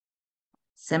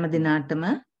සෑම දිනාටම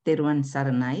තෙරුවන්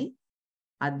සරණයි.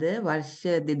 අද වර්ෂ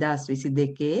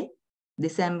 2022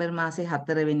 දෙසැම්බර් මාසේ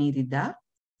 4 වෙනි ඉරිදා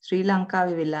ශ්‍රී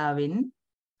ලංකාවේ වෙලාවෙන්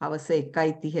හවස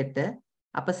 1:30ට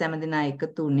අප සෑම දිනා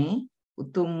එකතු වුණේ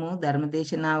උතුම් වූ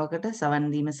ධර්මදේශනාවකට සවන්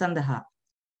දීම සඳහා.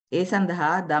 ඒ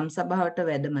සඳහා ධම් සභාවට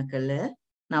වැඩම කළ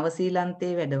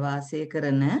නවසීලන්තයේ වැඩ වාසය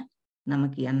කරන නම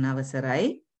කියන්න අවසරයි.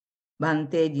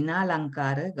 බන්තේ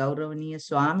ජිනාලංකාර ගෞරවනීය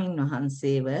ස්වාමින්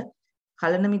වහන්සේව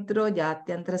කලන මිත්‍රෝ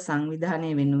ජාත්‍යන්තර සංවිධානය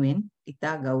වෙනුවෙන්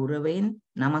ඉතා ගෞරවයෙන්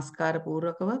নমස්කාර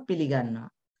පූර්වකව පිළිගන්නවා.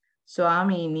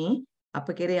 ස්වාමීනි අප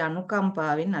කෙරේ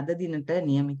අනුකම්පාවෙන් අද දිනට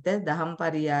નિયમિત දහම්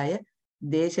පරියාය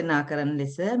දේශනා කරන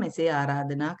ලෙස මෙසේ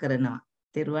ආරාධනා කරනවා.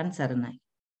 තෙරුවන් සරණයි.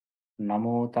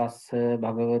 නමෝ තස්ස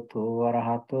භගවතු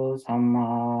වරහතෝ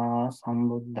සම්මා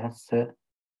සම්බුද්දස්ස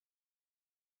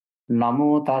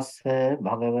නමෝ තස්ස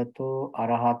භගවතු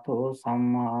අරහතෝ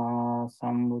සම්මා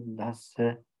සම්බුද්දස්ස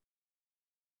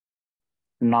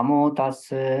නමෝ තස්ස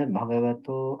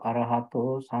භගවතු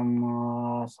අරහතෝ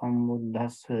සම්මා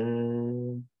සම්බුද්දස්ස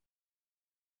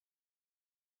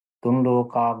තුන්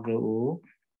ලෝකාග්‍ර වූ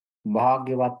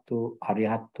භාග්‍යවත් වූ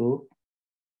අරිහත් වූ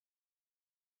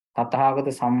තථාගත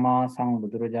සම්මා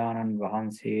සම්බුදුරජාණන්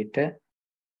වහන්සේට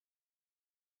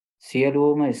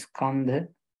සියලුම ස්කන්ධ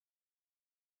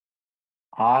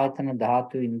ආයතන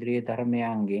ධාතු ඉන්ද්‍රිය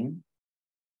ධර්මයන්ගෙන්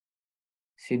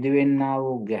සිදුවෙන්නා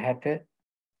වූ ගැහැට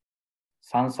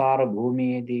සංසාර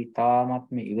භූමියේදී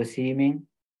තාමත්ම ඉවසීමෙන්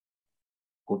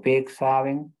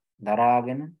උපේක්ෂාවෙන්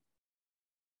දරාගෙන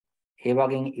ඒ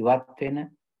වගේම ඉවත් වෙන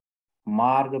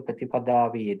මාර්ග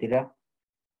ප්‍රතිපදාවේ යෙදিলা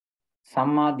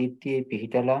සම්මා දිට්ඨියේ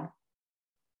පිහිටලා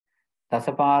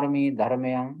දසපාරමී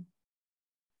ධර්මයන්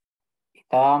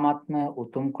ඊ타ත්ම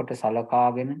උතුම් කොට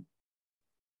සලකාගෙන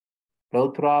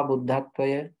ලෞතර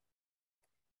බුද්ධත්වය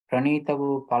ප්‍රණීත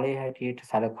වූ ඵලයේ හැටියට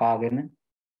සලකාගෙන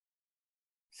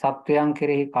සත්වයන්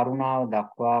කෙරෙහි කරුණාව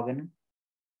දක්වාගෙන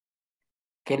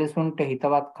කෙලෙසුන්ට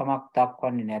හිතවත්කමක්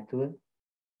දක්වන්නේ නැතුව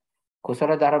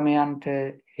කුසල ධර්මයන්ට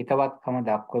හිතවත්කම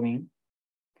දක්වමින්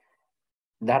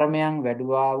ධර්මයන්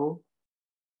වැඩුවා වූ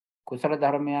කුසල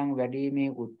ධර්මයන්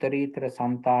වැඩිීමේ උත්තරීතර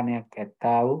సంతානයක්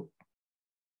ඇත්තා වූ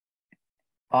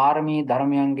පාරමී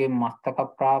ධර්මයන්ගේ මස්තක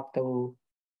ප්‍රාප්ත වූ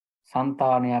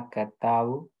సంతානයක් ඇත්තා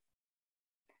වූ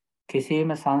කිසියම්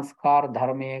සංස්කාර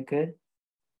ධර්මයක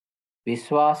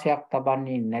විශ්වාසයක්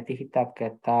තබන්නේ නැති හිතක්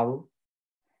ඇත්තා වූ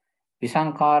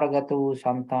විසංකාරගත වූ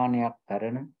సంతානයක්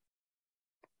තරණ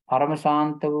පරම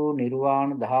ශාන්ත වූ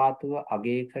නිර්වාණ ධාතුව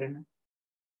අගය කරන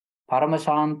පරම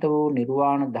ශාන්ත වූ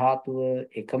නිර්වාණ ධාතුව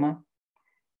එකම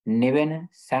නිවෙන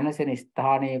සැනසෙන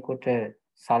ස්ථානයේ කොට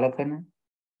සලකන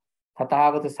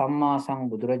තථාගත සම්මා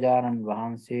සම්බුදුරජාණන්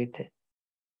වහන්සේට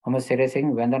මම සිරසින්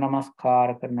වැඳ නමස්කාර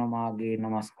කරන මාගේ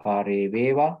නමස්කාරේ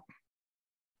වේවා.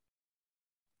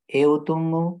 ඒ උතුම්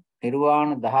වූ නිර්වාණ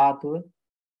ධාතුව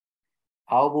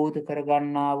අවබෝධ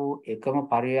කරගන්නා වූ එකම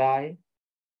පරයය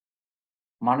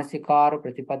මානසිකාර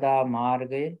ප්‍රතිපදා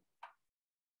මාර්ගය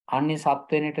අන්‍ය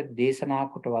සත්වෙනට දේශනා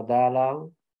කොට වදාලා වූ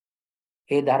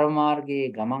ඒ ධර්ම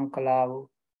මාර්ගයේ ගමන් කළා වූ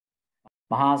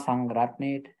මහා සංඝ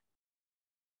රත්නයේට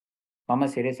මම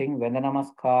සිරසින් වැඳ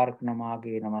නමස්කාර කරන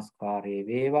මාගේ නමස්කාරේ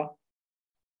වේවා.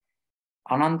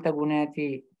 අනන්ත ගුණ ඇති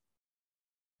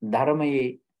ධර්මයේ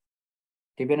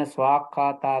තිබෙන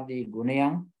ස්වාක්ඛාතාදී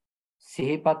ගුණයන්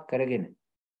සිහිපත් කරගෙන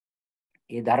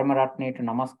ඒ ධර්ම රත්නයට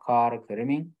නමස්කාර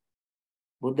කරමින්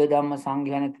බුද්ධ ධම්ම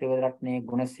සංඝ යන ත්‍රිවිධ රත්නයේ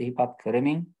ගුණ සිහිපත්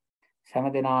කරමින් සෑම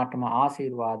දිනාටම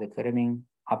ආශිර්වාද කරමින්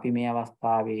අපි මේ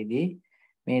අවස්ථාවේදී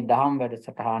මේ දහම්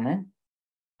වැඩසටහන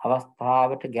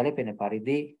අවස්ථාවට ගැලපෙන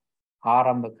පරිදි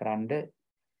ආරම්භ කරන්න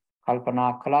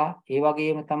කල්පනා කළා. ඒ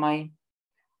වගේම තමයි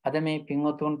අද මේ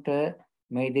පින්වතුන්ට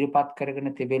මේ ඉදිරිපත්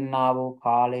කරගෙන තිබෙනා වූ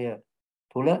කාලය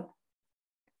තුල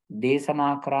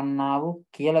දේශනා කරන්නා වූ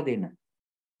කියලා දෙන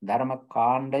ධර්ම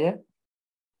කාණ්ඩය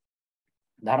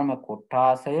ධර්ම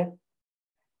කොටාසය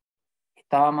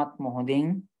ඊ타මත් හොඳින්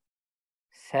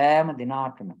සෑම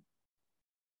දිනාටම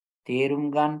තේරුම්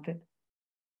ගන්නට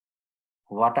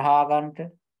වටහා ගන්නට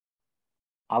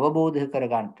අවබෝධ කර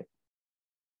ගන්නට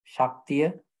ශක්තිය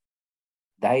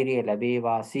ධෛර්යය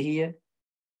ලැබේවා. සිහිය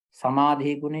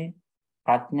සමාධි ගුණය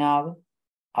ප්‍රඥාව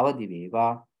අවදි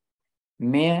වේවා.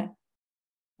 මෙය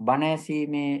බණ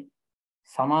ඇසීමේ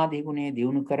සමාධි ගුණය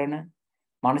දියුණු කරන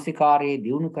මානසිකාරයේ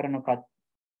දියුණු කරන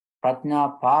ප්‍රඥා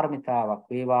පාරමිතාවක්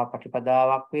වේවා,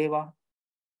 ප්‍රතිපදාවක් වේවා.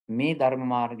 මේ ධර්ම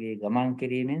මාර්ගයේ ගමන්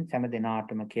කිරීමෙන් සෑම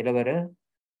දිනාටම කෙලවර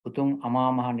උතුම් අමා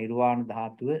මහ නිර්වාණ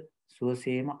ධාතුව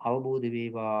සුවසේම අවබෝධ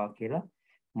වේවා කියලා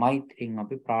මෛත්‍රියෙන්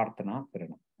අපි ප්‍රාර්ථනා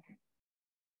කරනවා.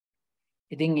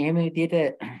 ඉතින් එහෙම විදිහට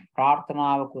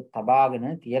ප්‍රාර්ථනාවකුත් තබාගෙන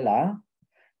තියලා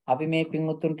අපි මේ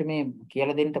පින්වුතුන්ට මේ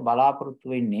කියලා දෙන්න බලාපොරොත්තු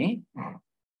වෙන්නේ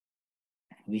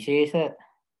විශේෂ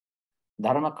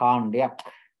ධර්ම කාණ්ඩයක්.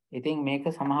 ඉතින් මේක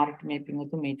සමහරට මේ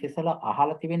පිටුතු මේ ඉතිසලා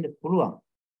අහලා තිබෙන්න පුළුවන්.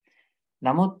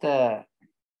 නමුත්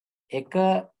එක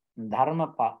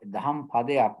දහම්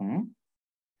පදයක්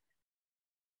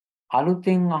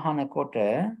අලුතින් අහනකොට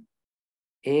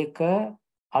ඒක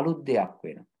අලුත් දෙයක්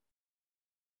වෙනවා.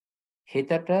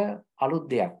 හිතට අලුත්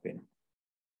දෙයක් වෙනවා.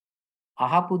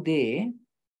 අහපු දේ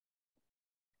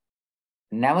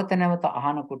නැවත නැවත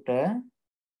අහනකොට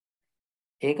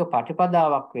ඒක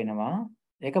ප්‍රතිපදාවක් වෙනවා.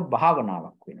 ඒක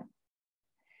භාවනාවක් වෙනවා.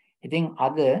 ඉතින්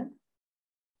අද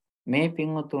මේ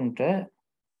පින්වතුන්ට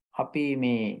අපි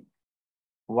මේ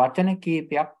වචන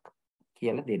කීපයක්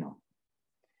කියලා දෙනවා.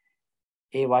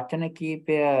 ඒ වචන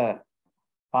කීපය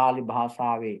පාලි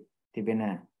භාෂාවේ තිබෙන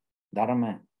ධර්ම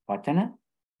වචන.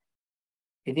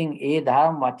 ඉතින් ඒ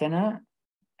ධර්ම වචන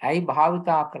ඇයි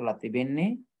භාවිතා කරලා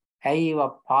තිබෙන්නේ? ඇයි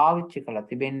ඒවා පාවිච්චි කරලා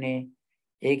තිබෙන්නේ?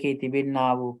 ඒකේ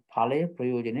තිබෙනා වූ ඵලය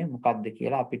ප්‍රයෝජනය මොකක්ද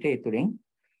කියලා අපිට ඒ තුලින්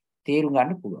තේරුම්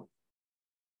ගන්න පුළුවන්.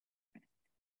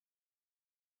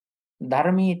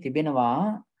 ධර්මයේ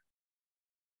තිබෙනවා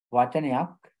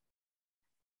වචනයක්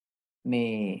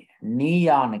මේ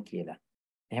නීයාන කියලා.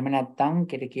 එහෙම නැත්නම්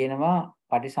කෙටි කියනවා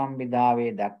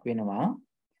පටිසම්භිදාවේ දක්වනවා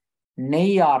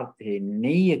නෙය්‍යාර්ථේ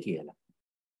නෙය්‍ය කියලා.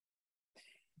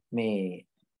 මේ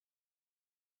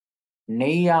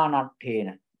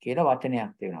නෙය්‍යානට්ඨේන කියලා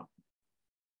වචනයක් තියෙනවා.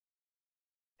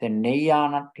 දැන්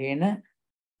නෙය්‍යානට්ඨේන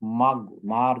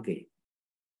මාර්ගය.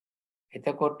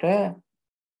 එතකොට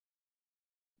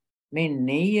මේ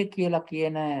නෙය්‍ය කියලා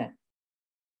කියන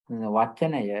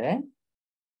වචනය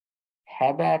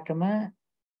හැබැයිටම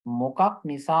මොකක්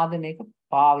නිසාද මේක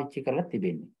පාවිච්චි කරලා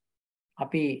තිබෙන්නේ?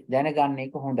 අපි දැනගන්න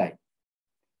එක හොඳයි.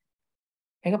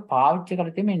 මේක පාවිච්චි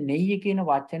කරලා තිබෙන්නේ නෙය්‍ය කියන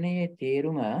වචනේ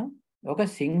තේරුම ඔක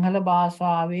සිංහල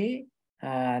භාෂාවේ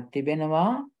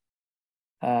තිබෙනවා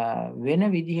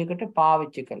වෙන විදිහකට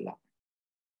පාවිච්චි කළා.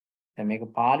 දැන් මේක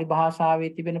පාලි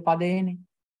භාෂාවේ තිබෙන පදේනේ.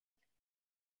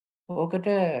 ඕකට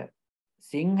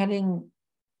සිංහලෙන්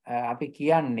අපි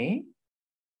කියන්නේ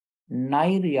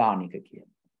නෛර්යානික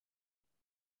කියලා.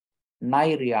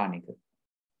 නෛර්යානික.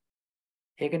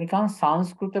 ඒක නිකන්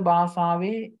සංස්කෘත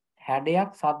භාෂාවේ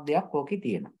හැඩයක් සද්දයක් ඕකේ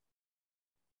තියෙනවා.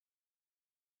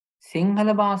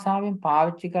 සිංහල භාෂාවෙන්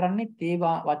පාවිච්චි කරන්නේ ඒ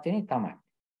වචනේ තමයි.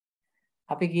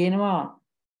 අපි කියනවා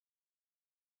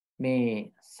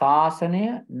මේ ශාසනය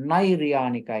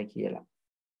නෛර්යානිකයි කියලා.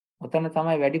 උතන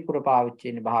තමයි වැඩිපුර පාවිච්චි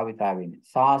වෙන්නේ භාවිතා වෙන්නේ.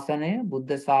 ශාසනය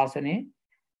බුද්ධ ශාසනය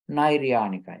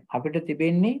නෛර්යානිකයි. අපිට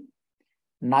තිබෙන්නේ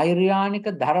නෛර්යානික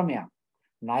ධර්මයක්.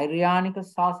 නෛර්යානික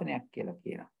ශාසනයක් කියලා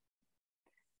කියනවා.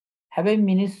 හැබැයි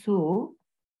මිනිස්සු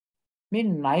මේ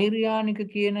නෛර්යානික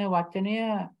කියන වචනය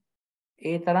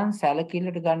ඒ තරම්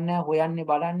සැලකිල්ලට ගන්න හොයන්නේ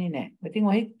බලන්නේ නැහැ. ඉතින්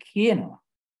ඔහි කියනවා.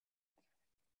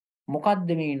 මොකද්ද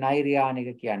මේ නෛර්යානික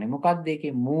කියන්නේ? මොකද්ද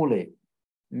ඒකේ මූලය?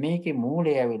 මේකේ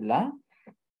මූලය ඇවිල්ලා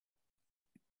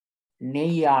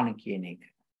නෙය්‍යාන කියන එක.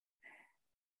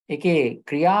 ඒකේ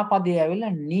ක්‍රියාපදය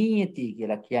ඇවිල්ලා නීයති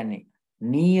කියලා කියන්නේ.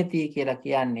 නීයති කියලා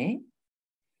කියන්නේ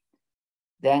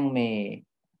දැන් මේ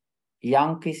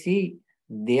යම්කිසි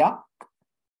දෙයක්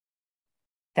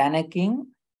තැනකින්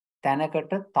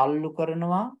තැනකට තල්ලු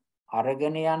කරනවා,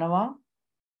 අරගෙන යනවා,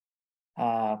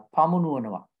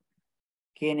 පමුණුවනවා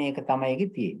කියන එක තමයි ඒකේ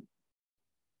තියෙන්නේ.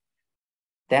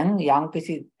 දැන්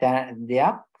යම්කිසි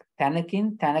දෙයක්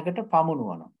තැනකින් තැනකට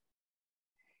පමුණුවනවා.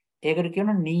 ඒකට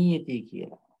කියනවා නීයති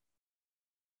කියලා.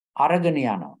 අරගෙන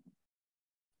යනවා,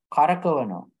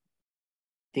 කරකවනවා,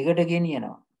 දිගට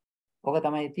ගෙනියනවා. ඔක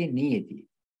තමයි තියෙන්නේ නීයති.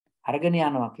 අරගෙන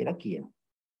යනවා කියලා කියනවා.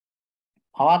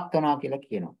 පවත්වනවා කියලා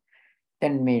කියනවා.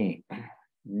 දැන් මේ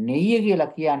නෙය්‍ය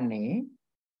කියලා කියන්නේ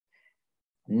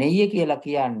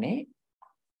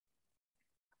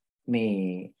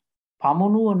මේ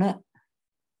පමුණුවන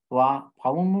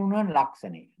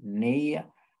ලක්ෂණය. නෙය්‍ය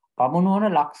පමුණුවන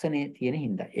ලක්ෂණය තියෙන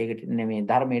හින්දා. ඒකට මේ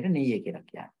ධර්මයට නෙය්‍ය කියලා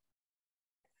කියන්නේ.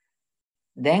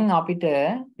 දැන් අපිට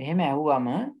මෙහෙම ඇහුවම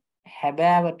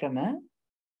හැබෑවටම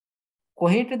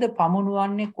කොහෙටද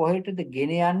පමුණුවන්නේ, කොහෙටද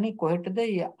ගෙන යන්නේ, කොහෙටද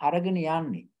අරගෙන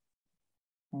යන්නේ?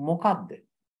 මොකද්ද?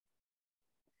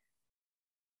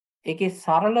 ඒකේ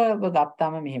සරලව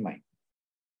ගත්තාම මෙහෙමයි.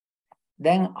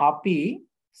 දැන් අපි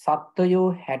සත්වයෝ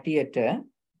හැටියට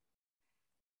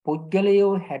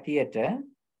පුජ්‍යලයෝ හැටියට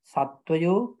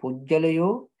සත්වයෝ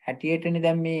පුජ්‍යලයෝ හැටියටනේ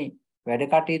දැන් මේ වැඩ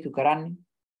කටයුතු කරන්නේ.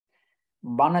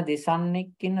 බණ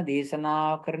දෙසන්නෙක් ඉන්න,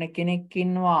 දේශනා කරන කෙනෙක්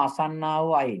ඉන්නවා, අසන්නා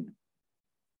වූ අය ඉන්න.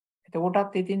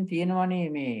 එතකොටත් ඉතින් තියෙනවනේ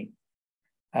මේ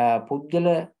පුජ්‍යල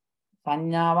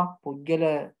සංඥාවක්, පුජ්‍යල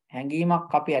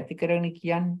හැඟීමක් අපි ඇති කරගෙන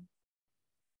කියන්නේ.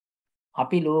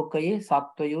 අපි ලෝකයේ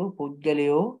සත්වයෝ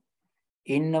පුජ්‍යලයෝ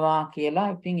ඉන්නවා කියලා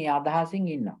ඉතින් ඒ අදහසින්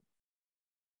ඉන්නවා.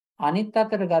 අනිත්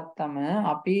අතට ගත්තම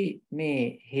අපි මේ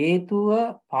හේතුව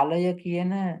ඵලය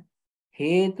කියන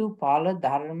හේතුඵල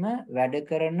ධර්ම වැඩ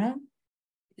කරන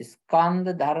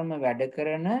ස්කන්ධ ධර්ම වැඩ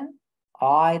කරන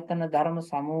ආයතන ධර්ම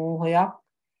සමූහයක්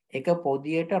එක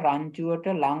පොදියට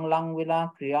රංචුවට ලං වෙලා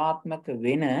ක්‍රියාත්මක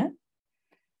වෙන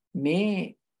මේ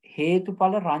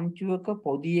හේතුඵල රංචුවක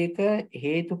පොදියක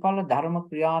හේතුඵල ධර්ම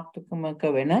ක්‍රියාත්මක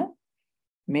වෙන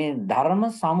මේ ධර්ම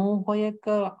සමූහයක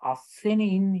අස්සෙන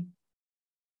ඉන්නේ.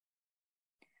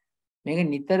 මේක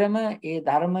නිතරම ඒ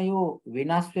ධර්මයෝ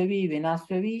වෙනස්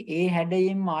වෙවි ඒ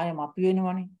හැඩයෙන්ම ආය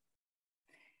මතුවෙනවනේ.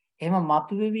 එහෙම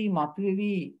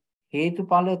මතුවෙවි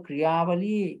හේතුඵල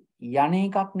ක්‍රියාවලියේ යන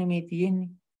එකක් නෙමේ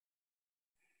තියෙන්නේ.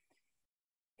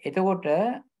 එතකොට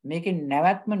මේකේ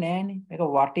නැවැත්ම නැහැනේ. මේක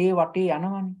වටේ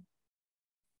යනවනේ.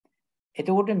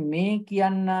 එතකොට මේ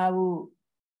කියන්නා වූ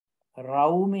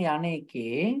රවුම යන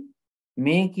එකේ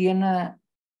මේ කියන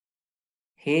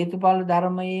හේතුඵල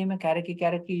ධර්මයේම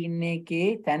කැරකි ඉන්න එකේ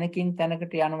තැනකින්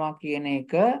තැනකට යනවා කියන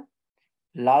එක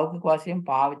ලෞකික වශයෙන්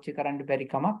පාවිච්චි කරන්න බැරි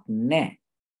කමක් නැහැ.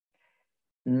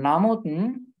 නමුත්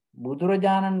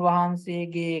බුදුරජාණන්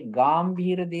වහන්සේගේ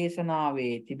ගාම්භීර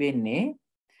දේශනාවේ තිබෙන්නේ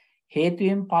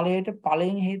හේතුයෙන් ඵලයට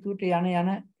ඵලයෙන් හේතුවට යන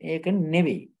ඒක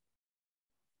නෙවෙයි.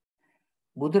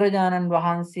 බුදුරජාණන්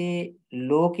වහන්සේ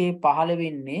ලෝකේ පහළ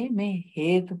වෙන්නේ මේ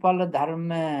හේතුඵල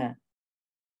ධර්ම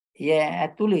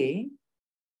ඇතුලේ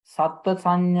සත්ව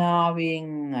සංඥාවෙන්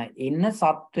ඉන්න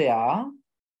සත්වයා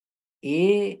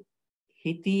ඒ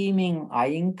හිතීමෙන්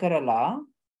අයින් කරලා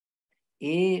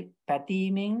ඒ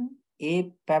පැතීමෙන් ඒ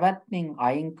පැවැත්මෙන්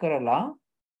අයින් කරලා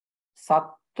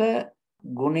සත්ව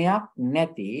ගුණයක්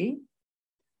නැති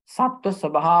සත්ව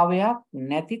ස්වභාවයක්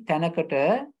නැති තැනකට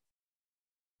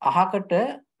අහකට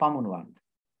පමුණවන්න.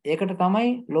 ඒකට තමයි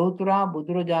ලෞතුරා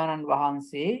බුදුරජාණන්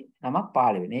වහන්සේ නමක්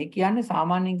පහළ වෙන්නේ. ඒ කියන්නේ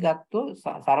සාමාන්‍යයෙන් ගත්තොත්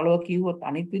සරලව කිව්වොත්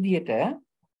අනිත් විදිහට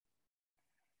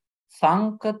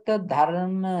සංකත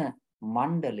ධර්ම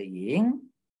මණ්ඩලයෙන්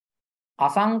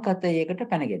අසංකතයකට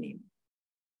පැන ගැනීම.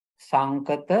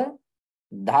 සංකත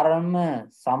ධර්ම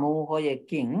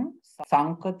සමූහයකින්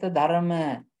සංකත ධර්ම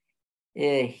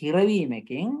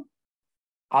හිරවීමකින්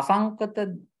අසංකත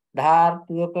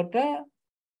ධාර්තුවකට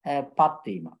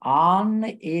පත්වීම. ආන්න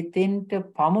ඒතෙන්ට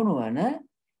පමුණුවන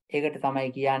ඒකට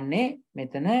තමයි කියන්නේ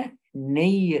මෙතන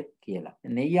නෙය්‍ය කියලා.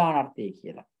 නෙය්‍යානර්ථය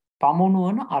කියලා.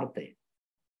 පමුණුවන අර්ථය.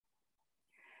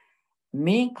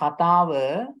 මේ කතාව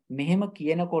මෙහෙම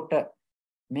කියනකොට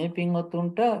මේ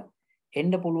පින්වත්තුන්ට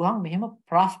එන්න පුළුවන් මෙහෙම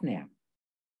ප්‍රශ්නයක්.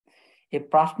 ඒ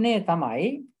ප්‍රශ්නය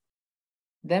තමයි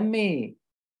දැන් මේ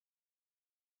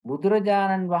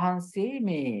බුදුරජාණන් වහන්සේ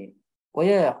මේ ඔය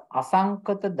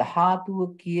අසංකත ධාතුව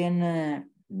කියන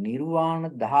නිර්වාණ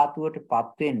ධාතුවට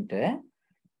පත්වෙන්න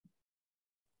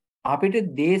අපිට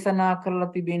දේශනා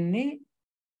කරලා තිබෙන්නේ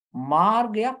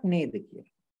මාර්ගයක් නේද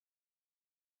කියලා.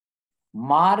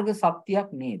 මාර්ග සත්‍යයක්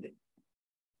නේද?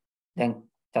 දැන්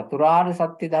චතුරාර්ය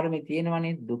සත්‍ය ධර්මයේ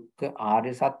තියෙනවනේ දුක්ඛ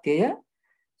ආර්ය සත්‍යය,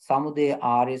 සමුදය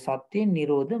ආර්ය සත්‍යය,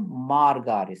 නිරෝධ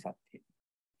මාර්ගාර්ය සත්‍යය.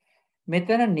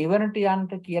 මෙතන නිවනට යන්න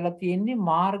කියලා තියෙන්නේ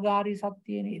මාර්ගාර්ය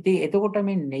සත්‍යයනේ. ඉතින් එතකොට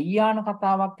මේ නෙය්‍යාන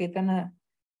කතාවක් එතන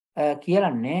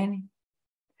කියලා නැහැනේ.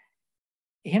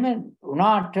 එහෙම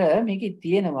වුණාට මේකේ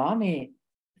තියෙනවා මේ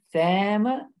සෑම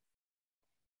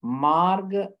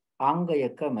මාර්ග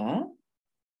අංගයකම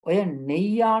ඔය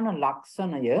නෙය්‍යාන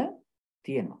ලක්ෂණය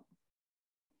තියෙනවා.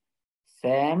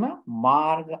 සෑම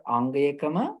මාර්ග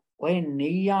අංගයකම ඔය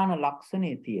නෙය්‍යාන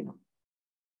ලක්ෂණය තියෙනවා.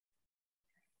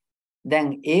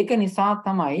 දැන් ඒක නිසා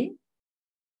තමයි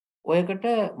ඔයකට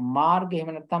මාර්ග එහෙම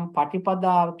නැත්නම්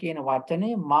පටිපදාව කියන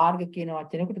වචනේ මාර්ග කියන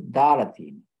වචනයකට දාලා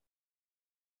තියෙන්නේ.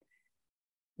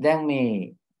 දැන්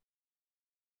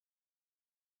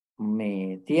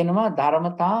මේ තියෙනවා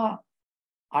ධර්මතා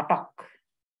 8ක්.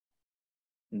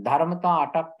 ධර්මතා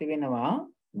 8ක් තිබෙනවා.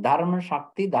 ධර්ම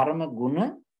ශක්ති ධර්ම ගුණ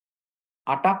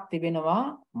 8ක් තිබෙනවා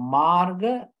මාර්ග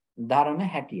ධර්ම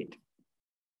හැටියට.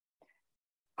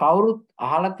 කවුරුත්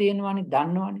අහලා තියෙනවනේ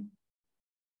දන්නවනේ.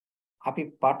 අපි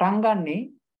පටන් ගන්නෙ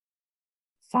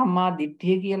සම්මා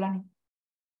දිට්ඨිය කියලානේ.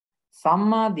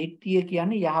 සම්මා දිට්ඨිය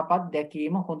කියන්නේ යහපත්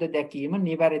දැකීම, හොඳ දැකීම,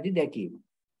 නිවැරදි දැකීම.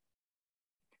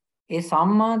 ඒ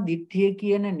සම්මා දිට්ඨිය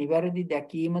කියන නිවැරදි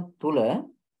දැකීම තුළ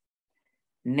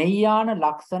නෙය්‍යාන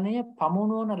ලක්ෂණය,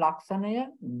 පමුණුවන ලක්ෂණය,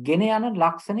 ගෙන යන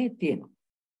ලක්ෂණය තියෙනවා.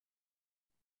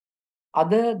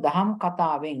 අද දහම්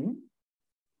කතාවෙන්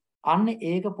අන්න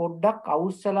ඒක පොඩ්ඩක්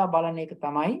අවුස්සලා බලන එක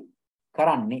තමයි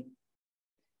කරන්නේ.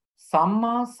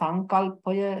 සම්මා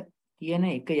සංකල්පය කියන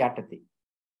එක යටතේ.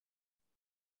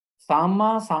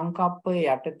 සම්මා සංකප්පය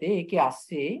යටතේ ඒකේ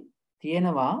ASCII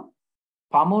තියෙනවා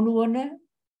පමුණුවන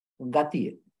ගතිය,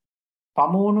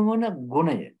 පමුණුවන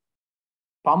ගුණය.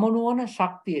 පමුණුවන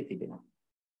ශක්තිය තිබෙනවා.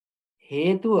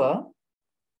 හේතුව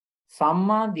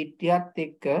සම්මා දිට්ඨියත්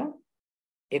එක්ක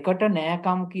එකට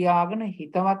නෑකම් කියාගෙන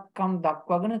හිතවත්කම්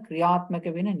දක්වගෙන ක්‍රියාත්මක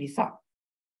වෙන නිසා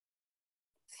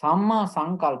සම්මා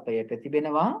සංකල්පයට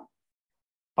තිබෙනවා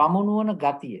පමුණුවන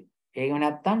ගතිය. ඒක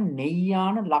නැත්තම්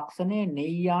නෙය්‍යාන ලක්ෂණය,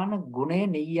 නෙය්‍යාන ගුණය,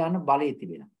 නෙය්‍යාන බලය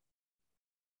තිබෙනවා.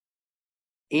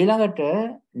 ඊළඟට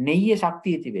නෙය්‍ය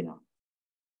ශක්තිය තිබෙනවා.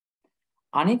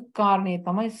 අනිත් කාරණේ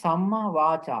තමයි සම්මා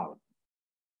වාචාව.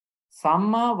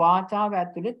 සම්මා වාචාව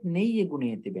ඇතුළේ නෙය්‍ය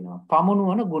ගුණය තිබෙනවා.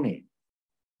 පමුණුවන ගුණය.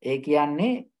 ඒ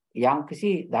කියන්නේ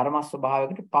යම්කිසි ධර්ම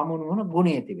ස්වභාවයකට පමුණුවන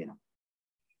ගුණය තිබෙනවා.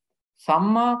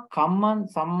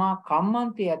 සම්මා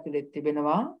කම්මන්තය ඇතුළේ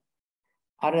තිබෙනවා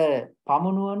අර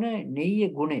පමුණුවන නෙය්‍ය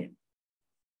ගුණය.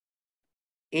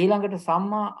 ඊළඟට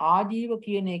සම්මා ආජීව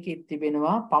කියන එකෙත්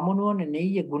තිබෙනවා පමුණුවන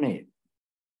නෙය්‍ය ගුණය.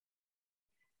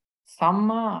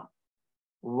 සම්මා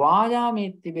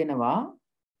වායාමයේ තිබෙනවා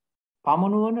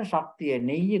පමුණුවන ශක්තිය,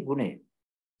 නෙය්‍ය ගුණය.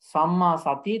 සම්මා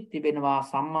සතියෙත් තිබෙනවා,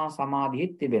 සම්මා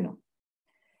සමාධියෙත් තිබෙනවා.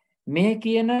 මේ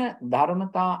කියන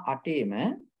ධර්මතා අටේම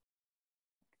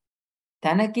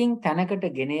තැනකින් තැනකට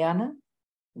ගෙන යන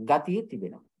ගතිය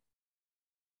තිබෙනවා.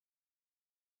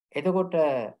 එතකොට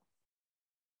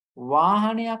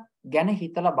වාහනයක් ගැන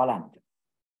හිතලා බලන්න.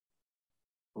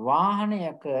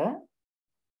 වාහනයක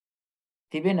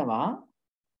තිබෙනවා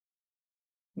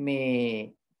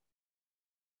මේ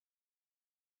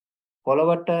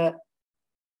පොළවට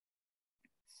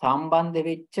සම්බන්ධ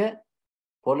වෙච්ච,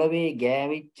 පොළවේ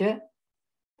ගෑවිච්ච,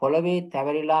 පොළවේ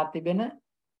තැවරිලා තිබෙන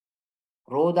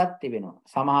රෝදක් තිබෙනවා.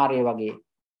 සමහර ඒ වගේ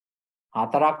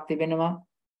 4ක් තිබෙනවා,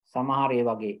 සමහර ඒ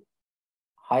වගේ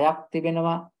 6ක්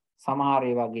තිබෙනවා, සමහර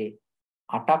ඒ වගේ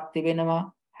 8ක් තිබෙනවා.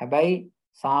 හැබැයි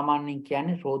සාමාන්‍යයෙන්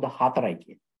කියන්නේ රෝද 4යි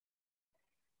කියන්නේ.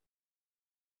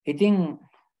 ඉතින්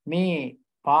මේ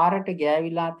පාරට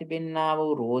ගෑවිලා තිබෙනා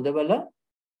වූ රෝදවල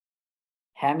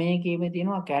හැම එකෙම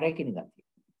තියෙනවා කැරකින ගතිය.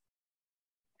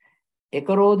 එක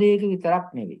රෝදයක විතරක්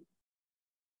නෙවෙයි.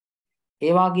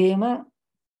 ඒ වගේම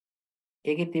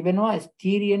ඒකේ තිබෙනවා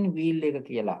ස්ටීරියන් වීල් එක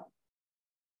කියලා.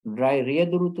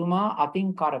 රියදුරුතුමා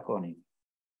අතින් කරකවන එක.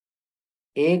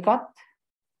 ඒකත්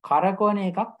කරකවන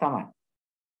එකක් තමයි.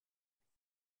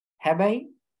 හැබැයි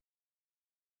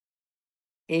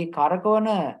ඒ කරකවන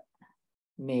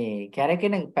මේ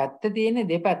කැරකෙන පැත්ත තියෙන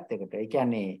දෙපැත්තකට. ඒ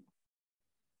කියන්නේ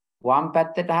වම්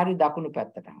පැත්තට හරි දකුණු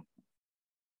පැත්තට හරි.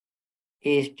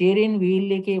 ඒ ස්ටියරින්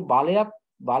වීල් එකේ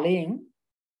බලයෙන්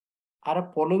අර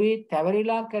පොළවේ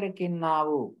තැවරිලා කරකින්නා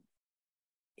වූ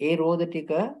ඒ රෝද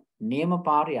ටික නියම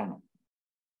පාරේ යනවා.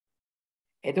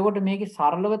 එතකොට මේකේ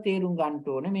සරලව තේරුම් ගන්න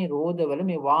ඕනේ මේ රෝදවල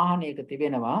මේ වාහනයක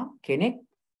තිබෙනවා කෙනෙක්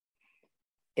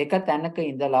එක තැනක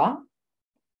ඉඳලා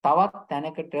තවත්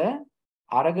තැනකට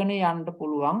අරගෙන යන්න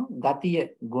පුළුවන් ගතිය,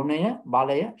 ගුණය,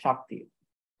 බලය, ශක්තිය.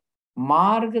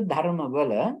 මාර්ග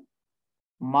ධර්මවල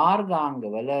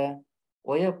මාර්ගාංගවල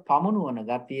ඔය පමුණුවන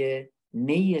ගතිය,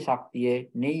 නෙය්‍ය ශක්තිය,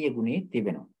 නෙය්‍ය ගුණය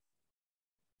තිබෙනවා.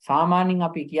 සාමාන්‍යයෙන්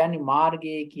අපි කියන්නේ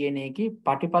මාර්ගය කියන එකේ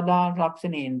පටිපදා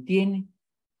ලක්ෂණයෙන් තියෙන්නේ.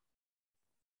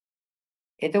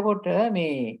 එතකොට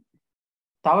මේ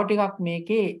තව ටිකක්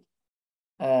මේකේ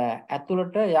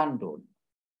ඇතුළට යන්න ඕනේ.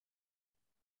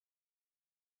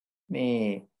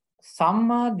 මේ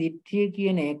සම්මා දිට්ඨිය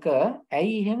කියන එක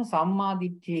ඇයි එහෙම සම්මා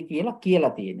දිට්ඨිය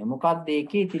කියලා තියෙන්නේ? මොකක්ද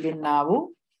ඒකේ තිබෙනා වූ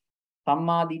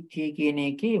සම්මා දිට්ඨිය කියන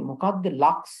එකේ මොකක්ද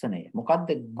ලක්ෂණය? මොකක්ද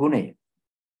ගුණය?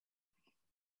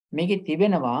 මේකේ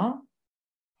තිබෙනවා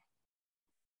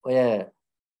ඔය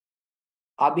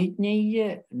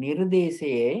අභිඥේය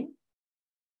නිර්දේශයේ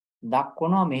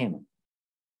දක්වනවා මෙහෙම.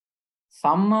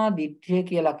 සම්මා දිට්ඨිය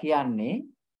කියලා කියන්නේ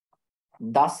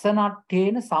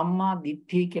දස්සනට්ඨේන සම්මා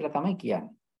දිට්ඨිය කියලා තමයි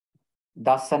කියන්නේ.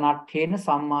 දස්සනට්ඨේන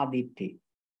සම්මා දිට්ඨිය.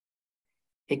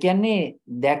 ඒ කියන්නේ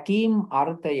දැකීම්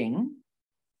අර්ථයෙන්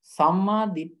සම්මා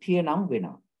දිට්ඨිය නම්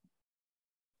වෙනවා.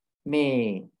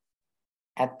 මේ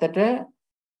ඇත්තට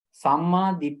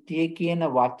සම්මා දිට්ඨිය කියන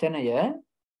වචනය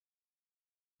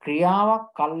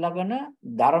ක්‍රියාවක් අල්ලගෙන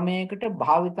ධර්මයකට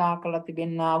භාවිතා කරලා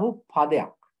තිබෙනා වූ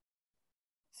පදයක්.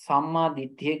 සම්මා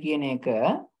දිට්ඨිය කියන එක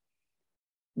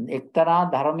එක්තරා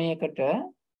ධර්මයකට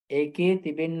ඒකේ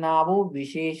තිබෙනා වූ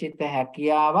විශේෂිත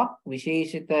හැකියාවක්,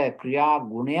 විශේෂිත ක්‍රියා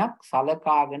ගුණයක්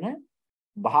සලකාගෙන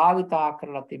භාවිතා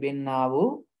කරලා තිබෙනා වූ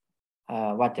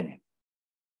වචනය.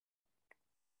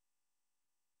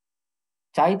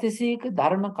 චෛතසික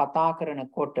ධර්ම කතා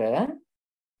කරනකොට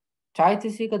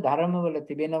චෛතසික ධර්මවල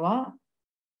තිබෙනවා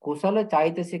කුසල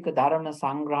චෛතසික ධර්ම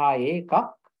සංග්‍රහයේ එකක්.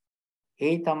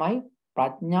 ඒ තමයි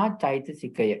ප්‍රඥා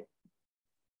චෛතසිකය.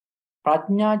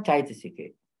 ප්‍රඥා චෛතසිකය.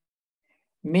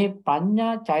 මේ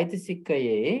ප්‍රඥා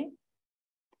චෛතසිකයේ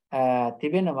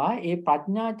තිබෙනවා. ඒ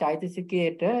ප්‍රඥා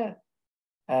චෛතසිකයට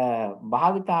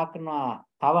භාවිතා කරන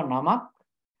තව නමක්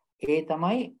ඒ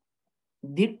තමයි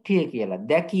දිට්ඨිය කියලා.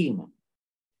 දැකීම.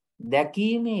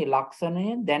 දැකීමේ ලක්ෂණය,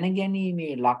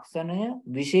 දැනගැනීමේ ලක්ෂණය,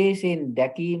 විශේෂයෙන්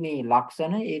දැකීමේ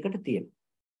ලක්ෂණ ඒකට තියෙනවා.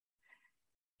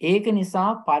 ඒක නිසා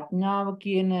ප්‍රඥාව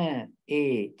කියන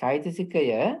ඒ චෛතසිකය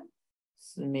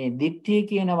මේ දිට්ඨිය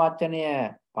කියන වචනය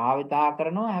භාවිතා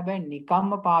කරනවා. හැබැයි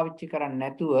නිකම්ම පාවිච්චි කරන්නේ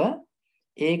නැතුව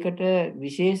ඒකට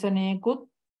විශේෂණයකුත්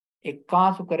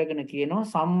එක්කාසු කරගෙන කියනවා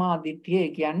සම්මා දිට්ඨිය.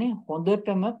 ඒ කියන්නේ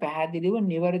හොඳටම පැහැදිලිව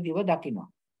නිවැරදිව දකිනවා.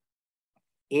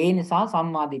 ඒ නිසා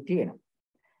සම්මා දිට්ඨිය වෙනවා.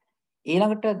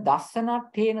 ඊළඟට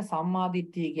දස්සනට්ඨේන සම්මා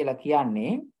දිට්ඨිය කියලා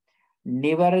කියන්නේ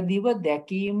නිවැරදිව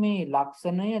දැකීමේ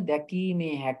ලක්ෂණය,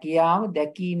 දැකීමේ හැකියාව,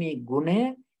 දැකීමේ ගුණය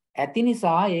ඇති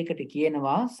නිසා ඒකට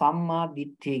කියනවා සම්මා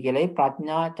දිට්ඨිය කියලා. ඒ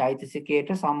ප්‍රඥා චෛතසිකයට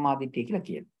සම්මා දිට්ඨිය කියලා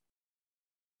කියනවා.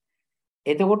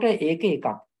 එතකොට ඒක එකක්.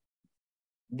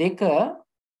 දෙක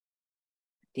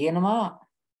තියෙනවා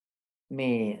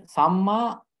මේ සම්මා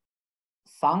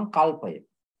සංකල්පය.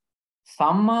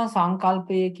 සම්මා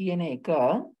සංකල්පය කියන එක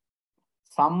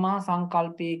සම්මා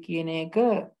සංකල්පය කියන එක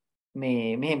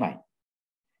මේ මෙහෙමයි.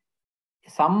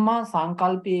 සම්මා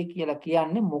සංකල්පය කියලා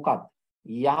කියන්නේ මොකක්ද?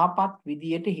 යහපත්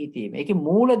විදියට හිතීම. ඒකේ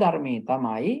මූල ධර්මයේ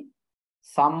තමයි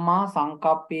සම්මා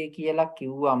සංකප්පය කියලා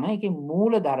කිව්වම ඒකේ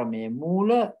මූල ධර්මයේ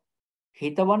මූල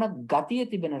හිතවන ගතිය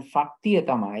තිබෙන ශක්තිය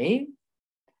තමයි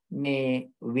මේ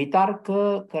විතර්ක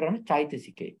කරන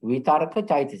චෛතසිකය. විතර්ක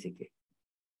චෛතසිකය.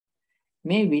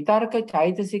 මේ විතර්ක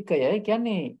චෛතසිකය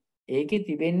කියන්නේ ඒකේ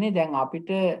තිබෙන්නේ දැන්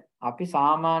අපි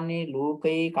සාමාන්‍ය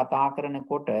ලෝකයේ කතා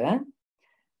කරනකොට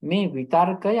මේ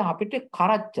විතර්කය අපිට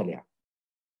කරච්චලයක්.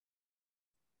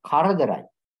 කරදරයි.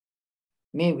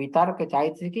 මේ විතර්ක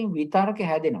චෛතසිකයෙන් විතර්ක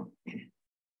හැදෙනවා.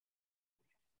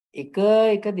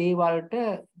 එක දේවල්ට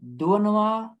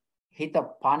දුවනවා, හිත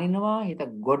පනිනවා, හිත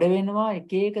ගොඩ වෙනවා, එක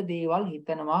දේවල්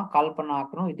හිතනවා, කල්පනා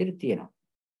කරන විදිහට තියෙනවා.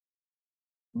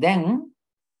 දැන්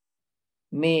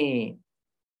මේ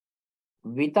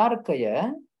විතර්කය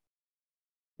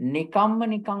නිකම්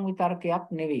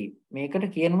විතර්කයක් නෙවෙයි. මේකට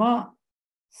කියනවා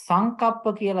සංකප්ප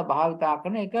කියලා භාවිතා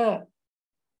කරන එක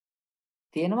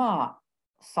තියෙනවා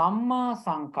සම්මා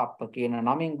සංකප්ප කියන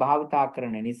නමින් භාවිතා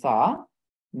කරන නිසා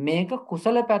මේක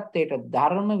කුසල පැත්තේට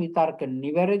ධර්ම විතර්ක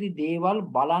නිවැරදි දේවල්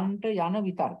බලන්ට යන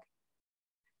විතර්ක.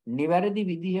 නිවැරදි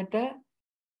විදිහට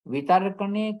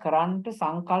විතර්කණය කරන්ට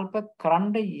සංකල්ප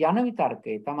කරන්න යන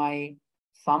විතර්කය තමයි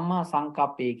සම්මා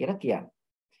සංකප්පය කියලා කියන්නේ.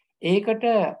 ඒකට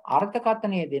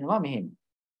අර්ථකථනය දෙනවා මෙහෙම.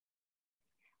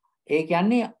 ඒ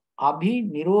කියන්නේ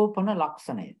අභිනිරූපණ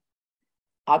ලක්ෂණය,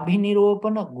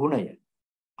 අභිනිරූපණ ගුණය,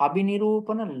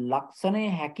 අභිනිරූපණ ලක්ෂණය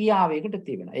හැකියාවයකට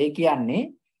තිබෙනවා. ඒ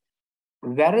කියන්නේ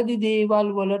වැරදි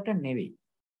දේවල් වලට නෙවෙයි,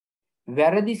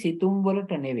 වැරදි සිතුම්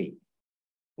වලට නෙවෙයි,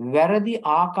 වැරදි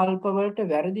ආකල්ප වලට,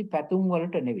 වැරදි පැතුම්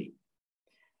වලට නෙවෙයි.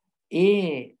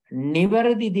 ඒ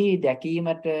නිවැරදි දේ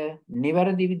දැකීමට,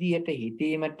 නිවැරදි විදියට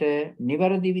හිතීමට,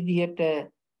 නිවැරදි විදියට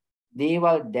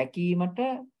දේවල් දැකීමට,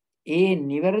 ඒ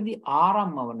නිවැරදි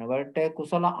ආරම්මන වලට,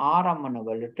 කුසල ආරම්මන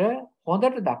වලට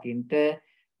හොඳට දකින්ට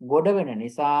ගොඩ වෙන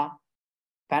නිසා,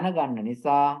 පැන ගන්න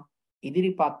නිසා,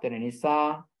 ඉදිරිපත් වෙන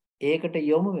නිසා, ඒකට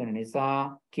යොමු වෙන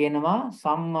නිසා කියනවා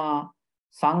සම්මා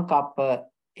සංකප්ප.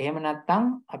 එහෙම නැත්නම්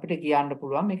අපිට කියන්න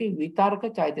පුළුවන් මේක විතර්ක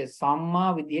චෛතසික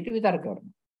සම්මා විදියට විතර්ක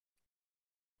කරනවා.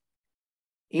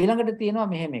 ඊළඟට තියෙනවා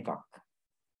මෙහෙම එකක්.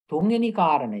 තුන්වෙනි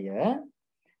කාරණය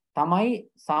තමයි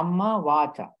සම්මා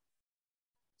වාචා.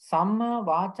 සම්මා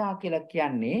වාචා කියලා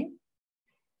කියන්නේ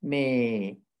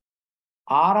මේ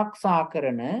ආරක්ෂා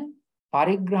කරන,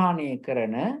 පරිග්‍රහණය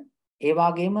කරන, ඒ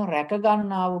වගේම රැක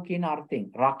ගන්නා වූ කියන අර්ථයෙන්,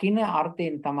 රකින්න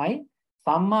අර්ථයෙන් තමයි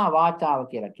සම්මා වාචාව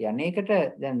කියලා කියන්නේ.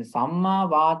 ඒකට දැන් සම්මා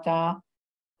වාචා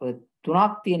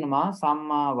තුනක් තියෙනවා.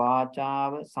 සම්මා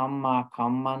වාචාව, සම්මා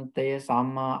කම්මන්තය,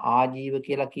 සම්මා ආජීව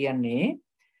කියලා කියන්නේ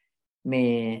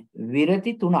මේ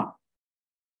විරති තුනක්.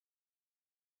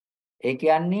 ඒ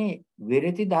කියන්නේ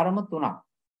විරති ධර්ම තුනක්.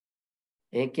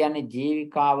 ඒ කියන්නේ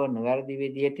ජීවිකාව නොවැරදි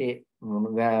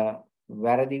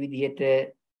විදිහට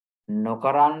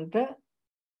නොකරන්ට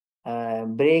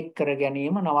බ්‍රේක් කර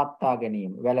ගැනීම, නවත්තා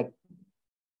ගැනීම,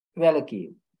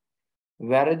 වැළකීම.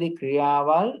 වැරදි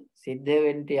ක්‍රියාවල් සිද්ධ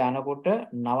වෙන්න යනකොට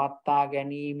නවත්තා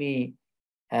ගැනීමේ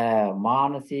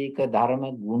මානසික ධර්ම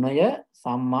ගුණය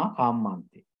සම්මා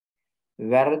කම්මන්තය.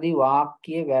 වැරදි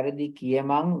වාක්‍ය, වැරදි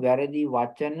කියමන්, වැරදි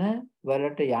වචන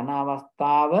වලට යන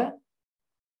අවස්ථාව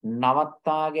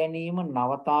නවත්තා ගැනීම,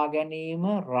 නවතා ගැනීම,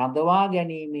 රඳවා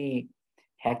ගැනීමේ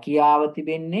හැකියාව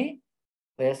තිබෙන්නේ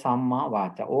ඔය සම්මා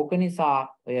වාචා. ඕක නිසා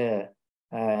ඔය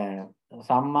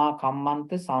සම්මා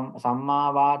කම්මන්ත සම්මා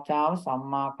වාචාව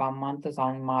සම්මා කම්මන්ත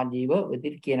සම්මා ජීව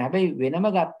විදිහට කියන. හැබැයි වෙනම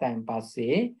ගත්තයින්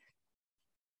පස්සේ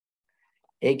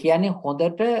ඒ කියන්නේ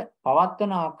හොඳට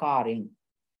පවත්වන ආකාරයෙන්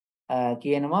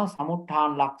කියනවා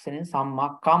සමුත්ථාන ලක්ෂණයෙන්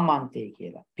සම්මා කම්මන්තේ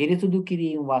කියලා. පිරිසුදු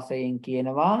කිරීම වශයෙන්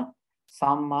කියනවා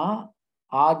සම්මා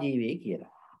ආජීවය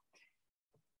කියලා.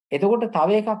 එතකොට තව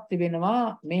එකක්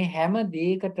තිබෙනවා මේ හැම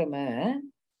දෙයකටම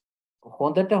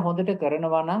හොඳට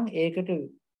කරනවා නම් ඒකට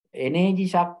එනර්ජි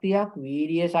ශක්තියක්,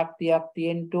 වීර්ය ශක්තියක්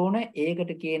තියෙන්න ඕන.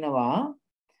 ඒකට කියනවා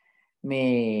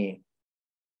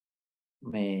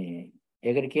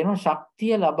ඒකට කියනවා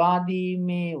ශක්තිය ලබා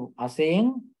දීමේ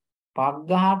වශයෙන්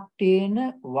පග්ඝහට්ඨේන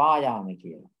වායාම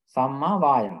කියලා. සම්මා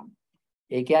වායාම.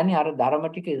 ඒ කියන්නේ අර ධර්ම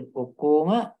ටික ඔක්කොම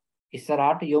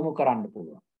ඉස්සරහට යොමු කරන්න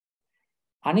පුළුවන්.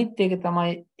 අනිත් එක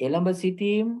තමයි එළඹ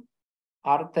සිටීම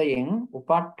අර්ථයෙන් උප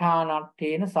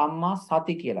ဋ ාණට්ඨේන සම්මා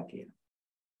සති කියලා කියනවා.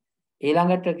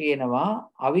 ඊළඟට කියනවා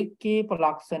අවික්කේප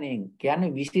ලක්ෂණයෙන්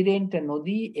කියන්නේ විසිරෙන්න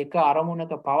නොදී එක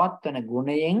අරමුණක පවත්වන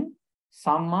ගුණයෙන්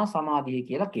සම්මා සමාධිය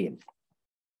කියලා කියනවා.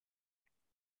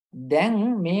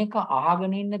 දැන් මේක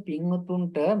අහගෙන ඉන්න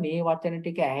පින්වතුන්ට මේ වචන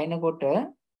ටික ඇහෙනකොට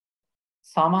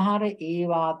සමහර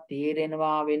ඒවා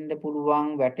තේරෙනවා වෙන්න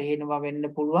පුළුවන්, වැටහෙනවා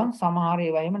වෙන්න පුළුවන්, සමහර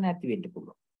ඒවා එහෙම නැති වෙන්න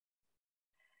පුළුවන්.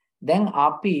 දැන්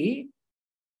අපි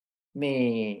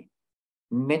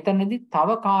මෙතනදී තව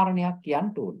කාරණයක්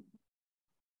කියන්න ඕනේ.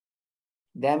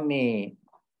 දැන්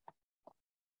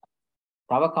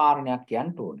තව කාරණයක්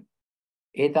කියන්න ඕනේ.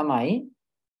 ඒ තමයි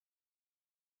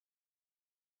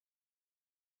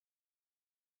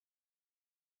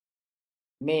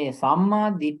මේ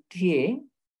සම්මා දිට්ඨියේ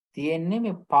තියෙන්නේ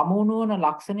මේ පමුණුවන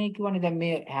ලක්ෂණය කියවනේ. දැන්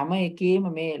මේ හැම එකේම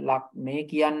මේ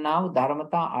කියන්නා වූ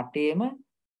ධර්මතා 8ෙම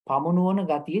පමුණුවන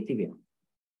ගතිය තිබෙනවා.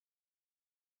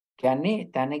 කියන්නේ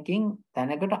තැනකින්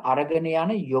තැනකට අරගෙන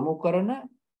යන යොමු කරන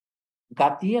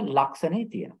ගතිය ලක්ෂණේ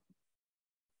තියෙනවා.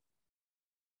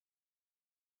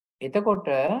 එතකොට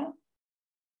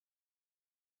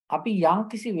අපි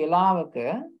යම්කිසි වෙලාවක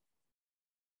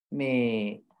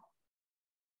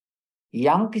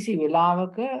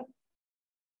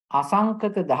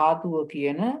අසංකත ධාතුව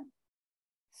කියන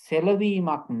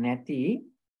සෙලවීමක් නැති,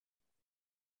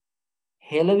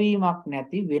 හෙලවීමක්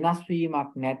නැති, වෙනස්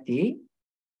වීමක් නැති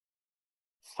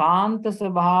ශාන්ත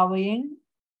ස්වභාවයෙන්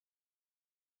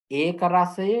ඒක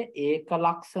රසය, ඒක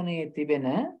ලක්ෂණයේ තිබෙන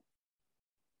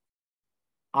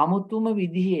අමුතුම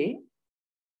විදිහේ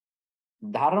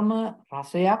ධර්ම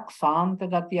රසයක්, ශාන්ත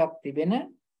ගතියක් තිබෙන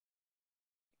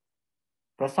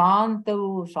ප්‍රශාන්ත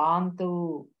වූ ශාන්ත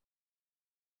වූ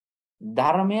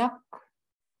ධර්මයක්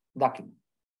දකින්න.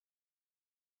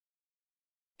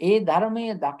 ඒ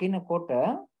ධර්මයේ දකිනකොට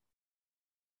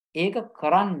ඒක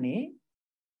කරන්නේ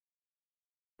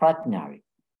ප්‍රඥාවෙන්.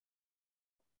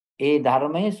 ඒ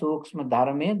ධර්මයේ සූක්ෂම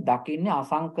ධර්මයේ දකින්නේ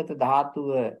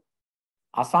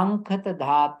අසංකත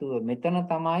ධාතුව මෙතන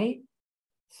තමයි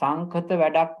සංකත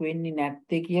වැඩක් වෙන්නේ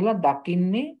නැත්තේ කියලා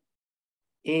දකින්නේ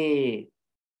ඒ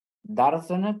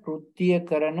දර්ශන කෘත්‍ය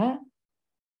කරන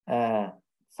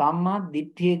සම්මා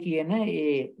දිට්ඨිය කියන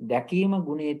ඒ දැකීම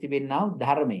ගුණයේ තිබෙනා වූ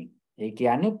ධර්මයෙන්. ඒ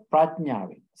කියන්නේ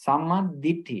ප්‍රඥාවෙන් සම්මා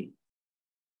දිට්ඨිය.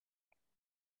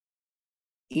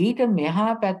 ඊට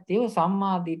මෙහා පැත්තේ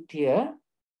සම්මා දිට්ඨිය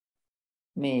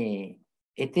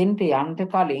එතෙන්ට යන්න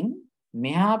කලින්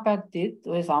මෙහා පැත්තෙත්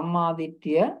ওই සම්මා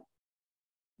දිට්ඨිය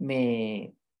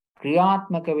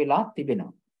ක්‍රියාත්මක වෙලා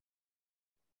තිබෙනවා.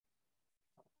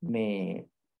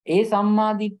 ඒ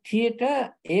සම්මා දිට්ඨියට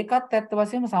ඒකත් ඇත්ත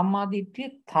වශයෙන්ම සම්මා දිට්ඨිය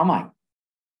තමයි.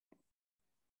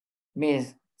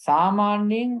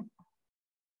 සාමාන්‍යයෙන්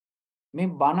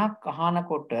මේ බණක්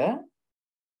අහනකොට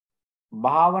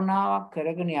භාවනාවක්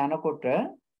කරගෙන යනකොට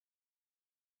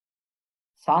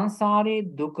සංසාරේ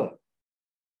දුක,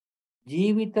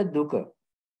 ජීවිත දුක,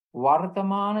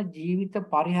 වර්තමාන ජීවිත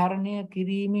පරිහරණය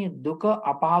කිරීමේ දුක,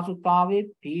 අපහසුතාවයේ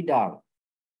පීඩාව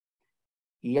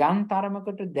යම්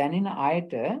තරමකට දැනෙන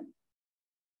අයට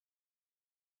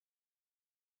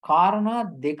කාරණා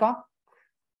දෙකක්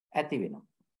ඇති වෙනවා.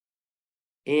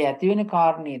 ඒ ඇති වෙන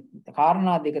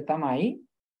කාරණා දෙක තමයි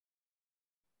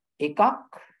එකක්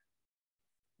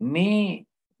මේ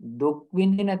දුක්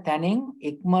විඳින තැනින්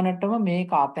ඉක්මනටම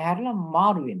මේක අතහැරලා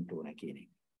මාරු වෙන්න ඕන කියන එක.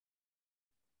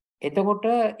 එතකොට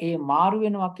ඒ මාරු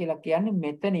වෙනවා කියලා කියන්නේ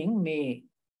මෙතනින් මේ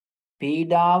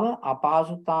පීඩාව,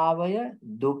 අපහසුතාවය,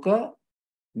 දුක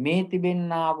මේ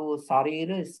තිබෙන්නා වූ ශරීර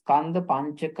ස්කන්ධ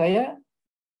පංචකය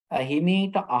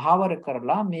හිමීට අහවර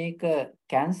කරලා මේක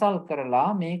කැන්සල්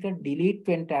කරලා මේක ඩිලීට්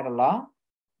වෙන්න ඇරලා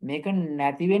මේක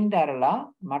නැති වෙන්න ඇරලා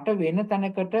මට වෙන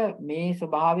තැනකට මේ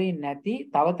ස්වභාවය නැති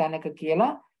තව තැනක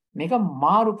කියලා මේක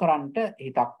මාරු කරන්නට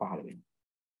හිතක් පහළ වෙනවා.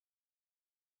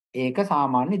 ඒක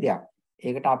සාමාන්‍ය දෙයක්.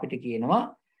 ඒකට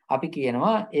අපි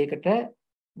කියනවා ඒකට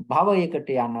භවයකට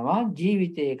යනවා,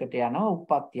 ජීවිතයකට යනවා,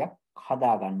 උප්පත්තියක්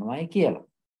හදා ගන්නවායි කියලා.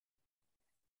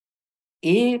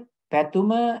 ඒ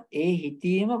පැතුම, ඒ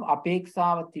හිතීම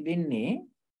අපේක්ෂාව තිබෙන්නේ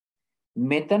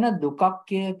මෙතන දුකක්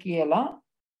කියලා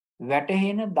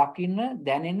වැටහෙන, දකින්න,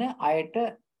 දැනෙන අයට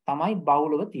තමයි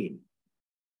බහුලව තියෙන්නේ.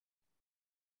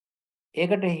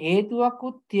 ඒකට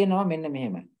හේතුවක්කුත් තියෙනවා මෙන්න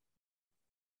මෙහෙමයි.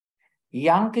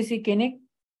 යම්කිසි කෙනෙක්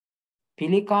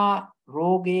පිළිකා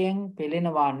රෝගයෙන්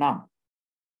පෙළෙනවා නම්,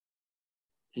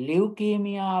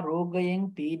 ලියුකීමියා රෝගයෙන්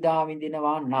පීඩා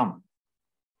විඳිනවා නම්,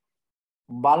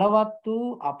 බලවත්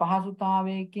වූ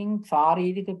අපහසුතාවයකින්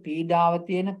ශාරීරික පීඩාව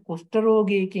තියෙන කුෂ්ඨ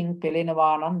රෝගයකින්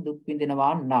පෙළෙනවා නම්, දුක්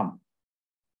විඳිනවා නම්,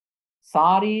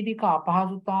 ශාරීරික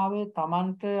අපහසුතාවය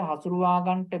Tamanට හසුරුවා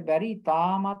ගන්නට බැරි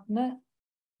තාමත්ම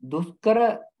දුෂ්කර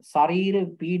ශරීර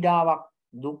පීඩාවක්,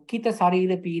 දුක්ඛිත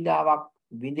ශරීර පීඩාවක්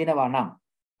විඳිනවා නම්,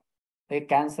 ඒ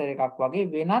කැන්සර් එකක්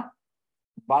වගේ වෙනත්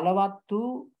බලවත්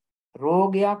වූ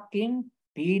රෝගයකින්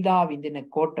පීඩා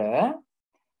විඳිනකොට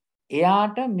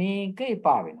එයාට මේක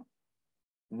එපා වෙනවා.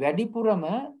 වැඩිපුරම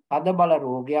අද බල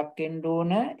රෝගයක් එන්න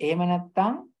ඕන. එහෙම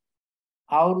නැත්නම්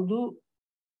අවුරුදු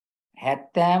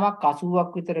 70ක්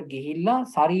 80ක් විතර ගිහිල්ලා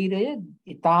ශරීරය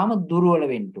ඊටාම දුර්වල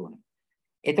වෙන්න ඕන.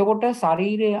 එතකොට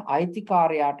ශරීරයේ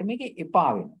අයිතිකාරයාට මේක එපා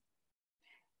වෙනවා.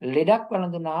 ලෙඩක්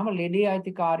වළඳුනාම ලෙඩේ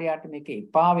අයිතිකාරයාට මේක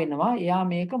එපා වෙනවා. එයා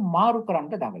මේක මාරු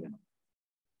කරන්න දඟලනවා.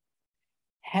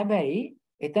 හැබැයි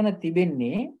එතන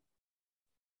තිබෙන්නේ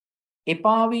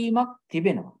එපා වීමක්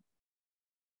තිබෙනවා.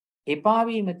 එපා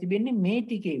වීම තිබෙන්නේ මේ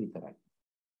ටිකේ විතරයි.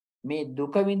 මේ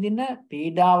දුක විඳින,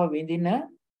 පීඩාව විඳින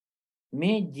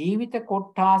මේ ජීවිත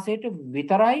කොටාසයට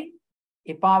විතරයි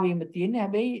එපා වීම තියෙන්නේ.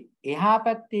 හැබැයි එහා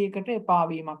පැත්තේකට එපා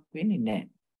වීමක් වෙන්නේ නැහැ.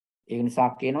 ඒ නිසා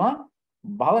කියනවා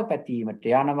භව පැතීමට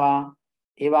යනවා,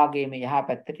 ඒ වගේම එහා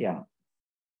පැත්තට යනවා.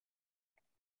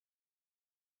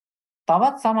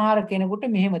 තවත් සමහර කෙනෙකුට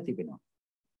මෙහෙම තිබෙනවා.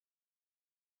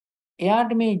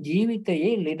 එයාට මේ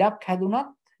ජීවිතයේ ලෙඩක්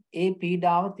හැදුනත් ඒ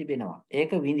පීඩාව තිබෙනවා.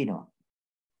 ඒක විඳිනවා.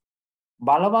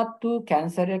 බලවත් වූ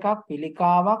කැන්සර් එකක්,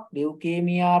 පිළිකාවක්,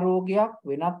 ලියුකේමියා රෝගයක්,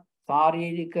 වෙනත්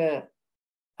ශාරීරික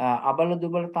අබල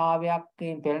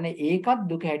දුබලතාවයක්ෙන් පෙළෙන ඒකත්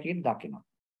දුක හැටියට දකිනවා.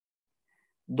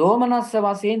 දෝමනස්ස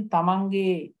වශයෙන්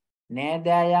තමන්ගේ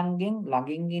නෑදෑයන්ගෙන්,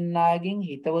 ළඟින් ඉන්න අයගෙන්,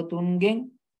 හිතවතුන්ගෙන්,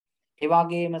 ඒ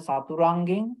වගේම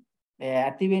සතුරන්ගෙන්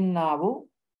ඇතිවෙන්නා වූ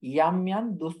යම් යම්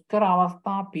දුෂ්කර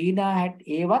අවස්ථා, පීඩා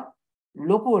ඒවත්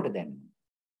ලොකුවට දැනෙනවා.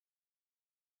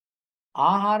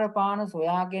 ආහාර පාන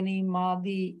සොයා ගැනීම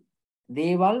ආදී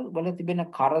දේවල් වල තිබෙන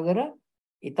කරදර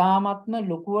ඊ타මත්ම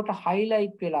ලොකුවට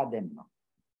හයිලයිට් වෙලා දැනෙනවා.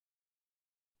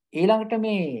 ඊළඟට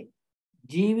මේ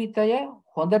ජීවිතය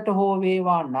හොඳට හෝ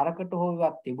වේවා, නරකට හෝ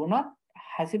වේවා තිබුණත්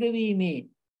හැසිරවීමේ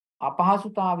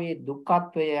අපහසුතාවයේ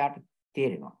දුක්ඛත්වය යට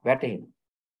තේරෙනවා, වැටහෙනවා.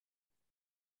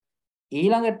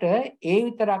 ඊළඟට ඒ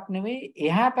විතරක් නෙවෙයි,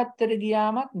 එහා පැත්තට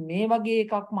ගියාමත් මේ වගේ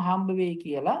එකක්ම හම්බ වෙයි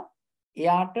කියලා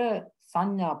එයාට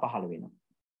සංඥා පහළ වෙනවා.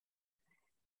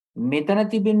 මෙතන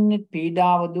තිබෙන්නේ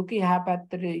පීඩාව, දුක, එහා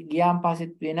පැත්තට ගියාන්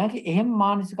පස්සෙත් වෙනවා. එහෙම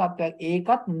මානසිකත්වයක්.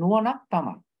 ඒකත් නුවණක්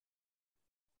තමයි.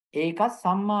 ඒකත්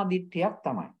සම්මා දිට්ඨියක්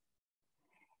තමයි.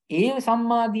 ඒ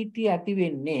සම්මා දිට්ඨිය ඇති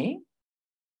වෙන්නේ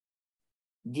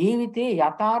ජීවිතයේ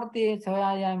යථාර්ථයේ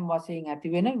සොයා යාම වශයෙන්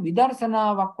ඇති වෙන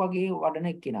විදර්ශනාවක් වගේ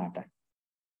වඩන එක්කිනාටයි.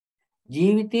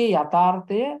 ජීවිතයේ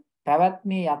යථාර්ථය,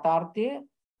 පැවැත්මේ යථාර්ථය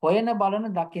හොයන බලන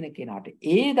දකින කෙනාට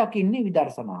ඒ දකින්නේ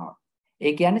විදර්ශනාව.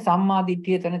 ඒ කියන්නේ සම්මා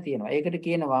දිට්ඨිය තන තියෙනවා.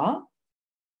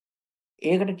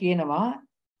 ඒකට කියනවා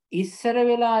ඉස්සර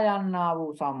වෙලා යන්නා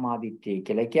වූ සම්මා දිට්ඨිය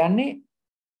කියලා. කියන්නේ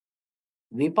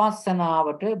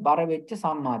විපස්සනාවට බර වෙච්ච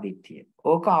සම්මා දිට්ඨිය.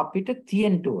 ඕක අපිට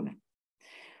තියෙන්න ඕනේ.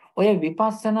 ඔය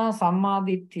විපස්සනා සම්මා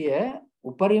දිට්ඨිය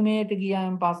උපරිමයට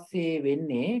ගියාන් පස්සේ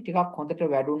වෙන්නේ ටිකක් හොඳට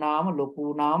වැඩුණාම, ලොකු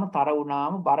වුණාම, තර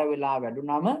වුණාම, බර වෙලා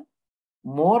වැඩුණාම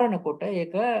මෝරණකොට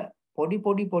ඒක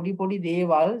පොඩි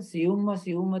දේවල්,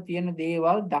 සියුම්ම තියෙන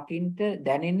දේවල් දකින්ට,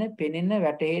 දැනෙන, පෙනෙන,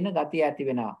 වැටෙන ගතිය ඇති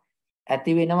වෙනවා.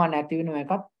 ඇති වෙනවා, නැති වෙනවා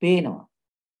එකක් පේනවා.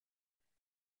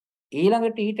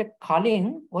 ඊළඟට ඊට කලින්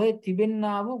ඔය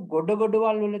තිබෙන්නා වූ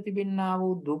ගොඩවල් වල තිබෙන්නා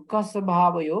වූ දුක්ඛ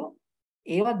ස්වභාවයෝ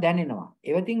ඒවා දැනෙනවා.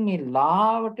 ඒවතින් මේ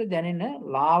ලාවට දැනෙන,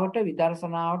 ලාවට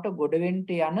විදර්ශනාවට ගොඩ වෙන්න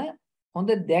යන හොඳ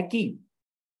දැකීම්.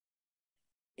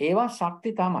 ඒවා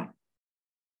ශක්ති තමයි.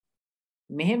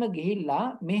 මෙහෙම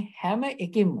ගිහිල්ලා මේ හැම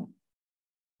එකකින්ම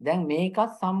දැන්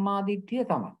මේකත් සම්මා දිට්ඨිය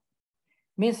තමයි.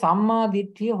 මේ සම්මා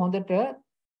දිට්ඨිය හොඳට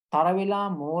තර වෙලා,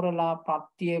 මෝරලා,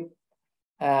 ප්‍රත්‍ය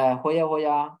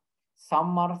හොයා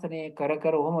සම්මර්ෂණය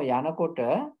කර ඔහොම යනකොට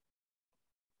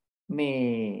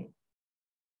මේ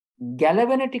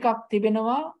ගැලවෙන ටිකක්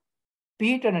තිබෙනවා,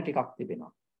 පිහිටන ටිකක්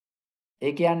තිබෙනවා.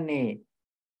 ඒ කියන්නේ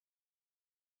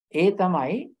ඒ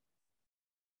තමයි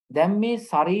දැන් මේ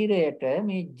ශරීරයට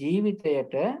මේ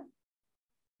ජීවිතයට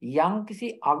යම්කිසි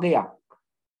අගයක්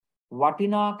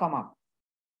වටිනාකමක්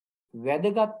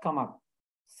වැදගත්කමක්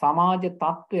සමාජ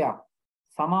තත්වයක්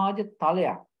සමාජ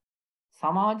තලයක්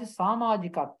සමාජ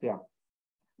සමාජිකත්වයක්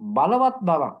බලවත්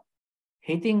බවක්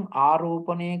හිතින්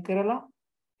ආරෝපණය කරලා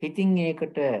හිතින්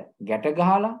ඒකට ගැට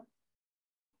ගහලා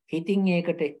හිතින්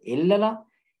ඒකට එල්ලලා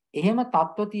එහෙම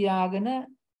තත්ත්ව තියාගෙන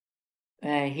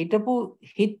හිටපු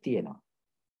හිත තියෙනවා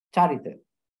චරිත.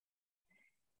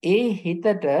 ඒ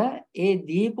හිතට ඒ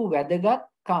දීපු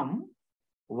වැදගත්කම්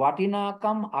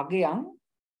වටිනාකම් අගයන්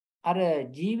අර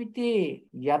ජීවිතයේ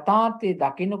යථාර්ථයේ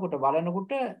දකින්නකොට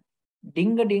බලනකොට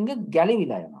ඩිංග ඩිංග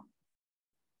ගැලවිලා යනවා.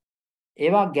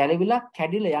 ඒවා ගැලවිලා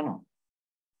කැඩිලා යනවා.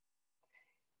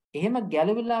 එහෙම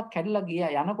ගැලවිලා කැඩලා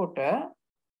ගියා යනකොට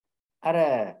අර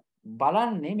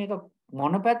බලන්නේ මේක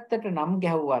මොන පැත්තට නම්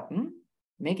ගැහුවත්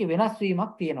මේකේ වෙනස්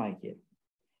වීමක් තියෙනවායි කියලා.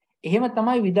 එහෙම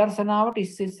තමයි විදර්ශනාවට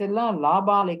ඉස්සෙල්ලා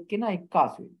ලාබාල එක්කෙන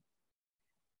එක්කාසු වෙන්නේ.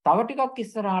 තව ටිකක්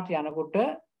ඉස්සරහට යනකොට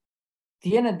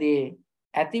තියෙන දේ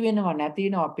ඇති වෙනව නැති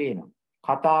වෙනව පේනවා.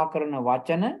 කතා කරන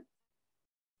වචන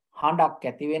හඬක්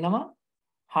ඇති වෙනවා,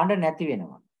 හඬ නැති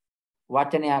වෙනවා.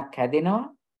 වචනයක් හැදෙනවා,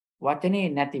 වචනේ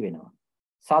නැති වෙනවා.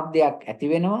 සද්දයක් ඇති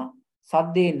වෙනවා,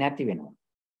 සද්දේ නැති වෙනවා.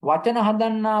 වචන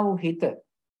හදන්නා වූ හිත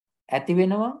ඇති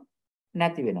වෙනවා,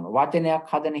 නැති වෙනවා. වචනයක්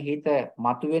හදන හිත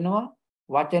මතු වෙනවා,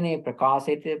 වචනේ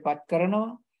ප්‍රකාශයටපත්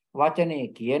කරනවා, වචනේ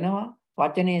කියනවා,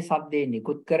 වචනේ සද්දේ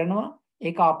නිකුත් කරනවා.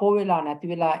 ඒක අපෝ වෙලා නැති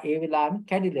වෙලා ඒ වෙලාවෙම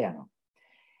කැඩිලා යනවා.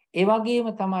 ඒ වගේම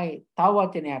තමයි තව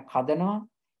වචනයක් හදනවා,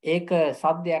 ඒක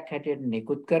සද්දයක් හැටියට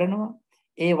නිකුත් කරනවා.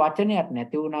 ඒ වචනයක්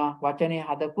නැති වුණා, වචනේ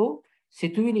හදපු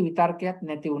සිතුවිලි විතර්කයක්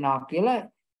නැති වුණා කියලා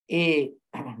ඒ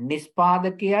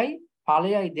නිස්පාදකයයි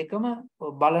ඵලයයි දෙකම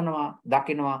බලනවා,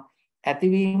 දකිනවා,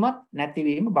 ඇතිවීමත්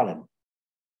නැතිවීම බලනවා.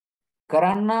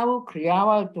 කරන්නා වූ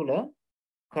ක්‍රියාවල්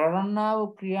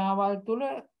තුල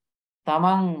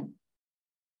තමන්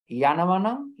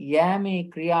යනවනම් යෑමේ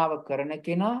ක්‍රියාව කරන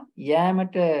කෙනා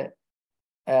යෑමට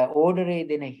ඕඩරේ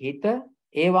දෙන හිත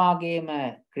ඒ වාගේම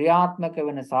ක්‍රියාත්මක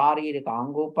වෙන ශාරීරික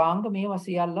අංගෝපාංග මේවා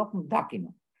සියල්ලක් දකින්න.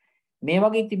 මේ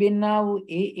වගේ තිබෙන්නා වූ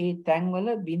ඒ තැන්වල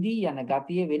බිඳී යන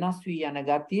ගතිය, වෙනස් වී යන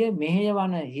ගතිය,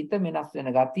 මෙහෙයවන හිත වෙනස්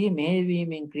වෙන ගතිය,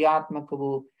 මෙහෙයවීමෙන් ක්‍රියාත්මක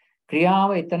වූ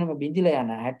ක්‍රියාව එතනම බිඳිලා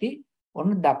යන හැටි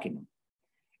ඔන්න දකින්න.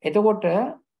 එතකොට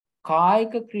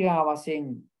කායික ක්‍රියා වශයෙන්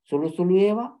සුළු සුළු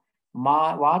ඒවා,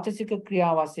 වාචසික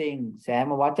ක්‍රියා වශයෙන් සෑම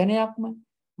වචනයක්ම,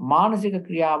 මානසික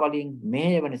ක්‍රියාවලින්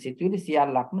මෙහෙයවන සිතුවිලි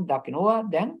සියල්ලක්ම දකිනවා.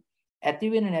 දැන්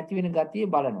ඇති වෙන නැති වෙන ගතිය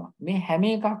බලනවා. මේ හැම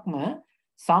එකක්ම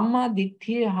සම්මා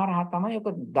දිට්ඨිය හරහා තමයි ඔක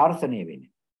දර්ශනය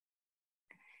වෙන්නේ.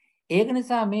 ඒක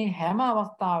නිසා මේ හැම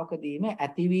අවස්ථාවකදීම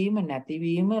ඇතිවීම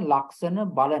නැතිවීම ලක්ෂණ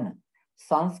බලන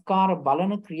සංස්කාර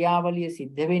බලන ක්‍රියාවලිය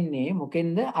සිද්ධ වෙන්නේ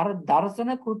මොකෙන්ද? අර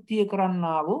දර්ශන කෘත්‍ය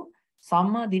කරන්නා වූ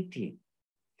සම්මා දිට්ඨිය.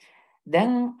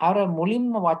 දැන් අර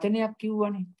මුලින්ම වචනයක්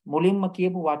කිව්වනේ. මුලින්ම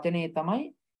කියපු වචනේ තමයි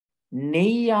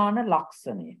නෙය්‍යාන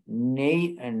ලක්ෂණය.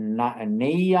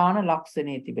 නෙය්‍යාන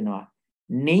ලක්ෂණේ තිබෙනවා.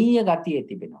 නෙය්‍ය ගතිය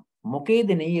තිබෙනවා. මොකේද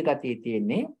නෙය්‍ය ගතිය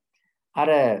තියෙන්නේ? අර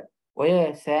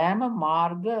ඔය සෑම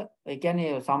මාර්ග, ඒ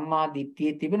කියන්නේ සම්මා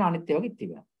දිට්ඨියේ තිබෙන අනිත් ඒවාගේ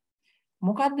තිබෙනවා.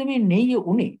 මොකද්ද මේ නෙය්‍ය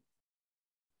උනේ?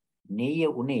 නෙය්‍ය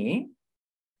උනේ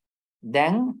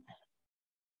දැන්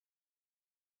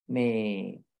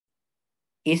මේ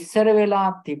ඉස්සර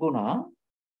වෙලා තිබුණා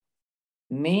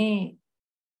මේ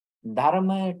ධර්ම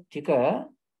ටික,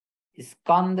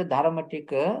 ස්කන්ධ ධර්ම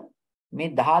ටික, මේ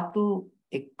ධාතු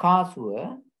එක්කාසුව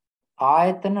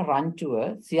ආයතන රංචුව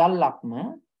සියල්ලක්ම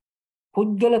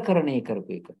පුද්ගලකරණය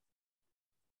කරපු එක.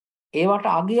 ඒවට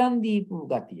අගයන් දීපු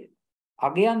ගතිය,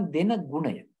 අගයන් දෙන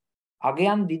ගුණය,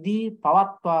 අගයන් දිදී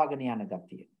පවත්වාගෙන යන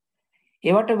ගතිය,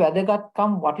 ඒවට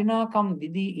වැදගත්කම් වටිනාකම්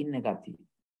දිදී ඉන්න ගතිය.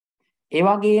 ඒ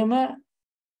වගේම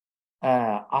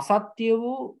අසත්‍ය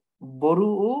වූ බොරු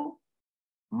වූ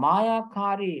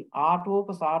මායාකාරී ආටෝප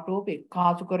සාටෝප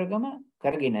එක්කාසු කරගෙන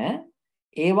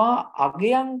ඒවා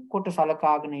අගයන් කොට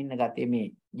සලකාගෙන ඉන්න ගතිය මේ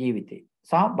ජීවිතේ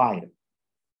සහ බාහිර.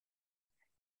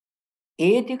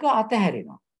 ඒ ටික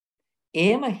අතහැරෙනවා.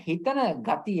 එහෙම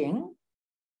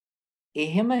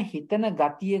හිතන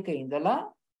ගතියක ඉඳලා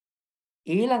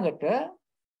ඊළඟට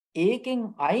ඒකෙන්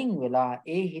අයින් වෙලා,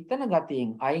 ඒ හිතන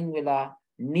ගතියෙන් අයින් වෙලා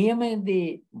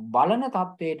නියමදී බලන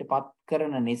තත්වයටපත්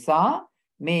කරන නිසා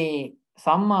මේ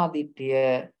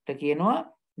සම්මාදිට්ඨියට කියනවා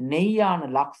නෙය්‍යාන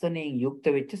ලක්ෂණයෙන් යුක්ත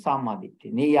වෙච්ච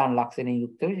සම්මාදිට්ඨිය. නෙය්‍යාන ලක්ෂණයෙන්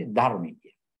යුක්ත වෙච්ච ධර්මය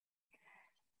කිය.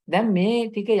 දැන් මේ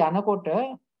ටික යනකොට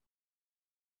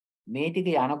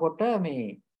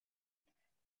මේ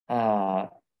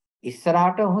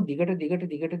ඉස්සරහට ඔහොම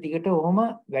දිගට ඔහොම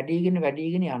වැඩිගෙන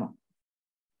යනවා.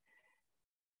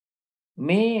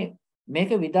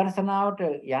 මේක විදර්ශනාවට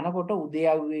යනකොට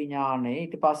උදේව්වේ ඥානය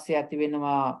ඊට පස්සේ ඇති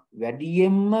වෙනවා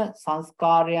වැඩියෙන්ම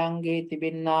සංස්කාරයන්ගේ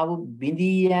තිබෙන්නා වූ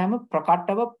බිඳී යෑම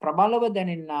ප්‍රකටව ප්‍රබලව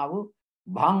දැනෙන්නා වූ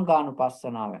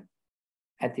භංගානුපස්සනාව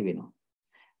ඇති වෙනවා.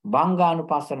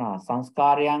 භංගානුපස්සනාව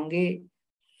සංස්කාරයන්ගේ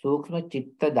සූක්ෂම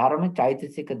චිත්ත ධර්ම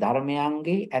චෛතසික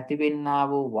ධර්මයන්ගේ ඇතිවෙන්නා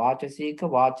වූ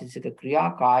වාචසික ක්‍රියා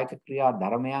කායික ක්‍රියා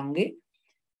ධර්මයන්ගේ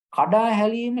කඩා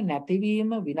හැලීම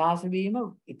නැතිවීම විනාශ වීම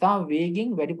ඉතා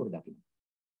වේගෙන් වැඩිපුර දකින්න.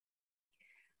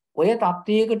 ඔය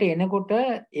තත්වයකට එනකොට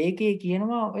ඒකේ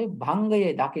කියනවා ඔය භංගය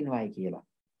දකින්නයි කියලා.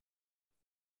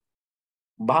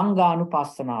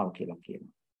 භංගානුපස්සනාව කියලා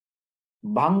කියනවා.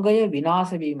 භංගය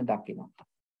විනාශ වීම දකිනවා.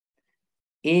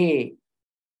 ඒ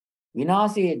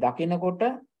විනාශයේ දකිනකොට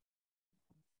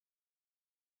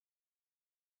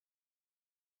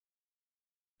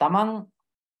තමන්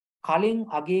කලින්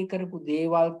අගය කරපු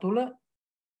දේවල් තුල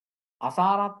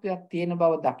අසාරත්වයක් තියෙන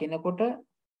බව දකිනකොට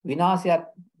විනාශයක්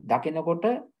දකිනකොට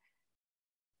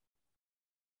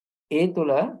ඒ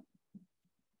තුල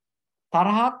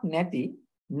තරහක් නැති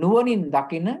නුවණින්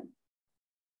දකින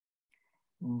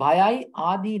බයයි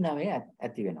ආදීනවය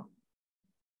ඇති වෙනවා.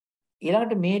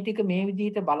 ඊළඟට මේ ටික මේ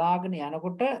විදිහට බලාගෙන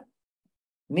යනකොට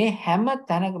මේ හැම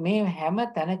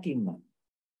තැනකින්ම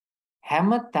හැම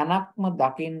තැනක්ම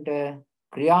දකින්න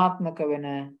ක්‍රියාත්මක වෙන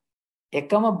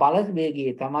එකම බල වේගය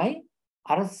තමයි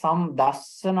අර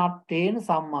දස්සනට්ඨේන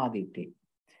සම්මාදිට්ඨි.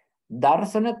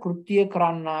 දර්ශන කෘත්‍ය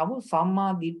කරන්නා වූ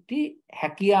සම්මාදිට්ඨි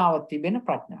හැකියාව තිබෙන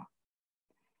ප්‍රඥාව.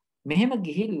 මෙහෙම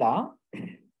ගිහිල්ලා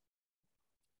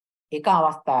එක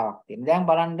අවස්ථාවක් තියෙනවා. දැන්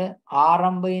බලන්න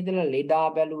ආරම්භයේ ඉඳලා ලෙඩා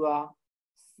බැලුවා.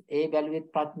 ඒ බැලුවෙත්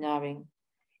ප්‍රඥාවෙන්.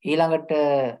 ඊළඟට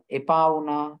එපා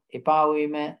වුණා. එපා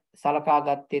වීම සලකා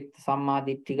ගත්තෙත් සම්මා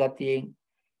දිට්ඨි ගතියෙන්.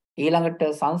 ඊළඟට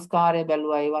සංස්කාරය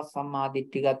බැලුවා ඒවත් සම්මා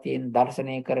දිට්ඨි ගතියෙන්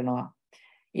දර්ශනය කරනවා.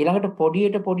 ඊළඟට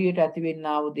පොඩියට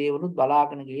ඇතිවෙනා වූ දේවලුත්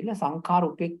බලාගෙන ගිහිල්ලා සංඛාර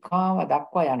උපේක්ඛාව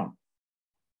දක්වා යනවා.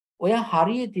 ඔය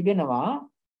හරිය තිබෙනවා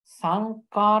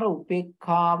සංඛාර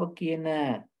උපේක්ඛාව කියන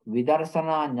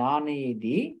විදර්ශනා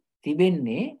ඥානයේදී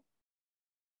තිබෙන්නේ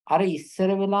අර ඉස්සර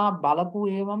වෙලා බලපු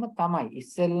ඒවම තමයි.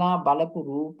 ඉස්සෙල්ලා බලපු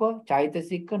රූප,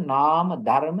 චෛතසික, නාම,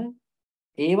 ධර්ම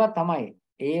ඒවා තමයි.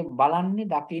 ඒ බලන්නේ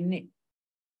දකින්නේ.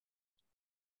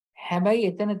 හැබැයි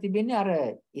එතන තිබෙන්නේ අර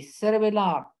ඉස්සර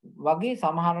වෙලා වගේ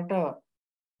සමහරට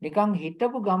නිකන්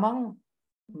හිටපු ගමන්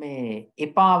මේ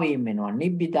එපා වීම වෙනවා,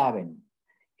 නිබ්බිදා වෙනවා.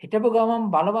 හිටපු ගමන්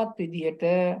බලවත් විදිහට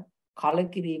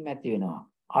කලකිරීම ඇති වෙනවා.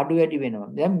 අඩු වැඩි වෙනවා.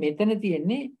 දැන් මෙතන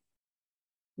තියෙන්නේ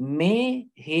මේ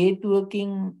හේතුවකින්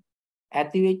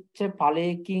ඇතිවෙච්ච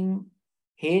ඵලයකින්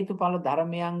හේතුඵල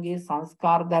ධර්මයන්ගේ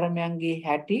සංස්කාර ධර්මයන්ගේ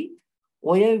හැටි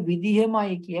ඔය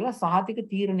විදිහමයි කියලා සහතික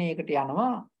තීරණයකට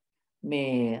යනවා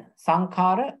මේ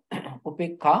සංඛාර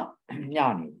උපේක්ඛා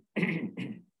ඥානෙ.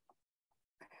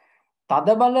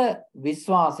 තදබල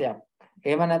විශ්වාසයක්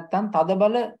එහෙම නැත්නම්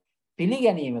තදබල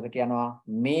පිළිගැනීමකට යනවා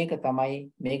මේක තමයි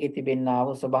මේකේ තිබෙනා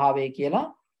වූ ස්වභාවය කියලා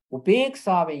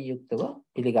උපේක්ෂාවෙන් යුක්තව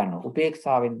පිළිගන්නවා.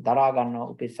 උපේක්ෂාවෙන් දරා ගන්නවා.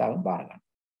 උපේක්ෂාවෙන් බාර ගන්නවා.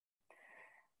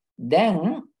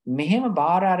 දැන් මෙහෙම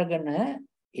බාර අරගෙන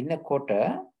ඉන්නකොට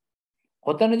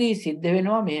ඔතනදී සිද්ධ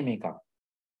වෙනවා මෙහෙම එකක්.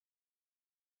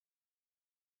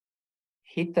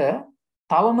 හිත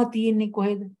තවම තියෙන්නේ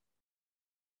කොහෙද?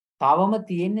 තවම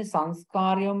තියෙන්නේ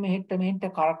සංස්කාරයම මෙහෙට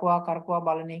කරකවා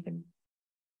බලන එකනේ.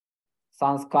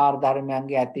 සංස්කාර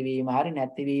ධර්මයන්ගේ ඇතිවීම හරි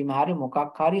නැතිවීම හරි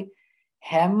මොකක් හරි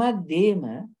හැමදේම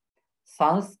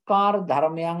සංස්කාර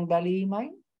ධර්මයන් බැලීමයි,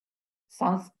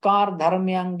 සංස්කාර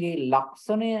ධර්මයන්ගේ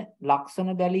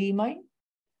ලක්ෂණ බැලීමයි,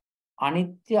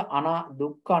 අනිත්‍ය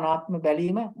දුක්ඛ අනාත්ම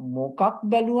බැලීම මොකක්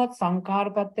බැලුවත් සංඛාර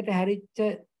පැත්තට හැරිච්ච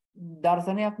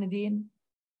දර්ශනයක් නෙදීන්නේ.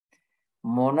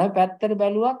 මොන පැත්තට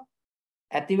බැලුවත්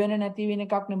ඇති වෙන නැති වෙන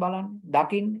එකක් නේ බලන්නේ,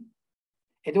 දකින්නේ.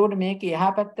 එතකොට මේක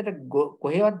එහා පැත්තට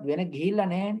කොහෙවත් වෙන ගිහිල්ලා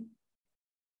නැහැනේ.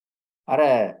 අර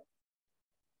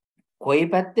කොයි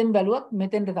පැත්තෙන් බැලුවත්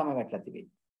මෙතෙන්ට තමයි වැටලා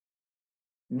තිබෙන්නේ.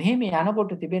 මෙහෙම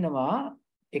යනකොට තිබෙනවා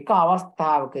එක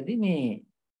අවස්ථාවකදී මේ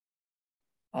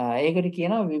ඒකට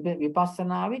කියනවා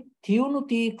විපස්සනාවේ තියුණු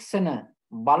තීක්ෂණ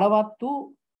බලවත් වූ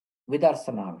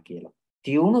විදර්ශනාව කියලා.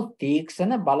 තියුණු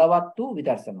තීක්ෂණ බලවත් වූ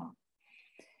විදර්ශනාව.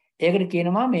 ඒකට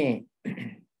කියනවා මේ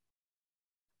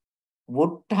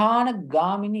වුට්ඨාන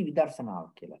ගාමිනී විදර්ශනාව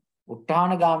කියලා.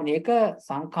 වුට්ඨාන ගාමිනී එක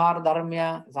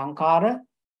සංඛාර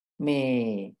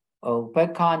මේ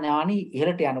උපේක්ඛා ඥානි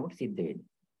ඉහළට යනකොට සිද්ධ වෙන්නේ.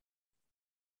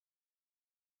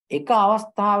 එක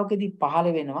අවස්ථාවකදී පහළ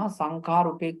වෙනවා සංඛාර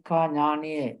උපේක්ඛා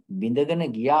ඥානයේ බිඳගෙන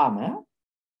ගියාම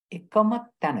එකම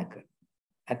තැනක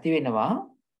ඇති වෙනවා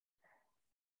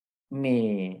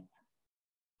මේ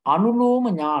අනුලෝම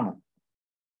ඥාන.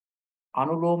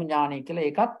 අනුලෝම ඥානය කියලා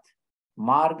ඒකත්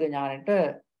මාර්ග ඥානෙට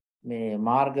මේ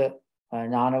මාර්ග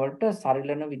ඥාන වලට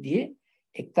සරිලන විදිහේ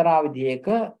එක්තරා විදිහක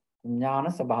ඥාන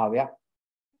ස්වභාවයක්.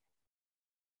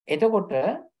 එතකොට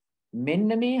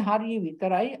මෙන්න මේ හරිය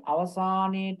විතරයි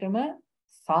අවසානයේටම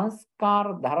සංස්කාර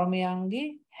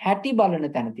ධර්මයන්ගේ හැටි බලන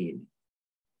තැන තියෙන්නේ.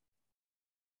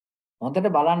 හොඳට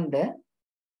බලන්න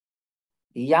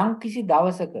යම් කිසි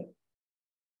දවසක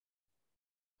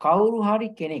කවුරු හරි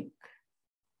කෙනෙක්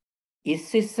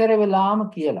ඉස්සර වෙලාම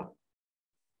කියලා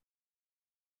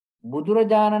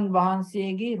බුදුරජාණන්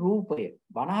වහන්සේගේ රූපය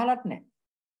බනහලත් නැහැ.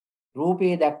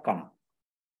 රූපේ දැක්කන.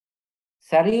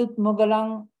 සරියුත්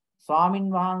මොගලන් ස්වාමින්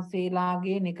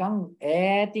වහන්සේලාගේ නිකන්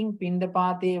ඈතින්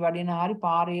පින්ඩපාතේ වඩින හරි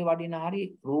පාරේ වඩින හරි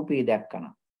රූපේ දැක්කන.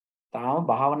 තාම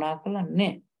භාවනා කළා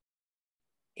නැහැ.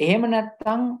 එහෙම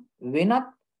නැත්නම්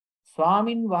වෙනත්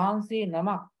ස්වාමින් වහන්සේ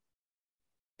නමක්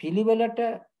පිළිවෙලට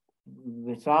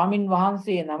ස්වාමින්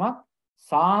වහන්සේ නමක්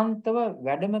සාන්තව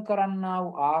වැඩම කරන්නා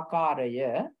වූ ආකාරය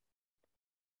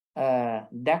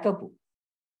දැකපු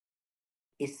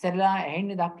ඉස්සරලා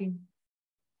ඇහෙන්නේ දකින්න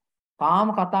තාම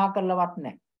කතා කරලවත්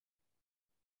නැහැ.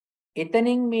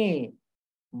 එතනින් මේ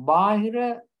බාහිර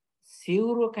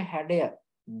සිවුරක හැඩය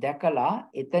දැකලා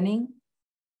එතනින්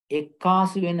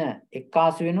එක්කාසු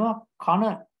වෙනවා කන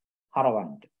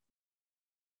හරවන්න.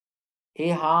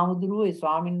 ඒ හාමුදුරුවෝ ඒ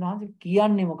ස්වාමීන් වහන්සේ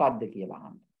කියන්නේ මොකද්ද කියලා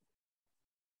අහන්න.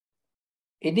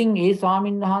 ඉතින් ඒ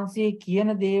ස්වාමීන් වහන්සේ කියන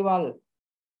දේවල්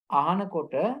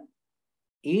අහනකොට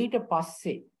ඊට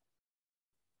පස්සේ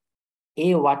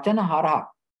ඒ වචන හරහා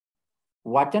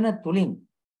වචන තුලින්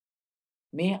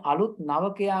මේ අලුත්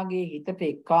නවකයාගේ හිතට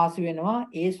එක්කාසු වෙනවා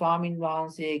ඒ ස්වාමින්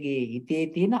වහන්සේගේ හිතේ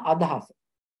තියෙන අදහස.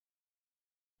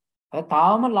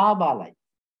 තාම ලාබාලයි.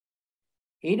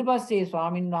 ඊට පස්සේ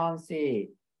ස්වාමින් වහන්සේ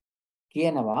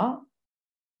කියනවා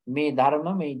මේ ධර්ම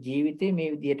මේ ජීවිතේ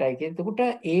මේ විදිහටයි කියන. එතකොට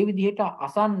ඒ විදිහට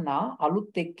අසන්නා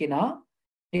අලුත් එක්කෙනා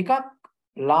ටිකක්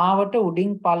ලාවට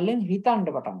උඩින් පල්ලෙන් හිතන්න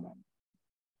පටන් ගන්නවා.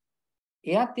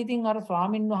 එයත් ඉතින් අර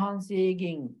ස්වාමින්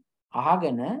වහන්සේගෙන්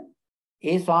අහගෙන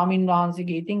ඒ ස්වාමින්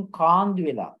වහන්සේගේ ඉතින් කාන්දු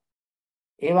වෙලා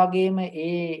ඒ වගේම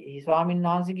ඒ ස්වාමින්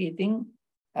වහන්සේගේ ඉතින්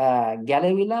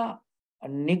ගැලවිලා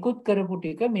නිකුත් කරපු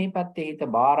ටික මේ පැත්තේ හිත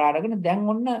බාර අරගෙන දැන්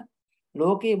ඔන්න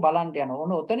ලෝකේ බලන්න යන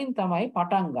ඕන ඔතනින් තමයි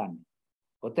පටන් ගන්න.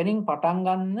 ඔතනින් පටන්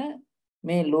ගන්න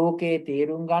මේ ලෝකේ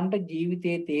තේරුම් ගන්නට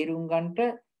ජීවිතේ තේරුම් ගන්නට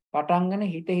පටන් ගන්න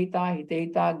හිත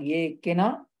හිතා ගියේ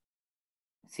එක්කෙනා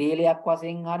සීලයක්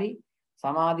වශයෙන් හරි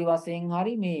සමාධි වශයෙන්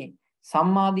හරි මේ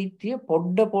සම්මාදිට්ඨිය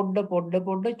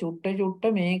පොඩ්ඩ චුට්ට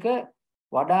මේක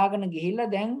වඩාගෙන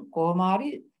ගිහිල්ලා දැන් කොහොම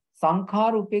හරි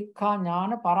සංඛාර උපේක්ඛා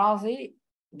ඥාන පරාසයේ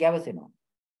ගැවසෙනවා.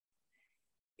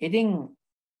 ඉතින්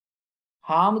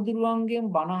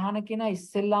හාමුදුරුවන්ගෙන් බණහන කෙනා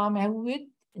ඉස්සෙල්ලාම ඇහුවෙත්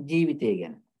ජීවිතය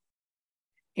ගැන.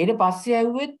 ඊට පස්සේ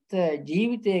ඇහුවෙත්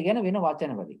ජීවිතය ගැන වෙන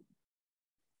වචන වලින්.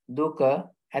 දුක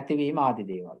ඇතිවීම ආදී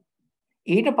දේවල්.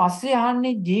 ඊට පස්සේ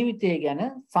අහන්නේ ජීවිතය ගැන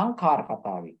සංඛාර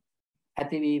කතාවෙන්.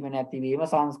 ඇතිවීම නැතිවීම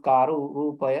සංස්කාර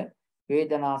රූපය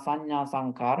වේදනා සංඥා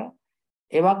සංඛාර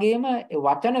ඒ වගේම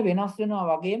වචන වෙනස් වෙනවා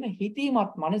වගේම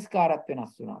හිතීමත් මනස්කාරත්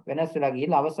වෙනස් වෙනවා. වෙනස් වෙලා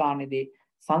ගිහිල්ලා අවසානයේදී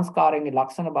සංස්කාරයේ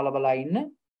ලක්ෂණ බලබලා ඉන්න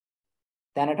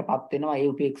දැනටපත් වෙනවා ඒ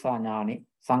උපේක්ෂා ඥානෙ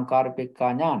සංකාර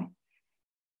උපේක්ඛා ඥානෙ.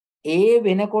 ඒ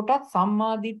වෙනකොටත්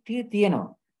සම්මා දිට්ඨිය තියෙනවා.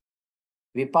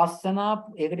 විපස්සනා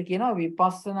ඒකට කියනවා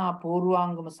විපස්සනා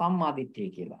පූර්වාංගම සම්මා දිට්ඨිය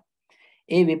කියලා.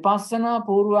 ඒ විපස්සනා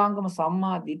පූර්වාංගම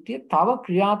සම්මා දිට්ඨිය තව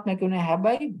ක්‍රියාත්මක වෙන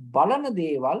හැබැයි බලන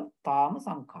දේවල් තාම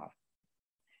සංඛාර.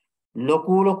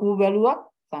 ලොකු බැලුවත්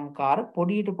සංඛාර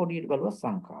පොඩියට බැලුවත්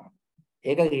සංඛාර.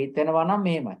 ඒක හිතෙනවා නම්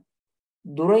මෙහෙමයි.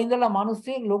 දුර ඉඳලා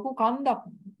මිනිස්සේ ලොකු කන්දක්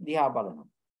දිහා බලනවා.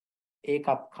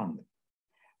 ඒකත් කන්ද.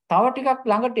 තව ටිකක්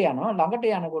ළඟට යනවා. ළඟට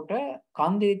යනකොට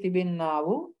කන්දේ තිබෙනා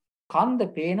වූ කන්ද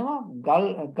පේනවා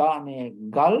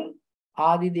ගල්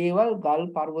ආදී දේවල් ගල්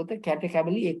පර්වත කැට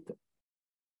කැබලි එක්ක.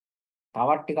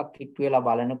 තවත් ටිකක් හිට වෙලා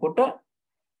බලනකොට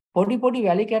පොඩි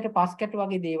වැලි කැට පස් කැට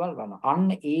වගේ දේවල් ගන්නවා.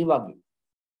 අන්න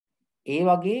ඒ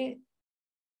වගේ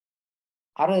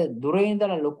අර දුරේ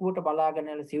ඉඳලා ලොකුවට බලාගෙන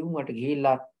යන සිවුම්වට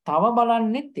ගිහිල්ලා තව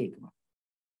බලන්නෙත් ඒකම.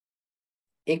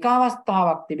 එක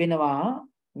අවස්ථාවක් තිබෙනවා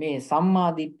මේ සම්මා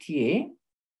දිට්ඨියේ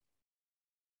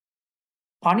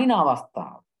පණින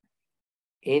අවස්ථාව.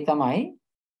 ඒ තමයි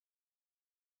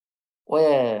ඔය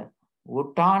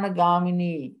උත්තාන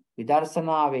ගාමිනී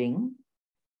විදර්ශනාවෙන්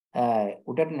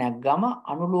උඩට නැග්ගම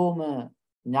අනුලෝම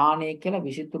ඥානය කියලා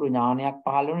විසිතුරු ඥානයක්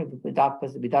පහළ වෙන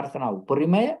විදර්ශනා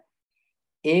උපරිමය.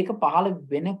 ඒක පහළ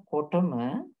වෙනකොටම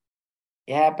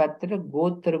එහා පැත්තට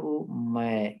ගෝත්‍ර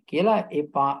කියලා ඒ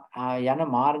යන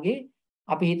මාර්ගේ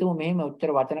අපි හිතමු මෙහෙම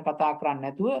උච්චර වචන කතා කරන්නේ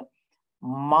නැතුව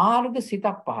මාර්ග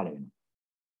සිතක් පහළ වෙනවා.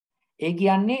 ඒ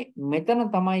කියන්නේ මෙතන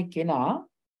තමයි කෙනා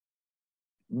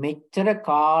මෙච්චර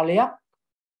කාලයක්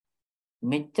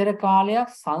මෙච්චර කාලයක්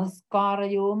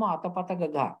සංස්කාරයෝම අතපත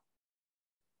ගගා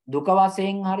දුක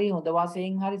වශයෙන් හරි හොඳ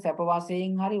වශයෙන් හරි සැප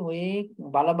වශයෙන් හරි ඔය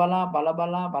බල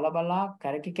බලා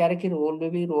කැරකි රෝල්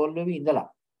වෙවි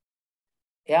ඉඳලා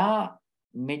එයා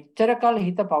මෙච්චර කල්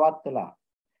හිත පවත්වලා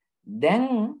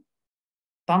දැන්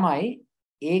තමයි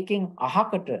ඒකෙන්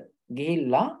අහකට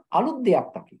ගිහිල්ලා අලුත්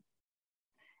දෙයක් දකි.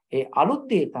 ඒ අලුත්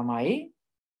දේ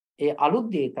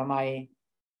තමයි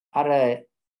අර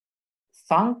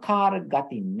සංඛාර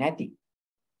ගති නැති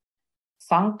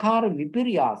සංඛාර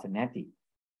විපර්යාස නැති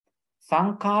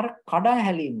සංඛාර කඩා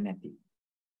හැලීම් නැති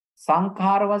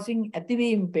සංඛාර වශයෙන්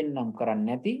ඇතිවීම පෙන්වම් කරන්නේ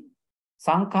නැති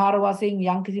සංඛාර වශයෙන්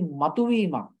යම්කිසි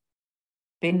මතුවීමක්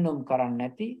පෙන්වම් කරන්නේ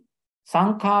නැති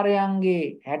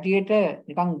සංඛාරයන්ගේ හැටියට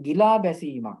නිකන් ගිලා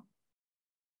බැසීමක්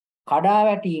කඩා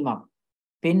වැටීමක්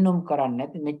පෙන්වම් කරන්නේ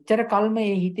නැති මෙච්චර කල්ම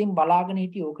මේ හිතෙන් බලාගෙන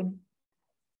හිටිය ඕකනේ.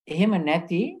 එහෙම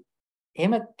නැති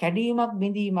එහෙම කැඩීමක්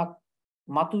බිඳීමක්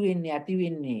මතුවෙන්නේ ඇති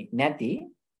වෙන්නේ නැති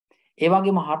ඒ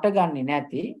වගේම හටගන්නේ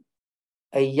නැති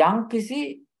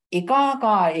යම්කිසි ඒක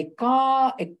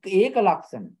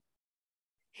ලක්ෂණ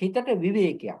හිතට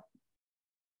විවේකයක්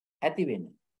ඇති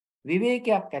වෙන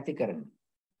විවේකයක් ඇති කරන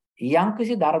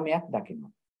යම්කිසි ධර්මයක්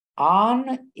දකින්න.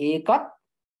 ආන්න ඒකත්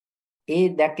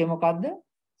ඒ දැක්කේ මොකද්ද?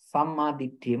 සම්මා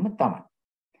දිට්ඨියම තමයි.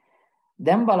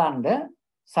 දැන් බලන්න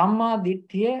සම්මා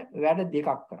දිට්ඨිය වැඩ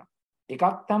දෙකක් කරා.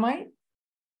 එකක් තමයි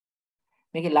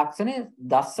මේකේ ලක්ෂණය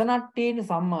දස්සනට්ඨේන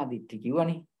සම්මා දිට්ඨි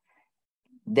කිව්වනේ.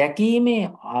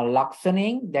 දැකීමේ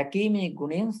ලක්ෂණයෙන් දැකීමේ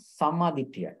ගුණයෙන් සම්මා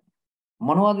දිට්ඨියයි.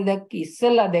 මොනවද දැක්කේ?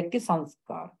 ඉස්සෙල්ලා දැක්කේ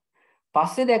සංස්කාර.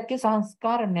 පස්සේ දැක්කේ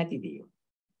සංස්කාර නැති දේව.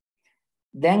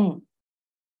 දැන්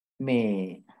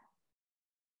මේ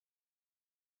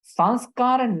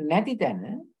සංස්කාර නැති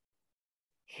තැන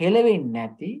හෙලවෙන්නේ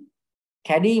නැති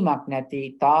කැඩීමක්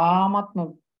නැති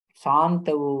තාමත්ම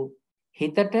ශාන්ත වූ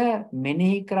හිතට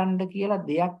මෙනෙහි කරන්න කියලා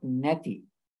දෙයක් නැති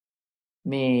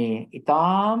මේ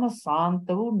ඊටාම ශාන්ත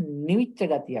වූ නිවිච්ච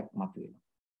ගතියක් මතුවෙනවා.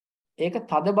 ඒක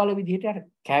තද බල විදිහට අර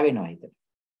කැවෙනවා හිතට.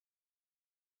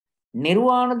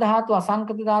 නිර්වාණ ධාතු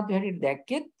අසංකත ධාතු හැටියට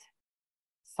දැක්කෙත්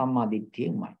සම්මා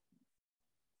දිට්ඨියමයි.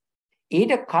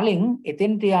 ඊට කලින්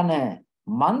එතෙන්ට යන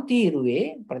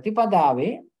මන්තිරුවේ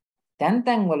ප්‍රතිපදාවේ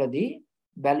තැන් වලදී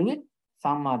බැලුවෙත්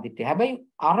සම්මා දිට්ඨිය. හැබැයි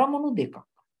අරමුණු දෙකක්.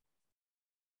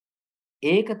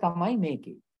 ඒක තමයි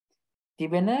මේකේ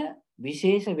තිබෙන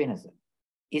විශේෂ වෙනස.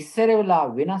 ඉස්සර වෙලා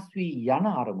වෙනස් වී යන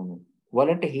අරමුණු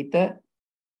වලට හිත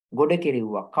ගොඩ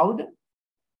කෙරෙව්වා. කවුද?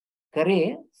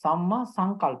 කරේ සම්මා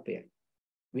සංකල්පය.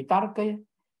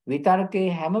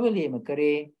 විතර්කයේ හැම වෙලෙම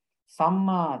කරේ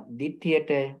සම්මා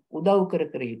දිට්ඨියට උදව්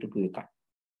කර හිටපු එකයි.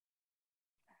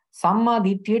 සම්මා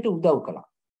දිට්ඨියට උදව් කළා.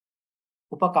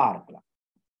 උපකාර කළා.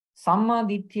 සම්මා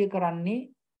දිට්ඨිය කරන්නේ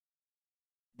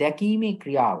දැකීමේ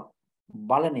ක්‍රියාව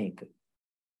බලන එක.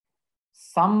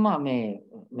 සම්මා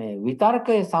මේ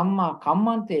විතර්කය සම්මා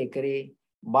කම්මන්තය කරේ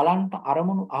බලන්ට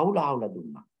අරමුණු අහුලා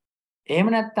දුන්නා. එහෙම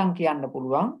නැත්තම් කියන්න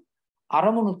පුළුවන්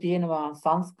අරමුණු තියෙනවා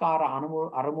සංස්කාර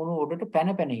අරමුණු වලට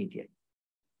පැන හිටියයි.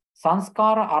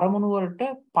 සංස්කාර අරමුණු වලට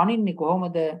පනින්නේ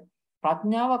කොහොමද?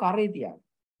 ප්‍රඥාව කරේ තියාගෙන.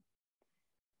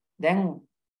 දැන්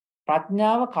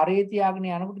ප්‍රඥාව කරේ තියාගෙන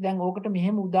යනකොට දැන් ඕකට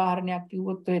මෙහෙම උදාහරණයක්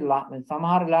කිව්වොත් ඔය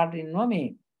සමහර වෙලාවට ඉන්නවා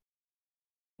මේ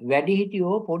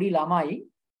වැඩිහිටියෝ පොඩි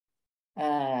ළමයි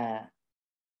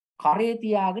කරේ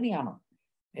තියාගෙන යනවා.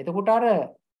 එතකොට අර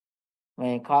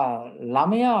මේ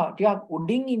ළමයා ටිකක්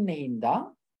උඩින් ඉන්න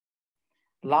හින්දා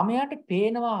ළමයාට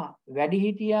පේනවා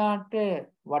වැඩිහිටියාට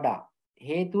වඩා.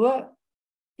 හේතුව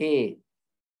ඒ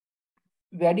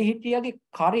වැඩිහිටියාගේ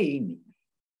කරේ ඉන්නේ.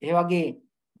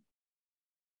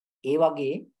 ඒ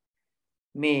වගේ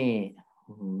මේ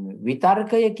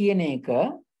විතර්කය කියන එක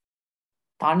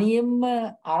තනියෙන්ම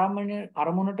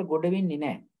අරමුණට ගොඩ වෙන්නේ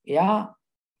නැහැ. එයා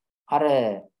අර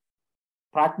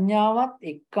ප්‍රඥාවත්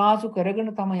එක්කාසු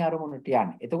කරගෙන තමයි අරමුණට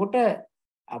යන්නේ. එතකොට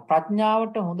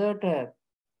ප්‍රඥාවට හොඳට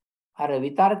අර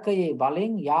විතර්කයේ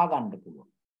බලෙන් යා ගන්න පුළුවන්.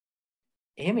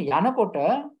 එහෙම යනකොට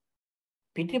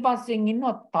පිටිපස්සෙන්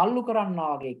ඉන්නව තල්ලු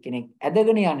කරන්නා වගේ කෙනෙක්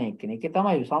ඇදගෙන යන කෙනෙක්. ඒක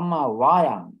තමයි සම්මා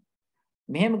වායාම.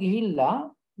 මෙහෙම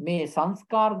ගිහිල්ලා මේ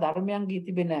සංස්කාර ධර්මයන්ගේ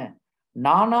තිබෙන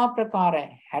নানা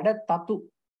ප්‍රකාර හැඩතතු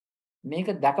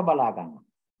මේක දැක බලා ගන්නවා.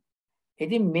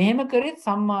 ඉතින් මෙහෙම කරෙත්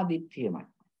සම්මා දිට්ඨියමයි.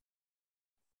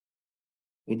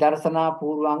 විදර්ශනා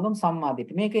පූර්වාංගම් සම්මා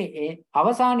දිට්ඨිය. මේක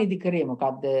අවසානයේදී කරේ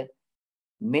මොකද්ද?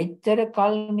 මෙච්චර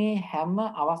කල් මේ හැම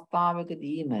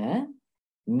අවස්ථාවකදීම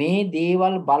මේ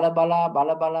දේවල්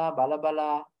බල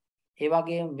බලා ඒ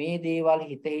වගේම මේ දේවල්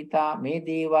හිතා මේ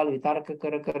දේවල් විතර්ක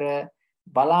කර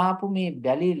බලාපු මේ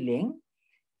බැලිල්ලෙන්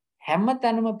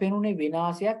හැමතැනම පෙනුනේ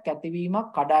විනාශයක්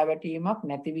ඇතිවීමක් කඩාවැටීමක්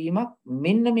නැතිවීමක්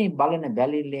මෙන්න මේ බලන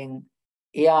බැලිල්ලෙන්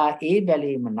එයා ඒ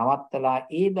බැලීම නවත්තලා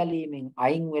ඒ බැලීමෙන්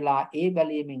අයින් වෙලා ඒ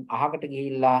බැලීමෙන් අහකට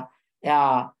ගිහිල්ලා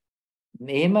එයා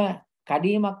මෙහෙම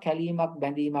කැඩීමක් කැලීමක්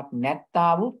බැඳීමක්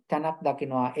නැත්තා වූ තැනක්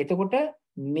දකිනවා. එතකොට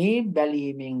මේ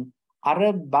බැලීමෙන්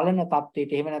අර බලන தത്വෙට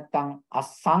එහෙම නැත්නම්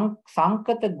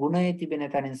සංකත ගුණයේ තිබෙන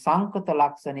තැනින්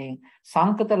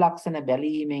සංකත ලක්ෂණ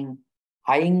බැලීමෙන්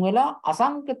අයින් වෙලා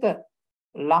අසංකත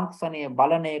ලක්ෂණය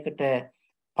බලන එකට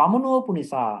පමුණුවපු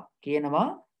නිසා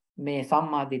කියනවා මේ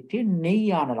සම්මාදිට්ඨිය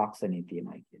නෙය්‍යාන ලක්ෂණය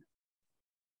තියෙනවා කියලා.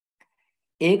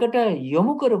 ඒකට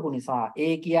යොමු කරපු නිසා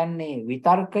ඒ කියන්නේ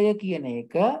විතර්කය කියන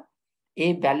එක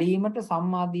ඒ බැලීමට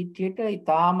සම්මාදිට්ඨියට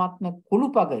ඊ타ත්ම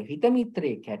කුළුපග හිත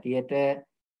මිත්‍රයෙක් හැටියට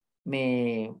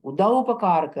මේ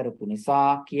උදව්පකාර කරපු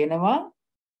නිසා කියනවා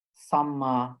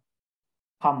සම්මා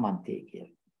කම්මන්තේ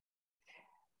කියලා.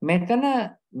 මෙතන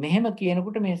මෙහෙම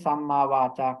කියනකොට මේ සම්මා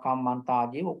වාචා කම්මන්ත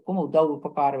ආදී ඔක්කොම උදව්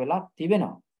උපකාර වෙලා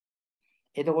තිබෙනවා.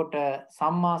 එතකොට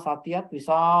සම්මා සතියත්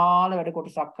විශාල වැඩ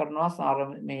කොටසක් කරනවා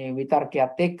මේ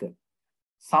විතර්කයක් එක්ක.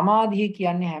 සමාධිය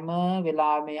කියන්නේ හැම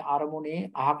වෙලාවෙම මේ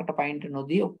අරමුණේ අහකට පයින්ට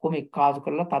නොදී ඔක්කොම එක්කාසු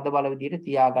කරලා තද බල විදිහට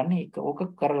තියාගන්න එක.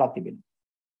 ඕක කරලා තිබෙනවා.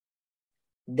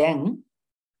 දැන්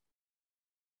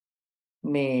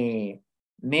මේ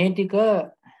ටික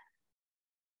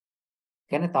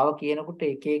ගැන තව කියනකොට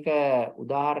එක එක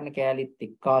උදාහරණ කෑලිත්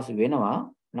එක්කාසු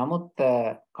වෙනවා. නමුත්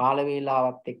කාල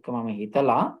වේලාවත් එක්ක මම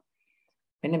හිතලා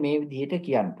මෙන්න මේ විදිහට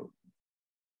කියන්න.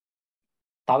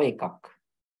 තව එකක්.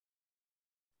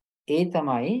 ඒ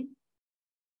තමයි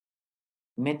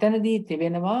මෙතනදී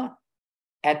තිබෙනවා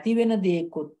ඇති වෙන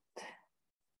දේකුත්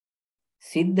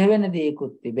සිද්ධ වෙන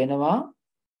දේකුත් තිබෙනවා.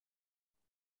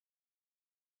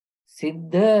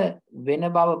 සිද්ධ වෙන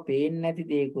බව පේන්නේ නැති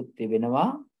දේකුත්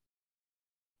තිබෙනවා.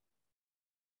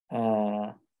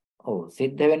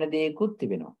 සිද්ධ වෙන දේකුත්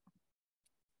තිබෙනවා.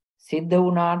 සිද්ධ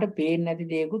වුණාට පේන්නේ නැති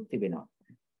දේකුත් තිබෙනවා.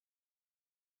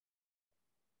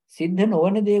 සිද්ධ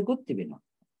නොවන දේකුත් තිබෙනවා.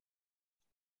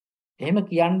 එහෙම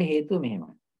කියන්න හේතුව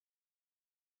මෙහෙමයි.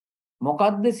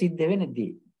 මොකද්ද සිද්ධ වෙන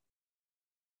දේ?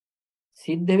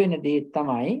 සිද්ධ වෙන දේ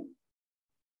තමයි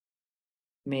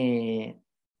මේ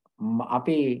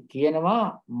අපි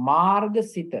කියනවා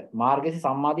මාර්ගසිත. මාර්ගසිත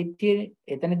සම්මාදිට්ඨිය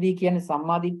එතනදී කියන්නේ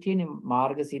සම්මාදිට්ඨියනේ.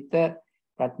 මාර්ගසිත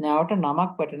ප්‍රඥාවට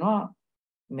නමක් වටනවා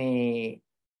මේ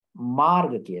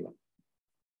මාර්ග කියලා.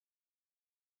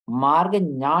 මාර්ග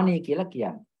ඥානය කියලා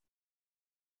කියන්නේ.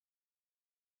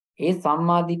 ඒ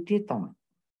සම්මාදිට්ඨිය තමයි.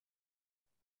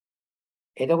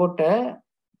 එතකොට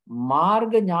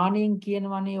මාර්ග ඥානයෙන්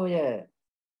කියනවනේ ඔය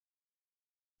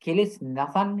කෙලෙස්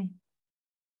නැසන්නේ.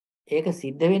 ඒක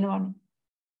සිද්ධ වෙනවනේ.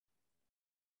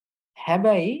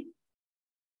 හැබැයි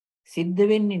සිද්ධ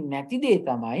වෙන්නේ නැති දේ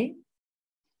තමයි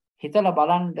හිතලා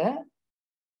බලන්න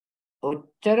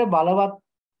ඔච්චර බලවත්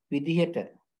විදිහට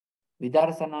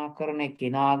විදර්ශනා කරන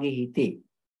කෙනාගේ හිතේ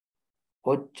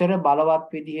ඔච්චර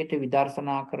බලවත් විදිහට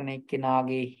විදර්ශනා කරන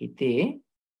කෙනාගේ හිතේ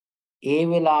ඒ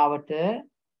වෙලාවට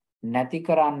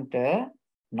නැතිකරන්ට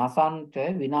නසන්ට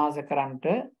විනාශ කරන්ට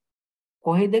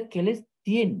කොහෙද කෙලෙස්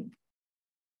තියෙන්නේ?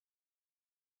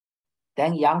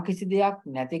 දැන් යම් කිසි දෙයක්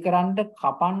නැතිකරන්න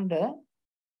කපන්න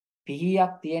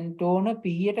පිහියක් තියෙන්න ඕන.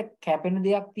 පිහියට කැපෙන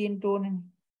දෙයක් තියෙන්න ඕනේ.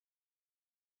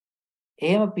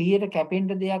 එහෙම පිහියට කැපෙන්න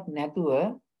දෙයක්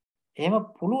නැතුව එහෙම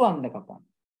පුළුවන් ද කපන්න?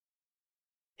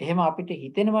 එහෙම අපිට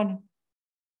හිතෙනවනේ.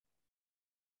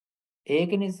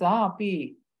 ඒක නිසා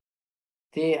අපිට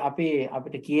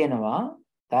කියනවා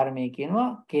ධර්මයේ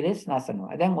කියනවා කෙලෙස්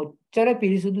නසනවා. දැන් ඔච්චර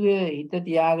පිරිසුදු හිත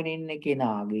තියාගෙන ඉන්න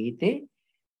කෙනාගේ හිතේ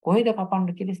කොහෙද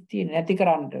කපන්න කෙලෙස් තියෙන්නේ? නැති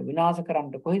කරන්න විනාශ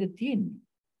කරන්න කොහෙද තියෙන්නේ?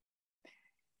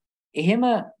 එහෙම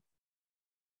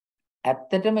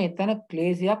ඇත්තටම එතන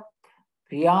ක්ලේශයක්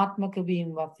ක්‍රියාත්මක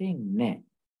වීම වශයෙන් නැහැ.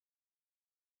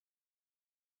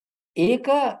 ඒක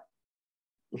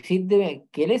සිද්ධ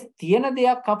කෙලෙස් තියෙන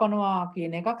දෙයක් කපනවා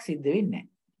කියන එකක් සිද්ධ වෙන්නේ නැහැ.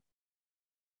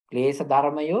 ක්ලේශ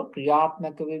ධර්මයෝ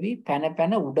ක්‍රියාත්මක වෙවි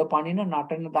පැන උඩ පනින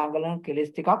නටන දඟලන කෙලෙස්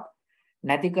ටිකක්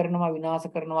නැති කරනවා විනාශ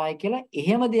කරනවායි කියලා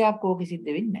එහෙම දෙයක් ඕක සිද්ධ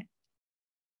වෙන්නේ නැහැ.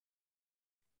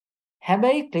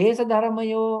 හැබැයි ක්ලේශ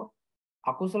ධර්මයෝ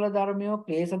අකුසල ධර්මයෝ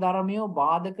ක්ලේශ ධර්මයෝ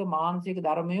බාධක මානසික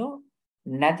ධර්මයෝ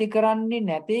නැති කරන්නේ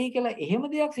නැtei කියලා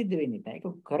එහෙම දෙයක් සිද්ධ වෙන්නේ නැහැ.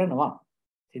 ඒක කරනවා.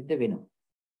 සිද්ධ වෙනවා.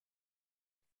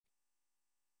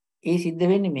 ඒ සිද්ධ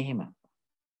වෙන්නේ මෙහෙම.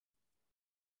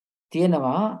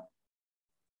 තියෙනවා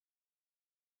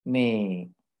මේ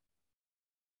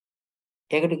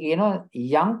ඒකට කියනවා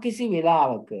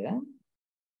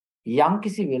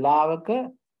යම්කිසි වෙලාවක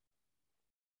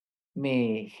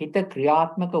මේ හිත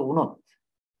ක්‍රියාත්මක වුණොත්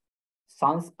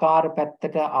සංස්කාර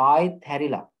පැත්තට ආයෙත්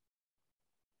හැරිලා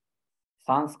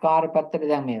සංස්කාර පැත්තට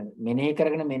දැන් මේ මෙනෙහි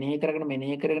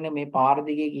කරගෙන මේ පාර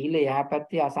දිගේ ගිහිල්ලා එහා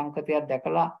පැත්තේ අසංකතයක්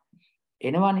දැකලා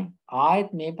එනවනේ.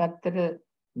 ආයෙත් මේ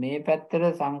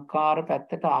පැත්තට සංඛාර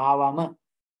පැත්තට ආවම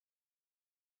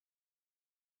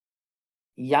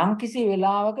යම්කිසි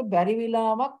වෙලාවක බැරි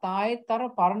වෙලාවක් ආයෙත් අර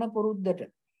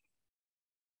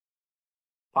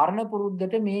පරණ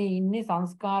පුරුද්දට මේ ඉන්නේ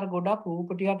සංස්කාර ගොඩක්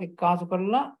රූප ටිකක් එක්කාසු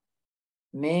කරලා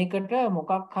මේකට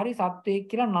මොකක් හරි සත්වයක්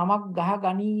කියලා නමක්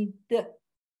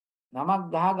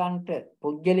ගහ ගන්නට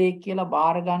පුජ්‍යලයක් කියලා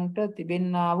බාර ගන්නට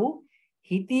තිබෙන්නා වූ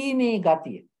හිතීමේ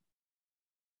ගතිය,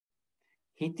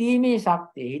 හිතීමේ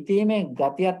ශක්තිය, හිතීමේ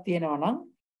ගතියක් තියෙනවා නම්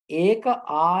ඒක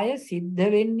ආය සිද්ධ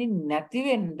වෙන්නේ නැති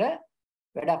වෙන්න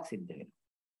වැඩක් සිද්ධ වෙනවා.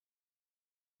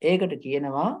 ඒකට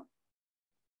කියනවා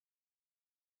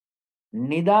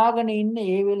නිදාගෙන ඉන්න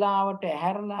ඒ වෙලාවට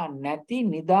ඇහැරලා නැති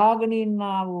නිදාගෙන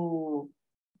ඉන්නා වූ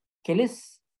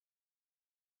කෙලස්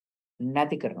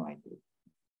නැති කරනවා කියන්නේ.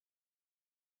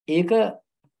 ඒක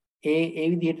ඒ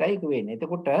විදිහටයි ඒක වෙන්නේ.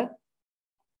 එතකොට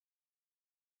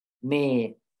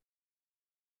මේ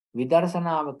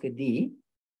විදර්ශනාවකදී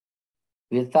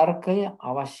විතර්කය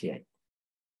අවශ්‍යයි.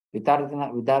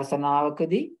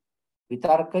 විදර්ශනාවකදී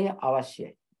විතර්කය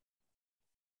අවශ්‍යයි.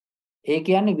 ඒ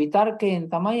කියන්නේ විතර්කයෙන්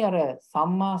තමයි අර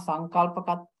සම්මා සංකල්ප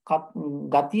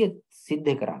ගතිය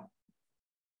සිද්ධ කරන්නේ.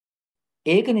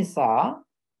 ඒක නිසා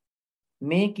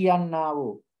මේ කියන්නා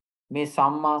වූ මේ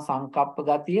සම්මා සංකප්ප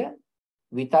ගතිය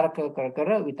විතර්ක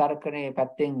කර විතර්කණයේ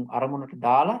පැත්තෙන් අරමුණට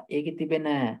දාලා ඒකේ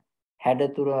තිබෙන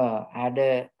හැඩ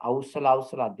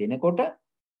අවුස්සලා දෙනකොට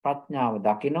ප්‍රඥාව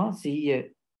දකිනවා,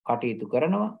 සිහිය කටයුතු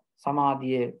කරනවා,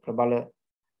 සමාධිය ප්‍රබල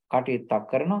කටයුත්තක්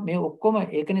කරනවා. මේ ඔක්කොම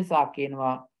ඒක නිසා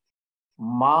කියනවා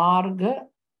මාර්ග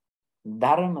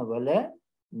ධර්මවල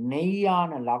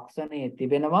නෙය්‍යාන ලක්ෂණය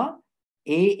තිබෙනවා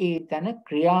ඒ තැන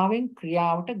ක්‍රියාවෙන්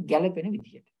ක්‍රියාවට ගැලපෙන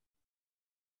විදිහට.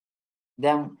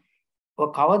 දැන් ඔය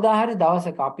කවදා හරි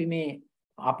දවසක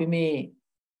අපි මේ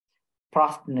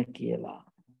ප්‍රශ්න කියලා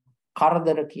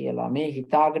කරදර කියලා මේ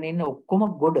හිතාගෙන ඉන්න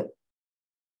ඔක්කොම ගොඩ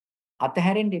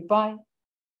අතහැරෙන්න එපායි.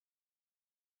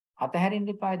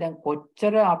 දැන්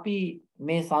කොච්චර අපි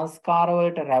මේ සංස්කාර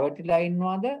වලට රැවටිලා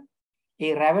ඉන්නවද?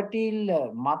 ඒ රැවටිල්ල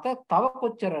මත තව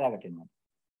කොච්චර රැවටෙනවද?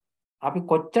 අපි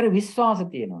කොච්චර විශ්වාස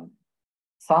තියනවද?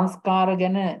 සංස්කාර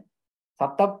ගැන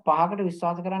සත පහකට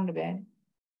විශ්වාස කරන්න බෑනේ.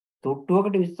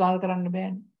 තුට්ටුවකට විශ්වාස කරන්න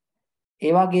බෑනේ.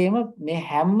 ඒ වගේම මේ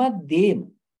හැම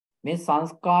දෙෙම මේ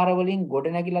සංස්කාර වලින් ගොඩ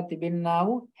නැගිලා තිබෙනා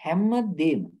වූ හැම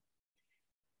දෙෙම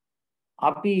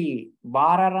අපි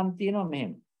බාර අරන් තියෙනවා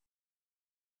මෙහෙම.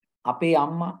 අපේ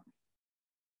අම්මා,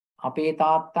 අපේ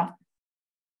තාත්තා,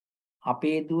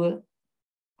 අපේ දුව,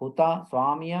 පුතා,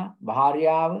 ස්වාමියා,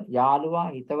 භාර්යාව, යාළුවා,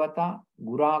 හිතවතා,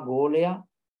 ගුරා, ගෝලයා,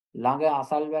 ළඟ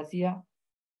අසල්වැසියා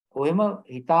කොහෙම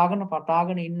හිතාගෙන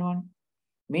පතාගෙන ඉන්නවනේ.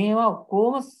 මේවා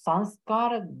කොහොම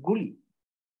සංස්කාර ගුලි,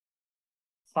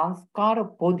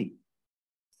 සංස්කාර පොදි,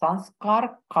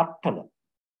 සංස්කාර කට්ටල.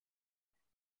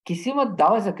 කිසිම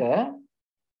දවසක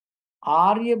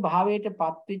ආර්ය භාවයට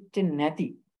පත්වෙච්ච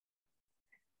නැති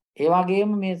ඒ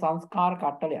වගේම මේ සංස්කාර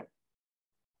කට්ටලයක්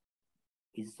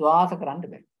විශ්වාස කරන්න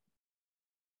බෑ.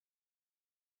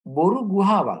 බොරු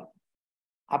ගුහාවල්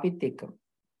අපිත් එක්ක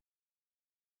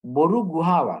බොරු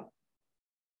ගුහාවල්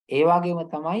ඒ වගේම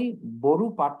තමයි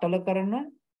බොරු පට්ටල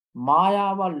කරන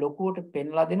මායාවල් ලොකුවට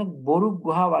පෙන්ලා දෙන බොරු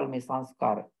ගුහාවල් මේ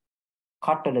සංස්කාර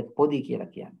කට්ටල පොදි කියලා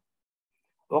කියන්නේ.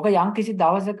 ඔක යම්කිසි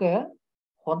දවසක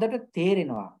හොඳට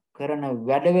තේරෙනවා කරන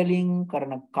වැඩවලින්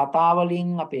කරන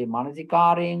කතාවලින් අපේ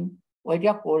මානසිකාරයෙන් ඔය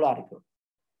ටික ඕලාරිකව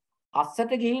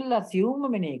අස්සට ගිහිල්ලා සිවුම්ම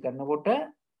මෙනෙහි කරනකොට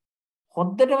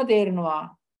හොඳටම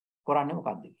තේරෙනවා කරන්නේ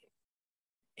මොකද්ද කියලා.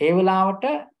 ඒ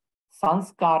වෙලාවට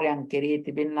සංස්කාරයන් කෙරෙහි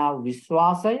තිබෙනා වූ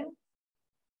විශ්වාසය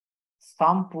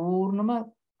සම්පූර්ණම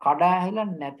කඩා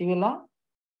ඇහිලා නැති වෙලා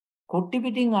කුට්ටි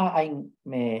පිටින් අයින්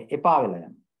මේ එපා වෙලා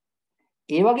යනවා.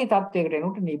 ඒ වගේ තත්වයකට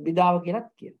එනකොට නිබ්බිදාව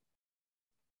කියලාත් කියනවා.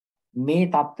 මේ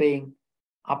තත්වයෙන්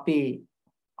අපි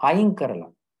අයින්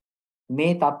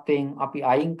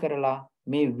කරලා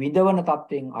මේ විදවන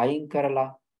තත්වයෙන් අයින්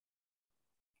කරලා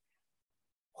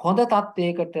හොඳ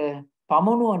තත්වයකට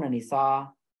පමුණුවන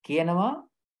නිසා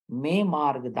කියනවා මේ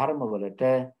මාර්ග ධර්මවලට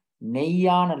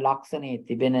නෙය්‍යාන ලක්ෂණයේ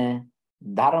තිබෙන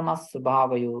ධර්ම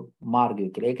ස්වභාවය මාර්ගය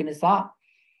කියලා. ඒක නිසා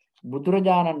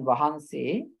බුදුරජාණන්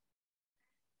වහන්සේ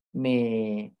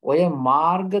මේ ඔය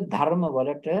මාර්ග ධර්ම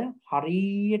වලට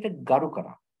හරියට ගරු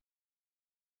කරා.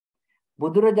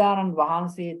 බුදුරජාණන්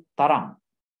වහන්සේ තරම්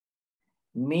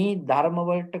මේ ධර්ම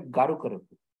වලට ගරු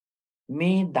කරපු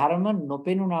මේ ධර්ම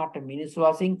නොපෙනුනාට මිනිස්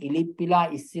වශයෙන් ඉලිප්පිලා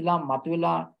ඉස්සිලා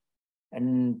මතුවලා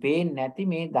පේන්නේ නැති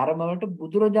මේ ධර්ම වලට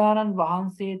බුදුරජාණන්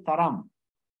වහන්සේ තරම්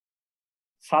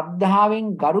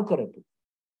ශ්‍රද්ධාවෙන් ගරු කරපු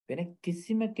වෙන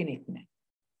කිසිම කෙනෙක් නැහැ.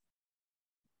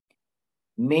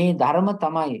 මේ ධර්ම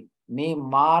තමයි මේ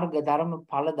මාර්ග ධර්ම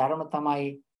ඵල ධර්ම තමයි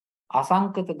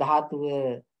අසංකත ධාතුව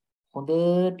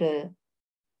හොඳට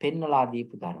පෙන්වලා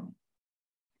දීපු ධර්ම.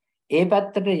 ඒ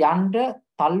පැත්තට යන්න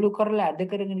තල්ලු කරලා ඇද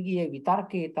කරගෙන ගිය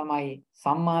විතර්කයේ තමයි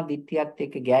සම්මා දිට්ඨියත්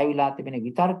එක්ක ගෑවිලා තිබෙන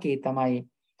විතර්කයේ තමයි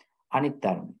අනිත්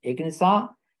ධර්ම. ඒක නිසා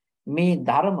මේ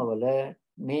ධර්මවල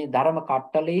මේ ධර්ම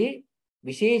කට්ටලේ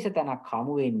විශේෂ තැනක්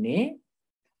හමු වෙන්නේ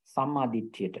සම්මා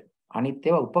දිට්ඨියට. අනිත්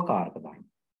ඒවා උපකාරක ධර්ම.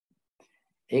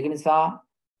 ඒක නිසා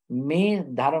මේ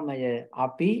ධර්මය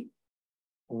අපි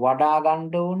වඩා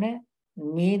ගන්න ඕනේ.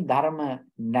 මේ ධර්ම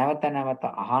නැවත නැවත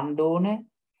අහන්න ඕනේ.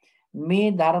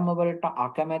 මේ ධර්ම වලට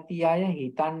අකමැති අය,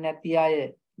 හිතන්නේ නැති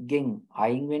අයගෙන්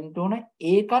අයින් වෙන්න ඕන.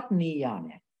 ඒකත්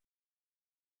නීයානයි.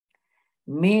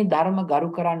 මේ ධර්ම ගරු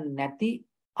කරන්නේ නැති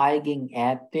අයගෙන්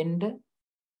ඈත් වෙන්න,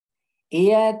 ඒ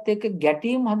ඈත් එක්ක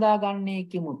ගැටීම් හදාගන්නේ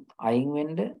කිමුත් අයින්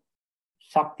වෙන්න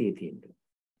ශක්තිය තියෙනවා.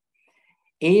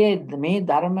 මේ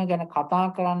ධර්ම ගැන කතා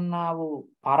කරන්නා වූ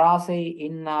පරාසයේ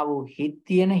ඉන්නා වූ හිත්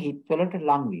තියෙන හිත්වලට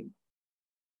ලංවීම.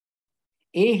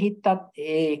 ඒ හිතත්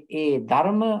ඒ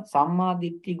ධර්ම සම්මා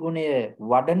දිට්ඨි ගුණය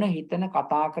වඩන හිතන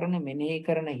කතා කරන මෙනෙහි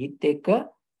කරන හිත එක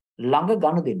ළඟ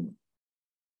ගනු දෙන්න.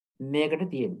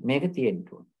 මේක තියෙන්න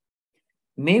ඕන.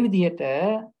 මේ විදිහට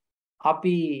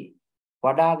අපි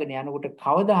වඩාගෙන යනකොට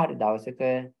කවදා හරි දවසක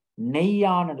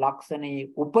නෙය්‍යාන ලක්ෂණයේ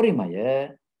උපරිමය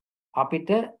අපිට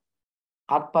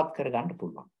අත්පත් කරගන්න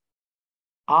පුළුවන්.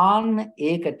 ආන්න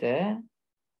ඒකට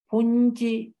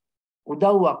පුංචි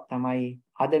උදව්වක් තමයි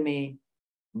අද මේ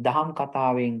දහම්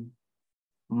කතාවෙන්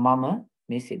මම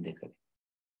මේ සිද්ධ කළේ.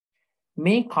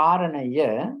 මේ කාරණය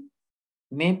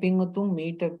මේ පින්වතුන්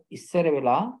මීට ඉස්සර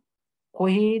වෙලා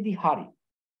කොහේදී හරි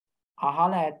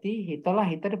අහලා ඇති, හිතලා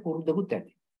හිතට පුරුදුකුත්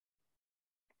ඇති.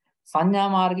 සංඥා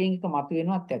මාර්ගයෙන් එක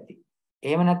මතුවෙනවත් ඇති.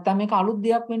 එහෙම නැත්නම් මේක අලුත්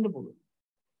දෙයක් වෙන්න පුළුවන්.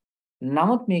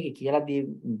 නමුත් මේක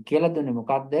කියලා දුන්නේ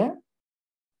මොකද්ද?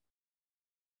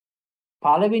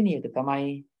 පළවෙනි එක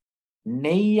තමයි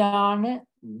නෙය්‍යාන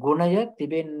ගුණය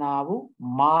තිබෙන්නා වූ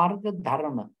මාර්ග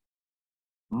ධර්ම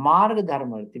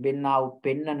වල තිබෙන්නා වූ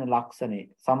පෙන්නන ලක්ෂණය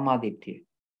සම්මා දිට්ඨිය.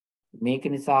 මේක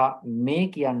නිසා මේ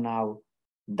කියන්නා වූ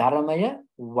ධර්මය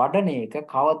වඩන එක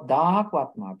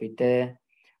කවදාහක්වත්ම අපිට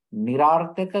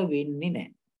નિરાර්ථක වෙන්නේ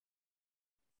නැහැ.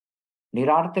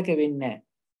 નિરાර්ථක වෙන්නේ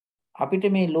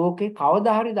අපිට මේ ලෝකේ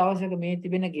කවදා හරි දවසක මේ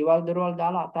තිබෙන ගෙවල් දොරවල්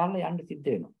දාලා අතහැරලා යන්න සිද්ධ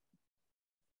වෙනවා.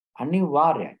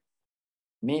 අනිවාර්යයි.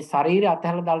 මේ ශරීරය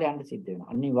අතහැරලා දාලා යන්න සිද්ධ වෙනවා.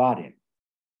 අනිවාර්යයි.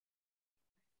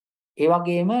 ඒ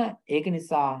වගේම ඒක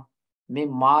නිසා මේ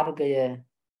මාර්ගය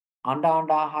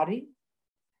අඬා හරි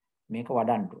මේක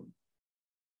වඩන්න ඕනේ.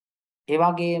 ඒ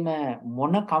වගේම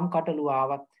මොන කම්කටොළු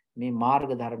ආවත් මේ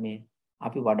මාර්ග ධර්මයේ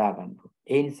අපි වඩා ගන්න ඕනේ.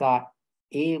 ඒ නිසා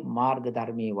ඒ මාර්ග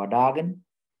ධර්මයේ වඩාගෙන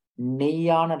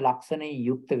නෙය්‍යාන ලක්ෂණයෙන්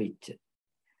යුක්ත වෙච්ච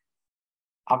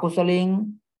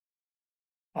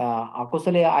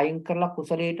අකුසලයේ අයින් කරලා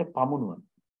කුසලයට පමුණුවන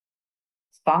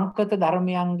සංකත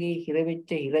ධර්මයන්ගේ හිරවෙච්ච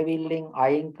හිරවිල්ලෙන්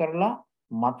අයින් කරලා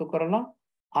මතු කරලා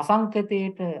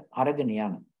අසංකතයට අරගෙන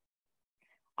යන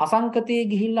අසංකතයේ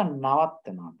ගිහිල්ලා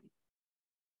නවත්තනවා.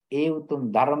 ඒ උතුම්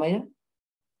ධර්මය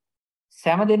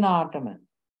සෑම දිනාටම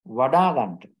වඩා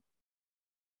ගන්නට,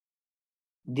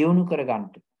 දියුණු කර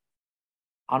ගන්නට,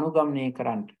 අනුගමනය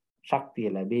කරන්නට ශක්තිය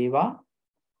ලැබේවා.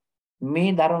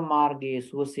 මේ ධර්ම මාර්ගයේ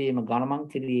සුවසේම ගමන්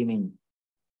කිරීමෙන්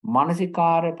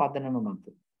මානසිකාර පදනම මත,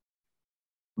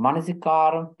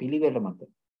 මානසිකාර පිළිවෙල මත,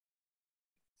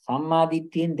 සම්මා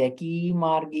දිට්ඨියෙන් දැකී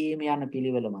මාර්ගයේම යන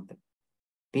පිළිවෙල මත,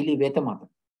 පිළිවෙත මත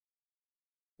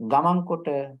ගමන් කොට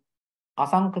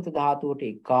අසංකත ධාතුවට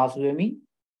එක්කාසු වෙමින්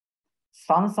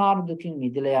සංසාර දුකින්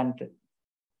මිදලා යන්නට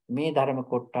මේ ධර්ම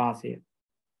කොටාසය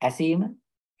ඇසීම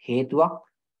හේතුවක්,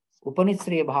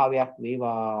 උපනිශ්‍රේ භාවයක්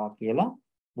වේවා කියලා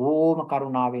බොහොම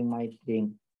කරුණාවෙන් මෛත්‍රියෙන්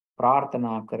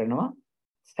ප්‍රාර්ථනා කරනවා.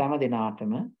 සෑම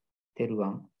දිනාටම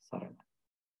තෙරුවන් සරණයි.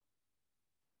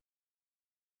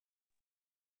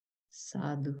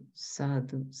 සාදු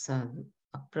සාදු සාදු.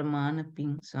 අප්‍රමාණ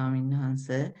පිං ස්වාමීන්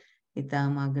වහන්සේ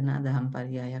ඊටම අගනා දහම්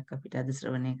පරයයක් අපිට අද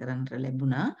ශ්‍රවණය කරන්නට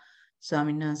ලැබුණා.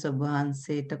 ස්වාමීන් වහන්සේ ඔබ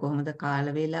වහන්සේට කොහොමද කාල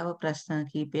වේලාව ප්‍රශ්න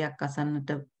කීපයක් අසන්නට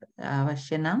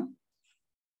අවශ්‍ය නම්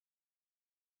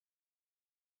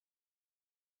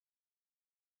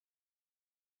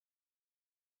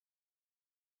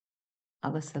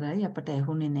අවසරයි. අපට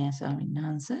ඇහුනේ නෑ ස්වාමීන්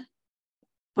වහන්සේ.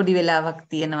 පොඩි වෙලාවක්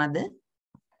තියෙනවද?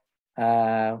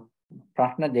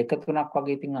 ප්‍රශ්න දෙක තුනක්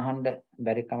වගේ ඉතින් අහන්න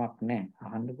බැරි කමක් නැහැ.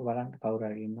 අහන්නකෝ බලන්න කවුරු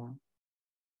හරි ඉන්නවා.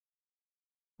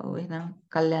 ඔව් එහෙනම්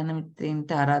කල්යාණ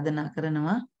මිත්‍රයින්ට ආරාධනා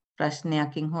කරනවා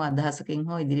ප්‍රශ්නයකින් හෝ අදහසකින්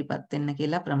හෝ ඉදිරිපත් වෙන්න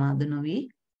කියලා ප්‍රමාද නොවි.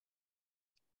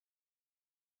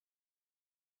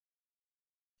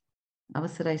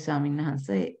 අවසරයි ස්වාමීන්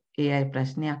වහන්සේ. ඒ අය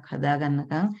ප්‍රශ්නයක්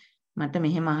හදාගන්නකම් මට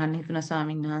මෙහෙම අහන්න හිතුණා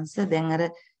ස්වාමීන් වහන්සේ. දැන් අර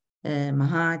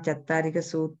මහා චත්තාරික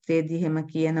සූත්‍රයේදී එහෙම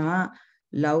කියනවා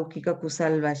ලෞකික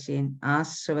කුසල් වශයෙන්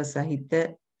ආශ්‍රව සහිත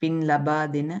පින් ලබා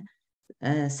දෙන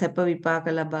සැප විපාක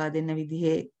ලබා දෙන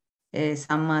විදිහේ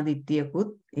සම්මා දිට්ඨියකුත්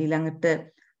ඊළඟට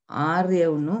ආර්ය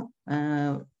වුණු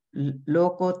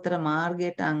ලෝකෝත්තර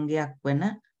මාර්ගයට අංගයක් වන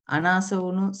අනාස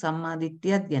වුණු සම්මා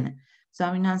දිට්ඨියත් ගැන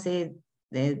ස්වාමීන් වහන්සේ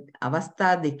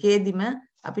අවස්ථා දෙකේදීම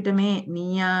අපිට මේ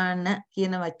නීයාන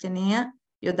කියන වචනය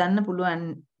යොදන්න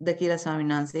පුළුවන්ද කියලා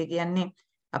ස්වාමීන් වහන්සේ කියන්නේ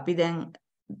අපි දැන්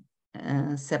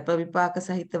සැප විපාක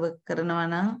සහිතව කරනවා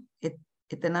නම්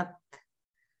එතනත්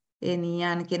ඒ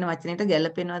නීයාන කියන වචනයට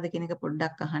ගැලපෙනවද කියන එක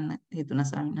පොඩ්ඩක් අහන්න හිතුණා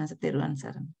ස්වාමීන් වහන්සේ. තෙරුවන්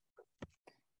සරණයි.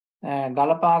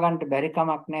 ගලපා ගන්නට බැරි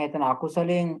කමක් නැහැ. එතන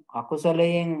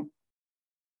අකුසලයෙන්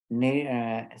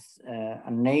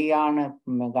නීයාන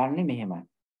ගන්නෙ මෙහෙමයි.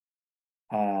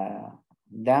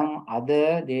 දැන් අද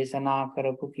දේශනා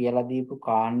කරපු කියලා දීපු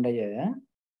කාණ්ඩය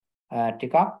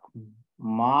ටිකක්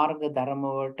මාර්ග ධර්ම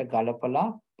වලට ගලපලා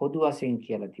පොදු වශයෙන්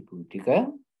කියලා තිබුණු ටික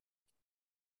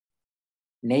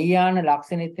නීයාන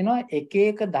ලක්ෂණෙත් වෙනවා. එක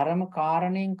එක ධර්ම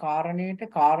කාරණෙන්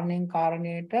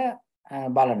කාරණයට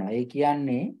බලනවා. ඒ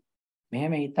කියන්නේ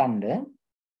මෙහෙම හිතනද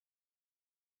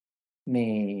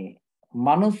මේ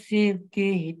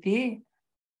මිනිස්සෙකේ හිතේ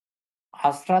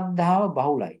අශ්‍රද්ධාව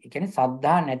බහුලයි. ඒ කියන්නේ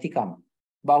සද්ධා නැතිකම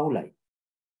බහුලයි.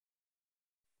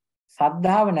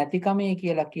 සද්ධාව නැතිකමේ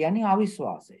කියලා කියන්නේ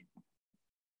අවිශ්වාසය.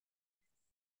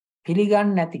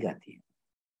 පිළිගන්නේ නැති ගතිය.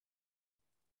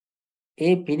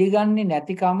 ඒ පිළිගන්නේ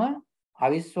නැතිකම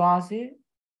අවිශ්වාසය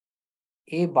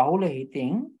ඒ බහුල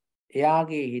හිතෙන්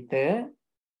එයාගේ හිත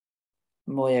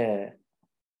මොය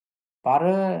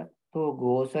පරතෝ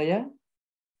ගෝසය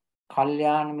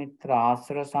කල්යාණ මිත්‍ර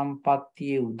ආශ්‍ර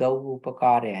සම්පත්තියේ උදව්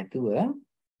උපකාරය ඇතුව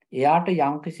එයාට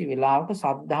යම්කිසි වෙලාවක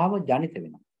සද්ධාව ජනිත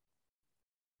වෙනවා.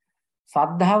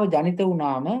 සද්ධාව ජනිත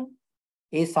වුණාම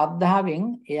ඒ සද්ධාවෙන්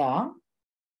එයා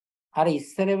අර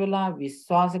ඉස්සර වෙලා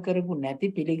විශ්වාස කරපු නැති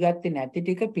පිළිගත්තේ නැති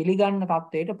ටික පිළිගන්න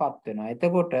තත්වයටපත් වෙනවා.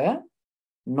 එතකොට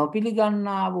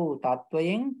නොපිළිගන්නා වූ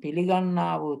තත්වයෙන්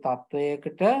පිළිගන්නා වූ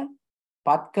තත්වයකට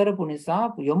පත් කරපු නිසා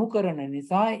යොමු කරන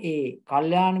නිසා ඒ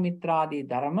කල්යාණ මිත්‍රාදී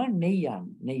ධර්ම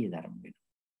නෙය්‍ය ධර්ම වෙනවා.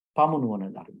 පමුණුවන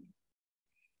ධර්ම.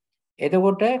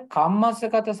 එතකොට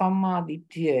කම්මස්සගත සම්මා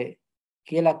දිට්ඨිය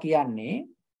කියලා කියන්නේ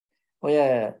ඔය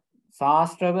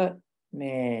ශාස්ත්‍රව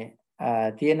මේ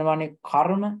තියෙනවනේ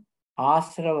කර්ම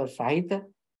ආශ්‍රව සහිත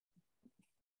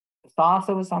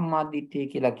සාසව සම්මා දිට්ඨිය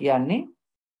කියලා කියන්නේ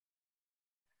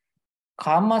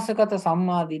කම්මස්සගත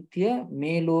සම්මා දිට්ඨිය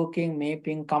මේ ලෝකයෙන් මේ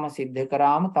පින්කම සිද්ධ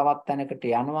කරාම තවත් තැනකට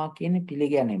යනවා කියන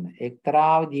පිළිගැනීම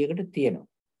එක්තරා විදියකට තියෙනවා.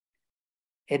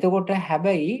 එතකොට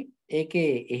හැබැයි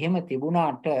ඒකේ එහෙම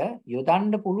තිබුණාට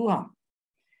යොදන්න පුළුවන්.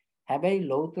 හැබැයි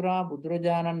ලෞතර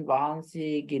බුදුරජාණන්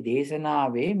වහන්සේගේ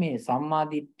දේශනාවේ මේ සම්මා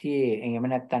දිට්ඨියේ එහෙම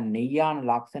නැත්නම් නෙය්‍යාන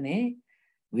ලක්ෂණේ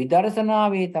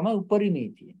විදර්ශනාවේ තමයි උපරිමේ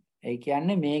තියෙන්නේ. ඒ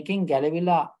කියන්නේ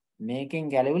මේකෙන්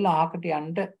ගැලවිලා අහකට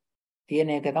යන්න තියෙන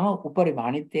එක තමයි උපරිම.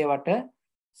 අනිත් ඒවට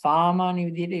සාමාන්‍ය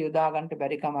විදිහට යොදා ගන්නට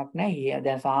බැරි කමක් නැහැ.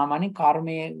 දැන් සාමාන්‍ය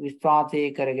කර්මයේ විශ්වාසය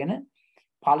කරගෙන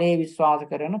ඵලයේ විශ්වාස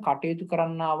කරන කටයුතු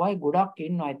කරන්නා වයි ගොඩක්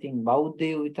ඉන්නවා. ඉතින්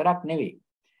බෞද්ධයෝ විතරක් නෙවෙයි.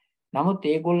 නමුත්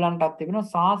ඒගොල්ලන්ටත්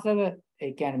තිබෙනවා සාසව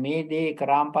ඒ කියන්නේ මේ දේ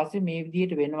කරාන් පස්සේ මේ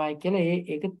විදිහට වෙනවයි කියලා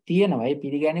ඒක තියෙනවා. ඒ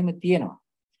පිළිගැනීම තියෙනවා.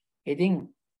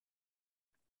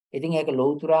 ඉතින් ඒක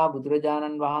ලෞතර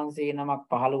බුදුරජාණන් වහන්සේ නමක්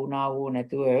පහළ වුණා වූ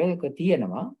නැතුව ඒක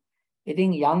තියෙනවා.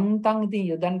 ඉතින් යන්තම් ඉතින්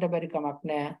යොදන්න බැරි කමක්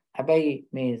නැහැ. හැබැයි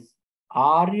මේ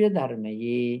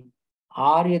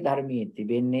ආර්ය ධර්මයේ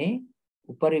තිබෙන්නේ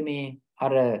උපරිමේ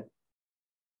අර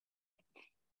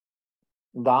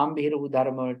ගාම්භීර වූ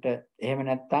ධර්ම වලට එහෙම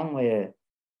නැත්නම් ඔය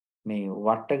මේ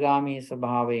වට්ටගාමී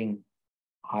ස්වභාවයෙන්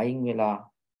අයින් වෙලා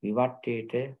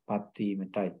විවට්ටයටපත්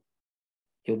වීමටයි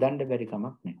යොදන්න බැරි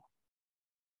කමක් නැහැ.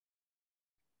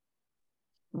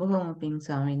 බොහොම පිං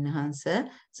ස්වාමීන් වහන්සේ.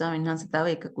 ස්වාමීන් වහන්සේ තව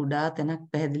එක කුඩා තැනක්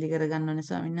පැහැදිලි කරගන්න ඕනේ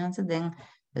ස්වාමීන් වහන්සේ. දැන්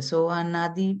සෝවාන්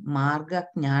ආදී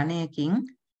මාර්ගඥානයකින්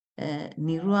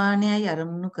නිර්වාණයයි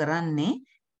අරමුණු කරන්නේ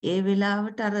ඒ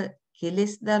වෙලාවට අර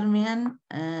කෙලෙස් ධර්මයන්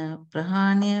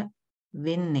ප්‍රහාණය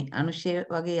වෙන්නේ අනුශය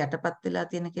වගේ යටපත් වෙලා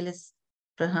තියෙන කෙලෙස්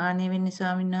ප්‍රහාණය වෙන්නේ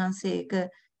ස්වාමීන් වහන්සේ. ඒක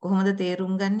කොහොමද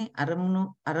තේරුම් ගන්නේ?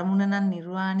 අරමුණ නම්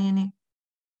නිර්වාණයනේ.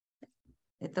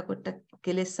 එතකොට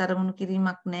කෙලෙස් අරමුණු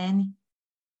කිරීමක් නැහැනේ.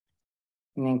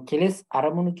 කෙලෙස්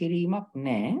අරමුණු කිරීමක්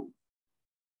නැහැ.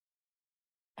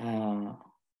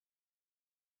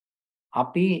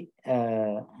 අපි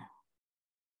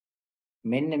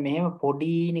මෙන්න මෙහෙම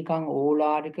පොඩි නිකන්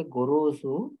ඕලාරික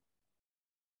ගොරෝසු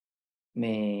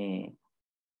මේ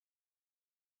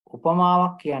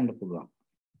උපමාවක් කියන්න පුළුවන්.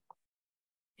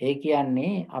 ඒ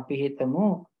කියන්නේ අපි හිතමු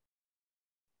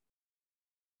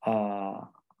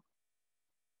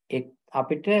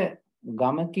අපිට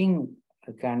ගමකින්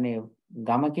කියන්නේ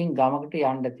ගමකින් ගමකට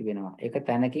යන්න තිබෙනවා. එක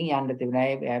තැනකින් යන්න තිබෙනවා.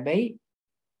 හැබැයි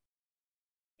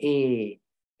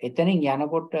එතනින්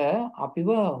යනකොට අපිව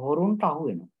හොරුන්ට අහු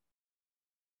වෙනවා.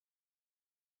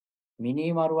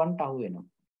 මිනිමරුවන්ට අහු වෙනවා.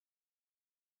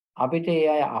 අපිට ඒ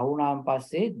අය අහුණාන්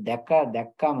පස්සේ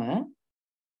දැක්කම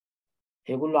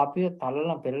ඒගොල්ලෝ අපිව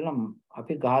තලලා පෙරලා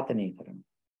අපි ඝාතනය කරනවා.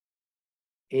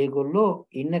 ඒගොල්ලෝ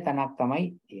ඉන්න තැනක් තමයි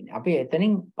තියෙන්නේ. අපි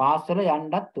එතනින් පාස් වල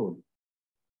යන්නත් ඕනේ.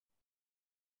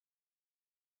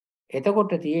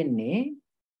 එතකොට තියෙන්නේ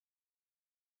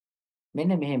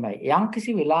මෙන්න මෙහෙමයි.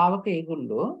 යම්කිසි වෙලාවක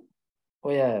ඒගොල්ලෝ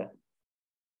ඔය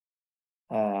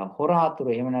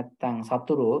හොරාතුරු එහෙම නැත්නම්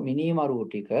සතුරෝ මිනිමරුවෝ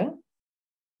ටික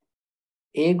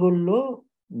ඒගොල්ලෝ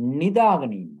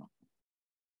නිදාගෙන ඉන්නවා.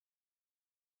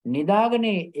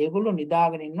 ඒගොල්ලෝ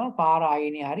නිදාගෙන ඉන්නවා පාර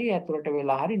ආයෙනේ හරි ඇතුළට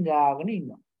වෙලා හරි නිදාගෙන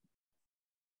ඉන්නවා.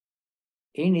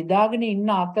 ඒ නිදාගෙන ඉන්න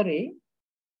අතරේ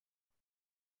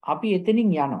අපි එතනින්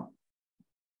යනවා.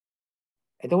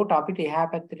 එතකොට අපිට එහා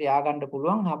පැත්තට ය아가න්න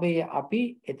පුළුවන්. හැබැයි අපි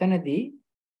එතනදී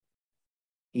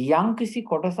යම්කිසි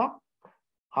කොටසක්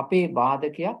අපේ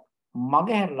බාධකයක්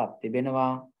මගහැරලත්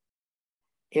තිබෙනවා.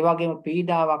 ඒ වගේම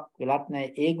පීඩාවක් වෙලත්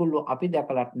නැහැ. ඒගොල්ලෝ අපි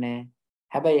දැකලත් නැහැ.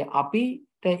 හැබැයි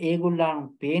අපිට ඒගොල්ලන්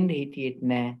පේන්න හිටියෙත්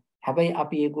නැහැ. හැබැයි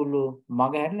අපි ඒගොල්ලෝ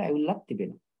මගහැරලා ඇවිල්ලත්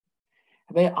තිබෙනවා.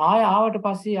 හැබැයි ආවට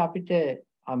පස්සේ අපිට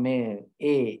මේ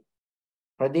ඒ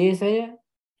ප්‍රදේශය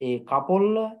ඒ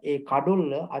කපොල්ල ඒ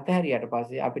කඩොල්ල අතහැරියට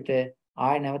පස්සේ අපිට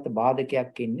ආය නැවත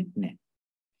බාධකයක් ඉන්නෙත් නැහැ.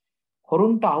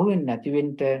 හොරුන්ට අහු වෙන්නේ නැති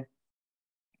වෙන්න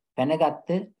පැනගත්ත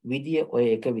විදිය ඔය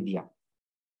එක විදියක්.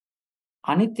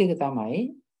 අනිත් එක තමයි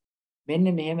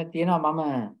මෙන්න මෙහෙම තියෙනවා මම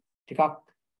ටිකක්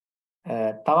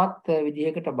තවත්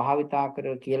විදිහකට භාවිතා කර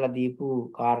කියලා දීපු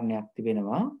කාරණයක්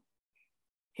තිබෙනවා.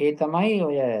 ඒ තමයි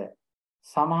ඔය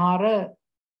සමහර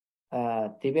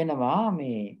තිබෙනවා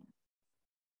මේ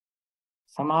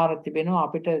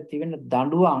අපිට තිබෙන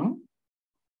දඬුවම්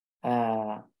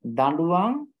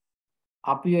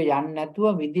අපිව යන්නේ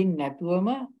නැතුව විඳින්න නැතුවම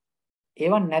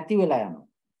ඒව නැති වෙලා යනවා.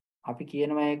 අපි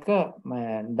කියනවා ඒක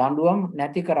දඬුවම්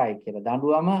නැති කරයි කියලා.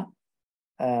 දඬුවම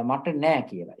මට නෑ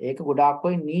කියලා. ඒක ගොඩාක්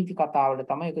ඔය නීති කතාවල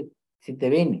තමයි ඒක සිද්ධ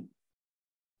වෙන්නේ.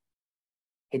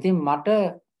 ඉතින් මට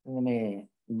මේ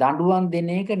දඬුවම් දෙන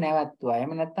එක නැවැත්තුවා.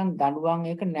 එහෙම නැත්නම් දඬුවම්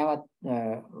ඒක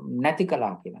නැති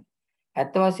කළා කියලා.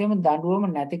 ඇත්ත වශයෙන්ම දඬුවම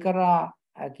නැති කරා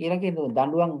කියලා කියනවා.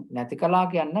 දඬුවම් නැති කළා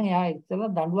කියන්නේ එයා ඉස්සෙල්ලා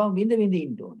දඬුවම් විඳ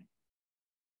ඉන්න ඕනේ.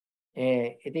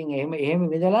 ඉතින් එහෙම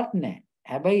විඳලත් නැහැ.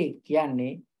 හැබැයි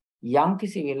කියන්නේ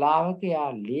යම්කිසි වෙලාවක එයා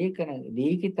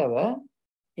ලීකිතව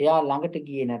එයා ළඟට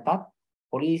ගියේ නැතත්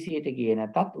පොලිසියට ගියේ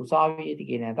නැතත් උසාවියට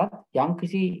ගියේ නැතත්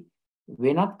යම්කිසි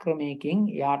වෙනත් ක්‍රමයකින්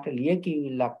එයාට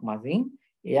ලියකියවිල්ලක් මතින්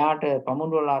එයාට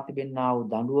පමුණුවලා තිබෙනා වූ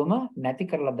දඬුවම නැති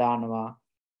කරලා දානවා.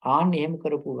 ආන්න එහෙම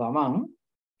කරපු ගමන්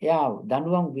එයා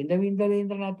දඬුවම්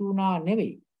විඳ නැතු වුණා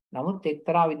නෙවෙයි. නමුත්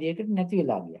එක්තරා විදියකට නැති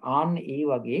වෙලා ගියා. ආන්න ඒ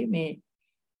වගේ මේ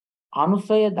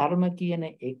අනුසය ධර්ම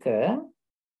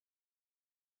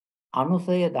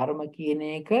කියන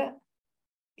එක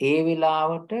ඒ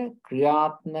වෙලාවට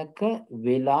ක්‍රියාත්මක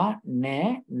වෙලා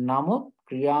නැහැ. නමුත්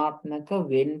ක්‍රියාත්මක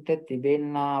වෙන්න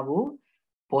තිබෙනා වූ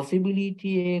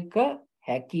possibility එක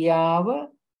හැකියාව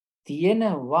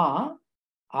තියෙනවා.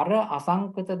 අර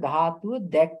අසංකත ධාතුව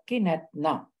දැක්කේ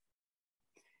නැත්නම්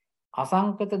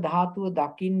අසංකත ධාතුව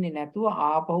දකින්නේ නැතුව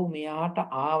ආපහු මෙයාට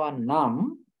ආවනම්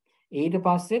ඊට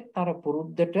පස්සෙත් අර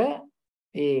පුරුද්දට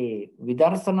ඒ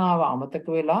විදර්ශනාව අමතක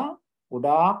වෙලා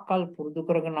ගොඩාක් කල් පුරුදු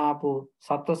කරගෙන ආපු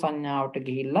සත්ව සංඥාවට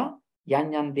ගිහිල්ලා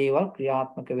යම් දේවල්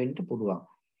ක්‍රියාත්මක වෙන්න පුළුවන්.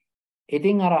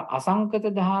 ඉතින් අර අසංකත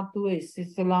ධාතුව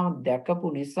ඉස්සෙල්ලාම දැකපු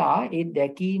නිසා ඒ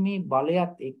දැකීමේ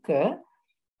බලයත් එක්ක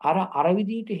අර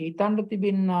විදිහට හිතන්න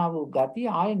තිබෙනා වූ ගතිය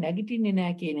ආයේ නැගිටින්නේ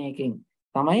නැහැ කියන එකෙන්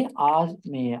තමයි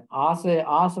මේ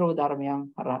ආශ්‍රව ධර්මයන්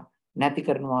අර නැති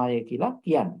කරනවාය කියලා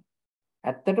කියන්නේ.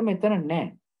 ඇත්තටම එතන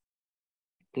නැහැ.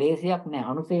 ක්ලේශයක්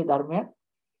නැහැ.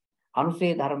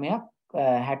 අනුසේ ධර්මයක්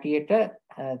හැටියට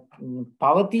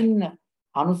පවතින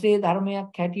අනුසේ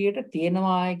ධර්මයක් හැටියට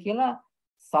තියෙනවාය කියලා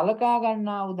සලකා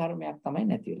ගන්නා වූ ධර්මයක් තමයි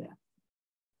නැති වෙලා.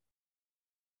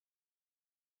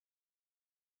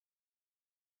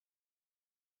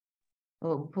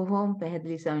 බොහොම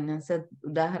පැහැදිලි ස්වාමීන් වහන්සේ.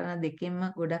 උදාහරණ දෙකෙන්ම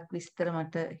ගොඩක් විස්තර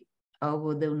මට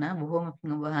අවබෝධ වුණා. බොහොම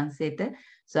පිං ඔබ වහන්සේට.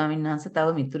 ස්වාමීන් වහන්සේ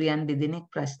තව මිතුරියන් දෙදෙනෙක්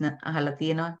ප්‍රශ්න අහලා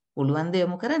තියෙනවා. පුළුවන් ද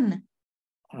යොමු කරන්න?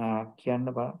 කියන්න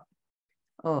බලන්න.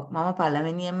 මම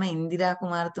පළවෙනියෙන්ම ඉන්දිරා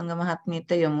කුමාරතුංග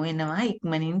මහත්මියට යොමු වෙනවා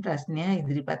ඉක්මනින් ප්‍රශ්නය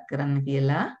ඉදිරිපත් කරන්න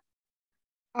කියලා.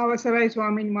 අවසරයි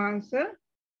ස්වාමීන් වහන්සේ.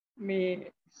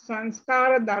 මේ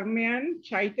සංස්කාර ධර්මයන්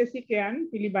චෛතසිකයන්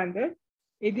පිළිබඳ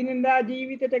එදිනෙදා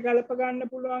ජීවිතයට ගලප ගන්න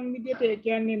පුළුවන් විදිහට ඒ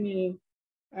කියන්නේ මේ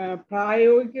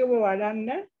ප්‍රායෝගිකව වඩන්න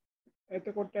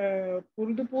එතකොට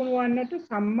පුරුදු පුහුණුවන්නට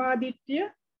සම්මාදිට්ඨිය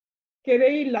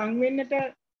කෙරෙහි ලං වෙන්නට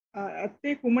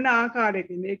ඇත්තේ කුමන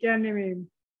ආකාරයකින්ද? ඒ කියන්නේ මේ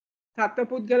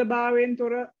සත්පුද්ගල භාවයෙන්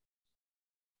තොර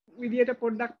විදියට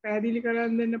පොඩ්ඩක් පැහැදිලි කරලා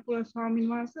දෙන්න පුළුවන් ස්වාමීන්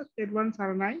වහන්සේ. තෙරුවන්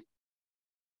සරණයි.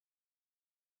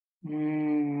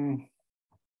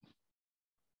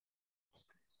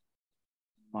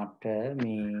 මට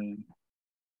මේ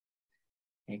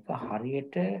ඒක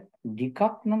හරියට ටිකක්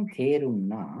නම්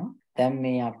තේරුණා. දැන්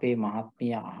මේ අපේ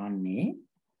මහත්මිය අහන්නේ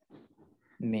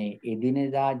මේ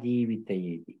එදිනෙදා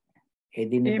ජීවිතයේදී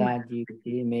එදිනෙදා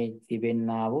ජීවිතයේ මේ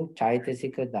තිබෙන්නා වූ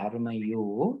චෛතසික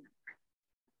ධර්මයෝ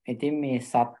ඉතින් මේ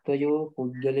සත්වයෝ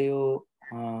පුද්ගලයෝ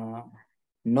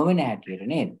නොවන හැටියට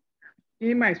නේද?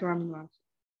 එහෙමයි ස්වාමීන් වහන්සේ.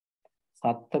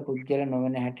 සත්ත්ව පුද්ගල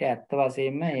නොවන හැටි ඇත්ත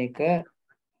වශයෙන්ම ඒක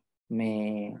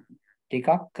මේ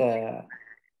ටිකක්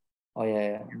ඔය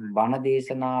බණ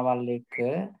දේශනාවල් එක්ක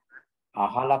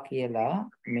අහලා කියලා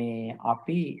මේ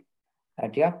අපි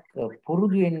ටිකක්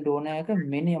පුරුදු වෙන්න ඕන එක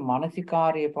මෙන්න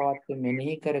මානසිකාර්යය පවත්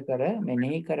මෙනෙහි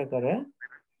කර කර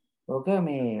ඔක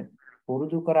මේ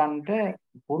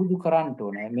පුරුදු කරන්න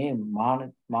ඕනේ. මේ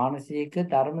මානසික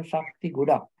ධර්ම ශක්ති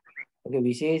ගොඩක්. ඒක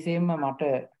විශේෂයෙන්ම මට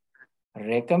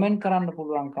රෙකමන්ඩ් කරන්න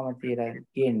පුළුවන්කම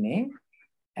තියෙන්නේ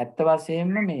ඇත්ත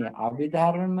වශයෙන්ම මේ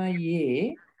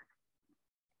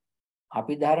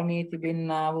අභිධර්මයේ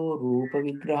තිබෙන්නා වූ රූප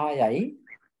විග්‍රහයයි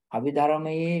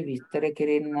අභිධර්මයේ විස්තර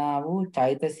කෙරෙන්නා වූ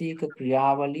චෛතසික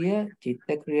ක්‍රියාවලිය චිත්ත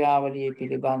ක්‍රියාවලිය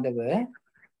පිළිබඳව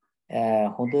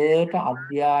හොඳට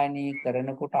අධ්‍යයනය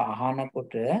කරනකොට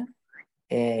අහනකොට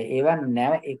ඒවා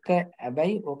නැව එක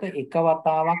හැබැයි ඔක එක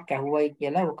වතාවක් ඇහුවයි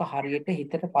කියලා ඔක හරියට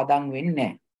හිතට පදම් වෙන්නේ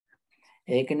නැහැ.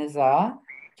 ඒක නිසා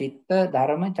චිත්ත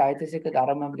ධර්ම චෛතසික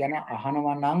ධර්ම ගැන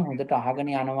අහනවා නම් හොඳට අහගෙන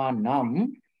යනවා නම්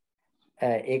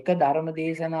එක ධර්ම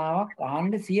දේශනාවක්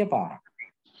අහන්න 100 පාරක්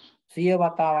 100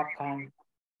 වතාවක් අහන්න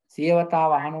 100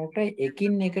 වතාව අහනකොට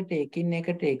එකින්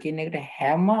එකට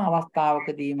හැම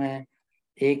අවස්ථාවකදීම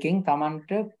ඒකෙන්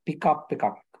Tamanට පිකප් එකක්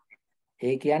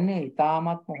ඒ කියන්නේ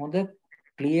ඉතාමත් හොඳ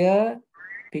ක්ලියර්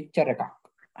පික්චර් එකක්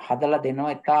හදලා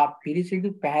දෙනවා. ඉතා පිරිසිදු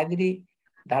පැහැදිලි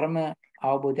ධර්ම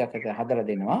අවබෝධයක් හදලා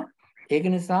දෙනවා. ඒක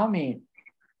නිසා මේ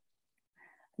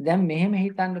දැන් මෙහෙම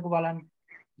හිතන්නකෝ බලන්න.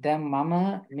 දැන් මම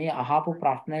මේ අහපු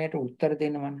ප්‍රශ්නයට උත්තර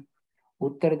දෙනවනේ.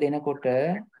 උත්තර දෙනකොට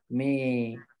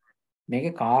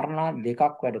මේකේ කාරණා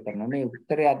දෙකක් වැඩ කරනවා. මේ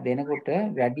උත්තරයක් දෙනකොට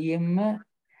වැඩියෙන්ම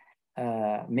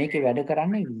මේකේ වැඩ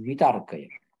කරන්නේ විතර්කය.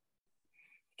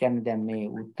 කියන්නේ දැන් මේ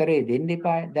උත්තරේ දෙන්න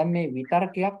එපා. දැන් මේ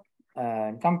විතර්කයක්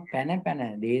නිකම් පැන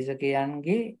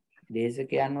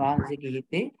දේශකයන් වහන්සේගේ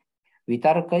හිතේ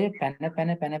විතර්කය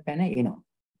පැන එනවා.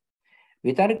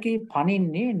 විතර්කේ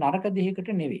පණින්නේ නරක දෙයකට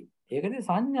නෙවෙයි. ඒකද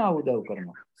සංඥාව උදව්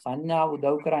කරනවා. සංඥාව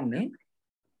උදව් කරන්නේ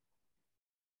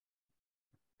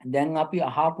දැන් අපි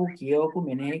අහපු කියවපු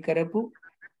මෙනෙහි කරපු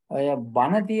ඔය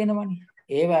බණ තියෙනවනේ.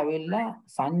 ඒව ඇවිල්ලා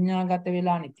සංඥාගත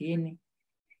වෙලානේ තියෙන්නේ.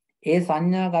 ඒ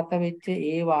සංඥාගත වෙච්ච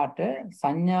ඒවාට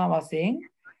සංඥා වශයෙන්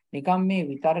නිකම් මේ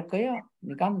විතර්කය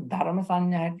නිකම් ධර්ම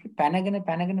සංඥා හැටියට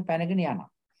පැනගෙන යනවා.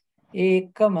 ඒ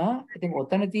එක්කම ඉතින්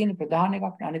ඔතන තියෙන ප්‍රධාන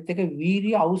එකක් අනිත් එක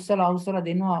වීර්ය අවුස්සලා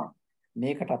දෙනවා.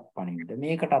 මේකටත්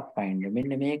පනින්න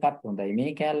මෙන්න මේකත් හොඳයි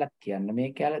මේ කැලලක් කියන්න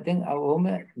මේ කැලල දැන් ඔහොම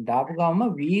දාපු ගමම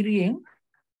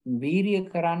වීර්ය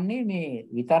කරන්නේ මේ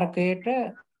විතර්කයට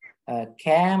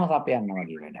කෑම සපයන්න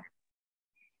වගේ වැඩක්.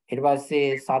 ඊට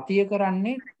පස්සේ සතිය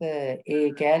කරන්නේ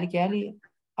ඒ කෑලි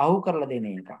අහු කරලා දෙන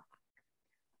එක.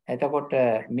 එතකොට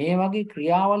මේ වගේ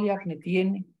ක්‍රියාවලියක් නේ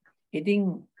තියෙන්නේ. ඉතින්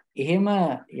එහෙම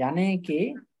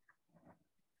යන්නේකේ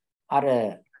අර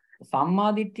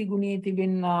සම්මාදිට්ඨි ගුණයේ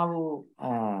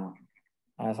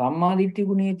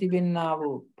තිබෙන්නා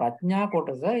වූ ප්‍රඥා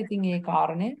කොටස ඉතින් ඒ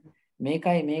කාරණේ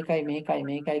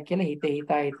මේකයි කියලා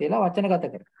හිතලා වචනගත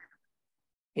කරනවා.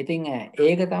 ඉතින්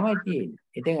ඒක තමයි තියෙන්නේ.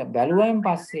 ඉතින් බැලුවයින්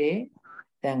පස්සේ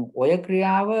දැන් ඔය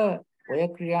ක්‍රියාව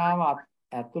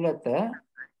ඇතුළත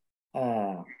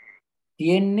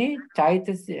තියෙන්නේ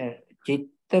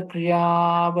චිත්ත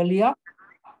ක්‍රියාවලියක්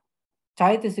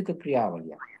චෛතසික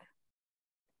ක්‍රියාවලියක්.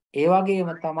 ඒ වගේම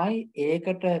තමයි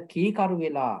ඒකට කීකරු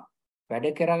වෙලා වැඩ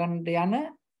කරගන්න යන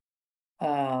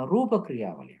රූප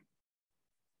ක්‍රියාවලිය.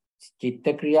 චිත්ත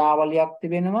ක්‍රියාවලියක්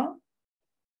තිබෙනවා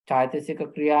චෛතසික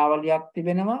ක්‍රියාවලියක්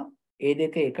තිබෙනවා. ඒ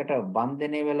දෙක එකට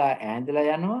බන්ධනය වෙලා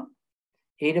ඈඳලා යනවා.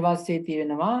 ඊට පස්සේ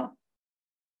තියෙනවා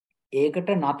ඒකට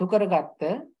නතු කරගත්ත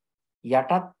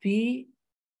යටත් වී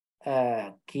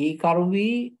කීකරු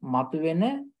වී මතුවෙන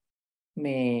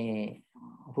මේ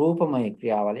රූපමය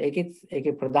ක්‍රියාවල.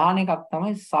 ඒකේ ප්‍රධාන එකක්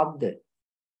තමයි ශබ්ද.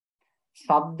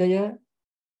 ශබ්දය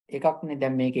එකක්නේ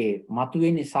දැන් මේකේ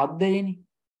මතුවෙන්නේ ශබ්දයනේ.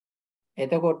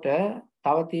 එතකොට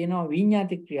තව තියෙනවා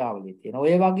විඤ්ඤාති ක්‍රියාවලිය තියෙනවා.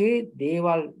 ඔය වගේ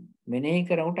දේවල් මෙනෙහි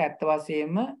කරනකොට ඇත්ත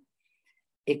වශයෙන්ම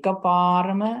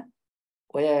එකපාරම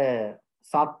ඔය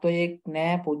සත්වයක්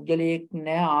නෑ, පුජ්‍යලයක්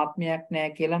නෑ, ආත්මයක් නෑ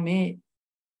කියලා මේ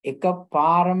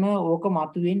එකපාරම ඕක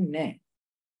මතුවෙන්නේ නෑ.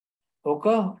 ඕක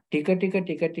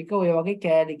ටික ඔය වගේ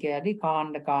කෑලි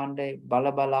කාණ්ඩ බල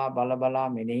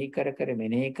මෙනෙහි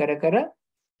කර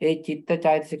ඒ චිත්ත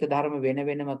චෛතසික ධර්ම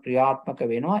වෙනම ක්‍රියාත්මක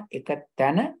වෙනවා. එක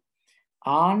තැන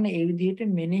ආන්න ඒ විදිහට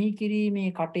මෙනෙහි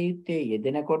කිරීමේ කටයුත්තේ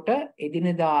යෙදෙනකොට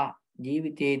එදිනදා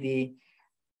ජීවිතයේදී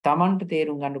Tamanට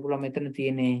තේරුම් ගන්න පුළුවන් මෙතන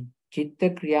තියෙන්නේ චිත්ත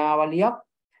ක්‍රියාවලියක්,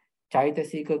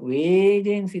 චෛතසික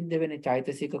වේගයෙන් සිද්ධ වෙන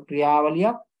චෛතසික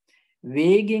ක්‍රියාවලියක්,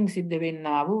 වේගයෙන් සිද්ධ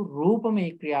වෙන්නා වූ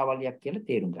රූපමය ක්‍රියාවලියක් කියලා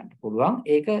තේරුම් ගන්න පුළුවන්.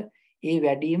 ඒක ඒ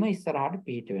වැඩිම ඉස්සරහට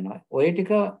පිට වෙනවා. ඔය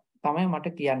ටික තමයි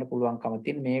මට කියන්න පුළුවන්කම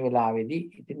තියෙන මේ වෙලාවේදී.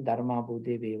 ඉතින්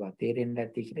ධර්මාභූතේ වේවා තේරෙන්න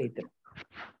ඇති කියලා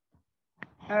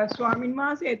හිතනවා. ස්වාමීන්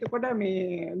වහන්සේ එතකොට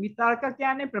මේ විතර්ක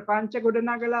කියන්නේ ප්‍රපංච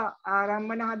ගොඩනගලා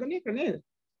ආරම්භන හදන එක නේද?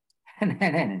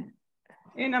 නෑ.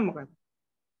 එහෙනම් මොකක්ද?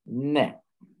 නෑ.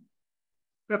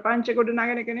 ප්‍රපංච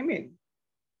ගොඩනගන එක නෙමෙයි.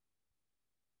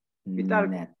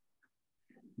 විතර්ක.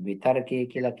 විතර්කය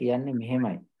කියලා කියන්නේ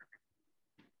මෙහෙමයි.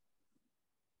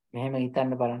 මෙහෙම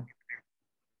හිතන්න බලන්න.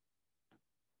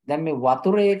 දැන් මේ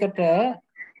වතුරයකට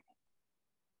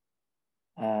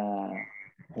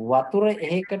වතුර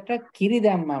එහෙකට කිරි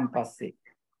දැම්මන් පස්සේ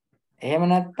එහෙම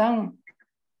නැත්නම්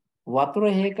වතුර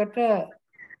එහෙකට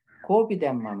කෝපි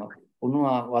දැම්මම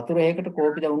වතුර එහෙකට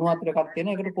කෝපි උණු වතුර එකක්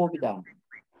තියෙන එකට කෝපි දානවා.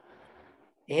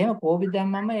 එහෙම කෝපි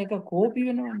දැම්මම ඒක කෝපි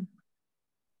වෙනවනේ.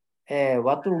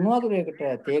 වතුර උණු වතුරයකට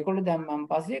තේකොළ දැම්මන්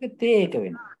පස්සේ ඒක තේ එක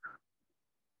වෙනවා.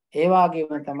 ඒ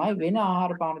වගේම තමයි වෙන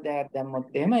ආහාර පාන දෙයක්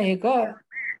දැම්මොත් එහෙම ඒක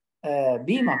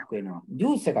බීමක් වෙනවා,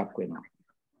 ජූස් එකක් වෙනවා.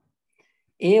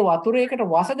 ඒ වතුරයකට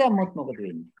වස දැම්මොත් මොකද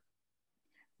වෙන්නේ?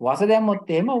 වස දැම්මොත්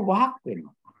එහෙම වහක්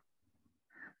වෙනවා.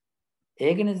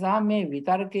 ඒක නිසා මේ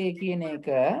විතර්කයේ කියන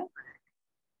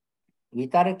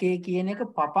එක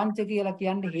පපංච කියලා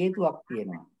කියන්න හේතුවක්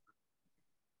තියෙනවා.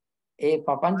 ඒ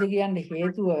පපංච කියන්න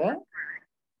හේතුව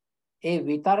ඒ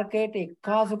විතර්කයට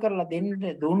එක්කාසු කරලා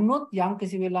දුන්නොත්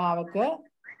යම්කිසි වෙලාවක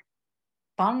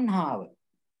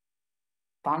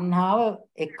තණ්හාව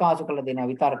එක්කාසු කරලා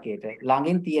දෙනවා විතර්කයට.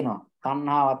 ළඟින් තියෙනවා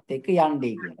තණ්හාවත් එක්ක යන්නේ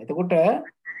කියලා. එතකොට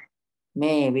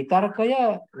මේ විතර්කය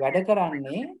වැඩ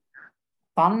කරන්නේ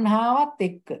තණ්හාවත්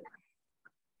එක්ක.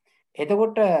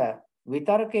 එතකොට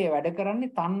විතර්කය වැඩ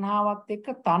කරන්නේ තණ්හාවත් එක්ක,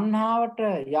 තණ්හාවට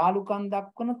යාලුකම්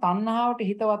දක්වන, තණ්හාවට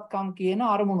හිතවත්කම් කියන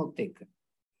අරමුණුත් එක්ක.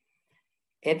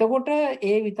 එතකොට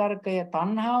ඒ විතර්කය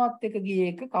තණ්හාවත් එක්ක ගියේ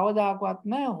එක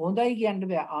කවදාකවත්ම හොඳයි කියන්න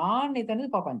බෑ. ආන්න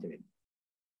එතනද පපංච වෙන්නේ.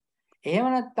 එහෙම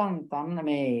නැත්නම්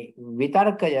මේ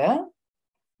විතර්කය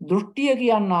දෘෂ්ටිය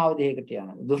කියන ආවදයකට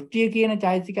යනවා. දෘෂ්ටිය කියන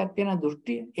චෛතසිකයක් තියෙන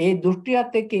දෘෂ්ටිය. ඒ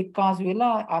දෘෂ්ටියත් එක්ක එක්කාසු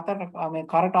වෙලා අතට මේ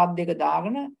කරට අත් දෙක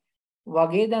දාගෙන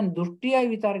වගේ දැන් දෘෂ්ටියයි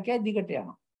විතර්කයයි දිගට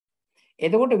යනවා.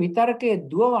 එතකොට විතර්කයේ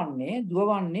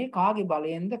දුවවන්නේ කාගේ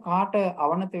බලයෙන්ද? කාට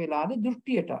අවනත වෙලාද?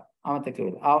 දෘෂ්ටියට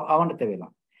අවනත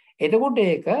වෙලා. එතකොට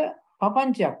ඒක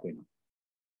පපංචයක් වෙනවා.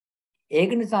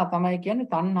 ඒක නිසා තමයි කියන්නේ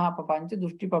තණ්හා පපංච,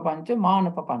 දෘෂ්ටි පපංච,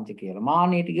 මාන පපංච කියලා.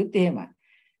 මානෙට කිව්වොත් එහෙමයි.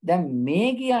 දැන්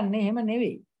මේ කියන්නේ එහෙම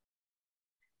නෙවෙයි.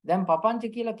 දැන් පපංච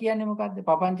කියලා කියන්නේ මොකද්ද?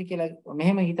 පපංච කියලා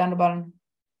මෙහෙම හිතන්න බලන්න.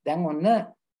 දැන් ඔන්න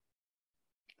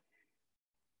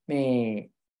මේ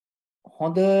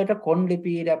හොඳට කොණ්ඩේ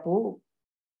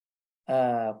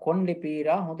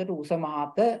පීරා හොඳට උස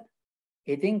මහත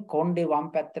ඉතින් කොණ්ඩේ වම්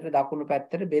පැත්තට දකුණු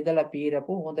පැත්තට බෙදලා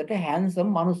පීරපු හොඳට හැන්සම්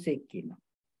මිනිස්සෙක් ඉන්නවා.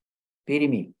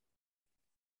 පිරිමි.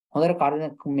 හොඳට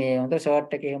හොඳ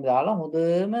ෂර්ට් එකේ එහෙම දාලා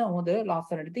හොඳ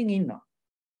ලස්සනට ඉතින් ඉන්නවා.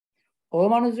 ඕ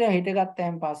මිනිස්සයා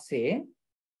හිටගත්තයින් පස්සේ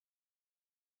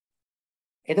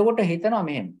එතකොට හිතනවා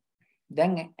මෙහෙම.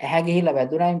 දැන් ඇහැ ගිහිලා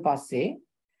වැදුනායින් පස්සේ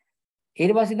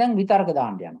ඊට පස්සේ දැන් විතර්ක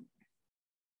දාන්න යනවා.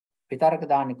 විතර්ක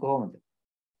දාන්නේ කොහොමද?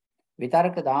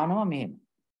 විතර්ක දානවා මෙහෙම.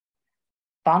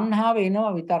 තණ්හාව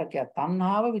එනවා විතර්කයක්.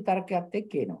 තණ්හාව විතර්කයක්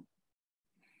එක්ක එනවා.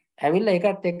 ඇවිල්ලා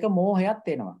ඒකත් එක්ක මෝහයත්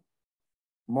එනවා.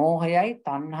 මෝහයයි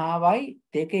තණ්හාවයි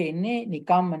දෙක එන්නේ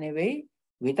නිකම්ම නෙවෙයි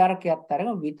විතර්කයක්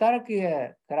අරගෙන විතර්කය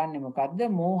කරන්නේ මොකද්ද?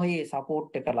 මෝහයේ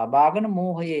සපෝට් එක ලබාගෙන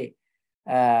මෝහයේ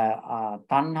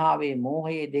තණ්හාවේ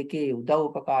මෝහයේ දෙකේ උදව්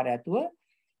උපකාර ඇතුව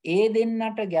ඒ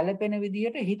දෙන්නට ගැළපෙන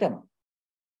විදියට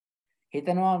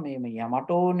හිතනවා මේ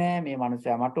මට ඕනේ, මේ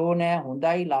මනුස්සයා මට ඕනේ,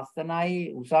 හොඳයි,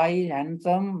 ලස්සනයි, උසයි,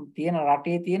 හැන්සම් තියෙන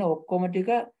රටේ තියෙන ඔක්කොම ටික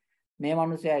මේ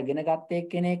මනුස්සයා ඉගෙන ගත්ත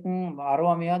එක්කෙනෙක්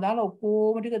අරවා මේවා දාලා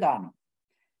ඔක්කොම ටික දානවා.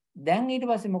 දැන් ඊට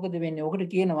පස්සේ මොකද වෙන්නේ? ඕකට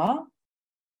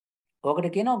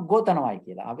කියනවා ගොතනවායි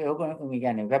කියලා. අපි ඕක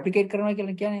කියන්නේ රෙප්ලිකේට් කරනවා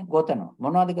කියලා කියන්නේ ගොතනවා.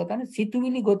 මොනවද ගොතන්නේ?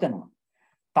 සිතුවිලි ගොතනවා.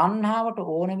 තණ්හාවට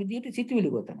ඕන විදිහට සිතුවිලි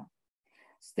ගොතනවා.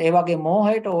 ඒ වගේ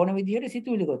මෝහයට ඕන විදිහට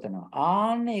සිතුවිලි ගොතනවා.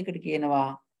 ආන්න ඒකට කියනවා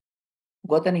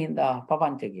ගොතනින්දා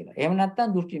පපංච කියලා. එහෙම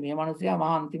නැත්නම් දෘෂ්ටි. මේ මිනිසයා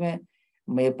මහා අන්තිම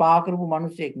මේ පා කරපු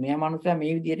මිනිසෙක්. මේ මිනිසයා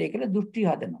මේ විදිහට කියලා දෘෂ්ටි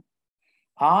හදනවා.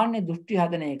 ආන්නේ දෘෂ්ටි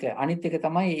හදන එක. අනිත් එක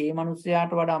තමයි මේ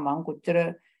මිනිසයාට වඩා මං කොච්චර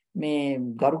මේ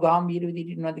ගරු ගාම්භීර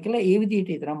විදිහට ඉන්නවද කියලා ඒ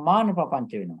විදිහට හිතන මාන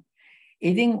පපංච වෙනවා.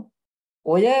 ඉතින්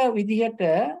ඔය විදිහට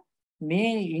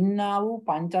මේ ඉන්නා වූ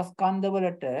පංචස්කන්ධ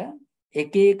වලට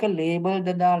එක එක ලේබල්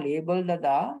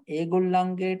දදා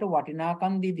ඒගොල්ලන්ගේට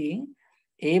වටිනාකම් දීදී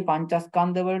ඒ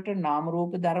පංචස්කන්ධ වලට නාම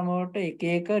රූප ධර්ම වලට එක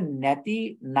එක නැති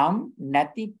නම්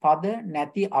නැති පද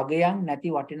නැති අගයන් නැති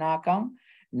වටිනාකම්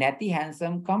නැති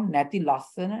හැන්සම්කම් නැති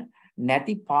ලස්සන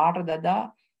නැති පාට දදා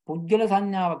පුජ්‍යල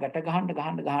සංඥාව ගැට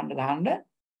ගහන්න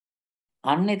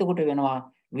අන්න එතකොට වෙනවා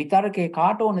විතරකේ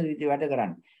කාට ඕන විදිහට වැඩ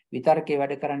කරන්නේ. විතරකේ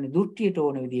වැඩ කරන්නේ දෘෂ්ටියට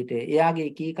ඕන විදිහට. එයාගේ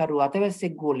කීකරු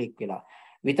අතවැස්සෙක් ගෝලෙක් වෙලා.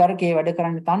 විතරකේ වැඩ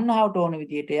කරන්නේ තණ්හාවට ඕන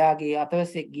විදිහට. එයාගේ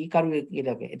අතවැස්සෙක් ගීකරුවෙක්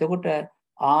කියලා. එතකොට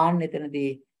ආන්න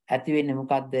එතනදී ඇති වෙන්නේ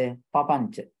මොකද්ද?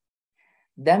 පපංච.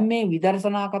 දැන් මේ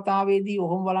විදර්ශනා කතාවේදී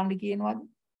ඔහොම බලන්න කියනවද?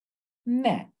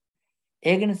 නැහැ.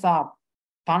 ඒක නිසා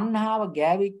තණ්හාව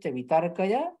ගෑවිච්ච විතරකය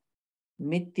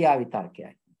මිත්‍යා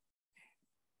විතර්කයයි.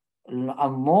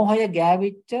 මෝහය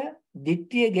ගෑවිච්ච,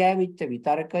 ditthිය ගෑවිච්ච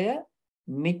විතරකය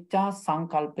මිච්ඡා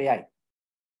සංකල්පයයි.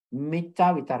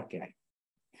 මිච්ඡා විතර්කයයි.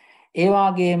 ඒ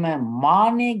වගේම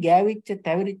මාන්නේ ගෑවිච්ච,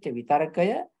 තැවිරිච්ච විතරකය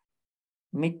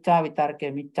මිච්ඡා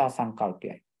විතර්කය, මිච්ඡා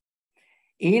සංකල්පයයි.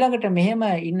 ඊළඟට මෙහෙම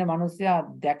ඉන්න මිනිස්සයා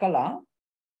දැකලා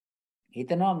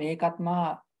හිතනවා මේකත්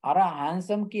මහා අර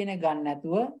හැන්සම් කියන එක ගන්න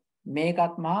නැතුව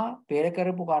මේකත් මහා පෙර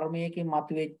කරපු කර්මයකින්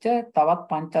මතුවෙච්ච තවත්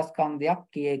පංචස්කන්ධයක්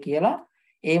කියලා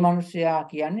ඒ මිනිස්සයා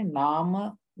කියන්නේ නාම.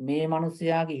 මේ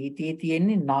මිනිස්සයාගේ හිතේ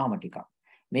තියෙන්නේ නාම ටිකක්.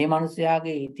 මේ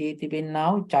මිනිස්සයාගේ හිතේ තිබෙනා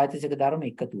වූ චෛතසික ධර්ම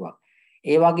එකතුවක්.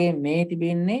 ඒ වගේ මේ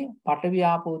තිබෙන්නේ පඨවි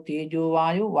ආපෝ තේජෝ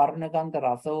වායෝ වර්ණ ගන්ධ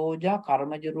රස ඕජා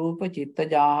කර්මජ රූප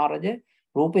චිත්තජ ආහාරජ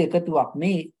රූප එකතුවක්.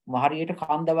 මේ හරියට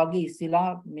කන්ද වගේ ඉස්සිලා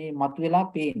මේ මතුවලා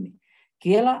පේන්නේ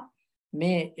කියලා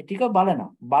මේ ටික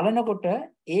බලනකොට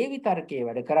ඒ විතරකේ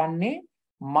වැඩ කරන්නේ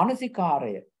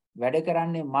මානසිකාරය වැඩ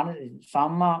කරන්නේ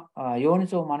සම්මා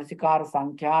යෝනිසෝ මානසිකාර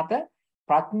සංඛ්‍යාත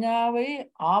ප්‍රඥාවේ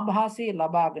ආභාසයේ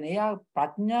ලබාගෙන එයා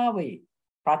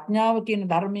ප්‍රඥාව කියන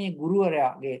ධර්මයේ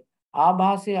ගුරුවරයාගේ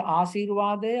ආභාසය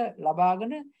ආශිර්වාදය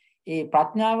ලබාගෙන ඒ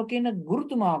ප්‍රඥාව කියන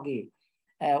ගුරුතුමාගේ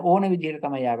ඕන විදිහට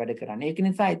තමයි යා වැඩ කරන්නේ. ඒක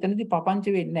නිසා එතනදී පපංච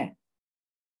වෙන්නේ නැහැ.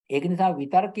 ඒක නිසා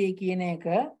විතර්කයේ කියන එක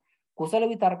කුසල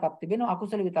විතර්කයක් තිබෙනවා,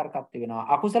 අකුසල විතර්කයක් තිබෙනවා.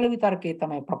 අකුසල විතර්කයේ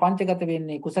තමයි ප්‍රපංචගත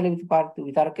වෙන්නේ. කුසල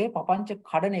විතර්කයේ පපංච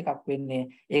කඩන එකක් වෙන්නේ.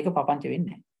 ඒක පපංච වෙන්නේ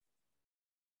නැහැ.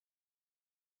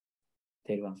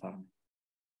 තේරුම් ගන්න.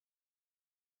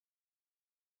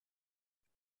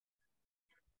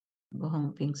 බොහොම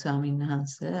පිං ස්වාමීන්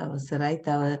වහන්සේ අවසරයි.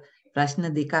 තව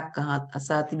ප්‍රශ්න දෙකක්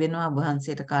අසා තිබෙනවා. ඔබ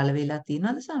වහන්සේට කාල වේලා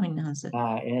තියෙනවද ස්වාමීන් වහන්සේ?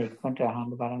 ඒ ඉක්මනට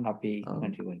අහන්න බලන්න අපි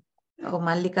ඉක්මනට ඉවරයි. ඔව්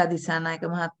මල්ලිකා දිසානායක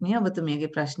මහත්මිය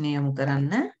ඔබතුමියගේ ප්‍රශ්නය යොමු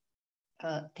කරන්න.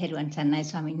 තෙරුවන් සරණයි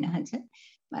ස්වාමීන් වහන්සේ.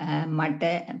 මට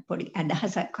පොඩි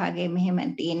අදහසක් වගේ මෙහෙම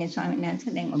තියෙන ස්වාමීන්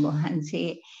වහන්සේ. දැන් ඔබ වහන්සේ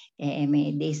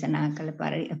මේ දේශනා කළ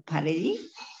පරිදි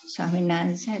ස්වාමීන්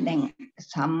වහන්සේ දැන්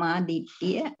සම්මා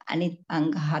දිට්ඨිය අනිත්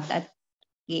අංග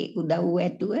 7ගේ උදව්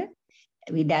ඇතුව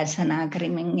විදර්ශනා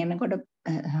කරමින් යනකොට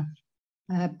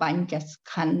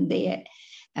පංචස්කන්ධය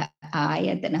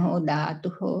ආයතන හෝ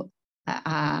ධාතු හෝ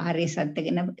ආර්ය සත්‍ය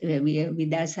ගැන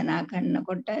විදර්ශනා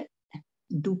කරනකොට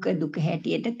දුක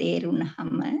හැටියට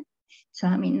තේරුණාම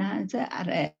ස්වාමීන් වහන්සේ අර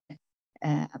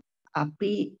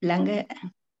අපි ළඟ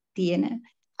තියෙන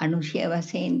අනුශය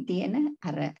වශයෙන් තියෙන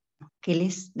අර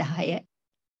කෙලෙස් 10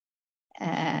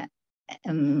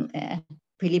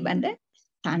 පිළිබඳ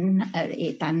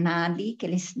ඒ තණ්හාදී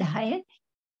කෙලෙස් 10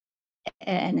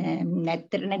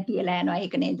 නැත්තර නැතිලා යනවා.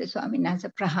 ඒක නේද ස්වාමීන්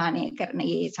වහන්සේ ප්‍රහාණය කරන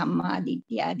මේ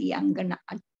සම්මාදිට්ඨිය ආදී අංගන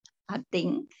අතෙන්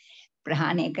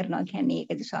ප්‍රහාණය කරනවා කියන්නේ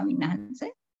ඒකද ස්වාමීන්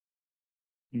වහන්සේ?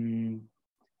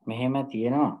 මෙහෙම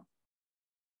තියෙනවා.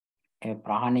 ඒ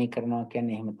ප්‍රහාණය කරනවා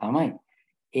කියන්නේ එහෙම තමයි.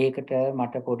 ඒකට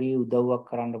මට පොඩි උදව්වක්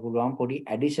කරන්න පුළුවන්, පොඩි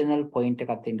ඇඩිෂනල් පොයින්ට්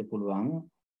එකක් දෙන්න පුළුවන්.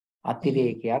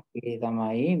 අතිරේකයක්. ඒ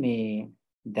තමයි මේ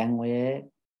දැන් ඔය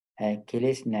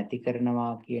කෙලෙස් නැති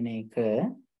කරනවා කියන එක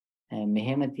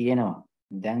මෙහෙම තියෙනවා.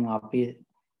 දැන් අපි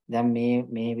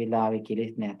මේ වෙලාවේ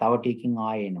කෙලෙස් නැහැ. තව ටිකකින්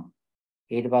ආයෙනවා.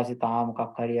 ඊට පස්සේ තාම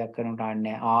මොකක් හරියක් කරනට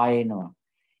ආයෙනවා.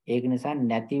 ඒක නිසා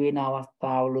නැති වෙන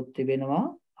අවස්ථාවලුත් තිබෙනවා.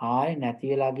 ආයෙ නැති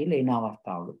වෙලා ගිහලා එන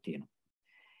අවස්ථාවලුත් තියෙනවා.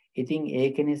 ඉතින්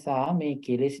ඒක නිසා මේ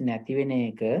කෙලෙස් නැති වෙන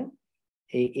එක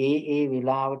ඒ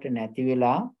වෙලාවට නැති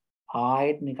වෙලා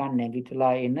ආයෙත් නිකන්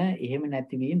නැගිටලා එන එහෙම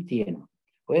නැතිවීම තියෙනවා.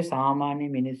 ඔය සාමාන්‍ය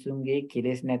මිනිස්සුන්ගේ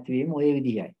කෙලෙස් නැතිවීම ඔය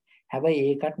විදිහයි. හැබැයි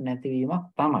ඒකත් නැතිවීමක්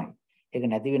තමයි. ඒක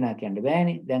නැති වෙනවා කියන්න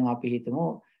බෑනේ. දැන් අපි හිතමු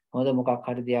හොඳ මොකක්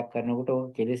හරි දෙයක් කරනකොට ඔය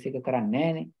කෙලෙස් එක කරන්නේ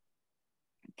නැහනේ.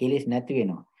 කෙලෙස් නැති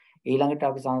වෙනවා. ඊළඟට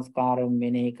අපි සංස්කාර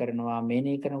මෙනෙහි කරනවා.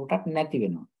 මෙනෙහි කරනකොටත් නැති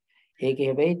වෙනවා. ඒක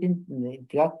හැබැයි ඉතින්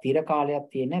ටිකක් තිර කාලයක්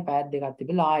තියෙන පැය දෙකක්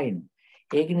තිබිලා ආයෙනවා.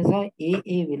 ඒක නිසා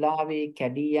ඒ වෙලාවේ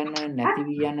කැඩී යන නැති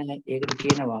වී යන ඒකට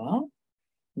කියනවා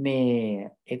මේ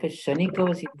ඒක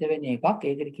ෂණිකව සිද්ධ වෙන එකක්.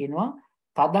 ඒකට කියනවා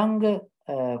තදංග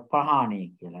ප්‍රහාණය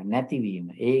කියලා. නැතිවීම.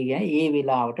 ඒ කියන්නේ ඒ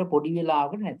වෙලාවට පොඩි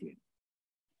වෙලාවකට නැති වෙනවා.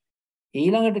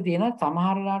 ඊළඟට තියෙනවා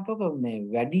සමහර ලාටක මේ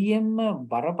වැඩියෙන්ම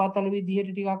බරපතල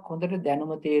විදිහට ටිකක් හොඳට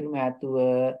දැනුම තේරුම ඇතුව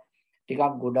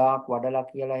ටිකක් ගොඩාක් වඩලා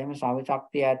කියලා එහෙම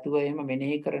ශක්තිය ඇතුව එහෙම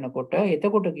මෙනෙහි කරනකොට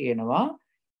එතකොට කියනවා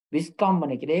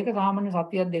විස්කම්බන කියලා. ඒක සාමාන්‍ය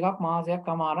සතියක් දෙකක් මාසයක්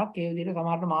අමාරක් ඒ විදිහට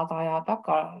සමහරට මාස 6-7ක්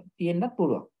තියෙන්නත්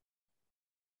පුළුවන්.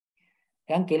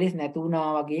 දැන් කෙලෙස් නැති වුණා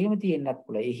වගේම තියෙන්නත්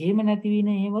පුළුවන්. එහෙම නැති වෙන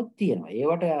ඒවත් තියෙනවා.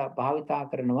 ඒවට භාවිතා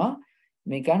කරනවා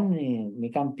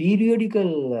මේකන්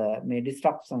පීරියොඩිකල් මේ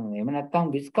ඩිස්ට්‍රක්ෂන් එහෙම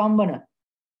නැත්නම් විස්කම්බන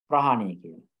ප්‍රහාණය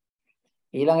කියලා.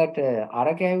 ඊළඟට අර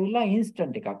කැවිලා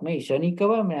ඉන්ස්ටන්ට් එකක්. මේ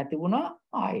ෂණිකව නැති වුණා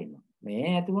ආයෙනවා. මේ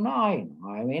නැති වුණා ආයෙනවා.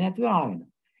 ආයෙ මේ නැති වුණා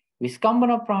ආයෙනවා.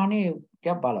 විස්කම්බන ප්‍රහාණය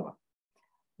ටිකක් බලවත්.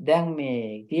 දැන්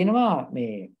මේ තියෙනවා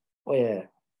මේ ඔය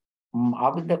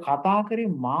අපිට කතා කරේ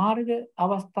මාර්ග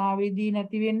අවස්ථාවේදී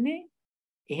නැති වෙන්නේ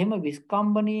එහෙම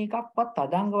විස්කම්බනේ එකක්වත්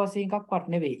අදංග වශයෙන් එකක්වත්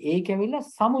නෙවෙයි. ඒක ඇවිල්ලා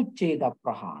සමුච්ඡේද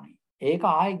ප්‍රහාණය. ඒක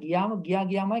ආයෙ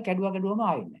ගියාමයි කැඩුවම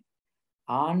ආයෙන්නේ.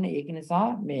 ආන්න ඒක නිසා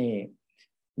මේ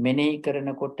මෙනෙහි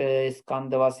කරනකොට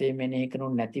ස්කන්ධ වශයෙන් මෙනෙහි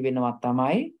කරුන් නැති වෙනවා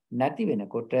තමයි. නැති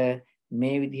වෙනකොට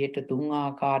මේ විදිහට තුන්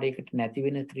ආකාරයකට නැති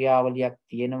වෙන ක්‍රියාවලියක්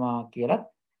තියෙනවා කියලා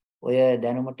ඔය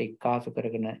දැනුමට එක්කාසු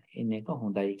කරගෙන ඉන්න එක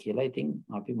හොඳයි කියලා. ඉතින්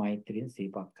අපි මෛත්‍රියෙන්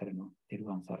සිහිපත් කරනවා.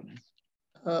 ත්‍රිවන් සරණයි.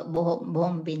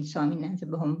 බොහොම පිං ස්වාමීන් වහන්සේ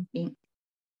බොහොම පිං.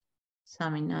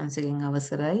 ස්වාමීන් වහන්සේගෙන්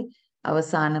අවසරයි.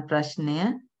 අවසාන ප්‍රශ්නය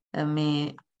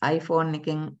මේ iPhone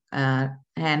එකෙන්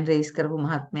hand raise කරපු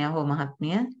මහත්මයා හෝ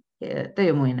මහත්මියට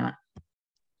යොමු වෙනවා.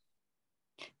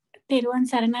 ත්‍රිවන්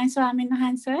සරණයි ස්වාමීන්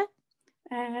වහන්සේ.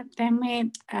 දැන් මේ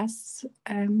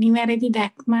නිවැරදි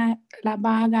දැක්ම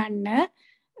ලබා ගන්න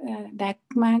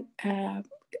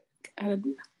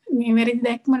නිවැරදි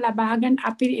දැක්ම ලබා ගන්න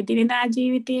අපි එදිනෙදා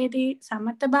ජීවිතයේදී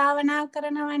සමත භාවනා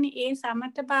කරනවනේ. ඒ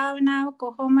සමත භාවනාව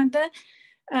කොහොමද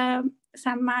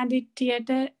සම්මාදිට්ඨියට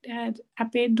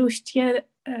අපේ දෘෂ්ටිය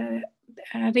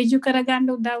ඍජු කරගන්න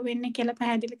උදව් වෙන්නේ කියලා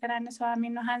පැහැදිලි කරන්න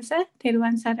ස්වාමීන් වහන්සේ.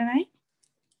 ත්‍රිවන් සරණයි.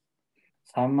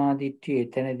 සම්මාදිට්ඨිය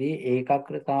එතනදී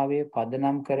ඒකාග්‍රතාවයේ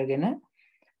පදනම් කරගෙන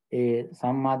ඒ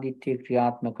සම්මාදිට්ඨිය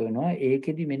ක්‍රියාත්මක වෙනවා.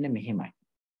 ඒකෙදි මෙන්න මෙහෙමයි.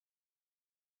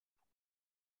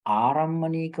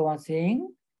 ආරම්මණීක වශයෙන්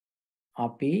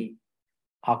අපි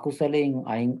අකුසලයෙන්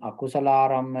අයින් අකුසල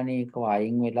ආරම්මණීකව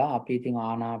අයින් වෙලා අපි ඉතින්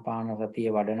ආනාපාන සතිය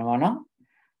වඩනවා නම්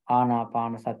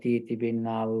ආනාපාන සතියේ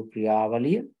තිබෙනා වූ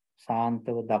ක්‍රියාවලිය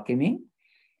සාන්තව දකිමින්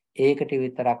ඒකට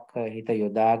විතරක් හිත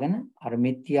යොදාගෙන අර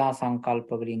මිත්‍යා සංකල්ප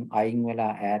වලින් අයින්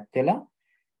වෙලා ඈත් වෙලා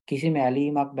කිසිම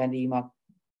ඇලීමක් බැඳීමක්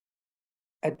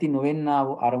ඇති නොවෙන්නා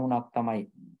වූ අරමුණක් තමයි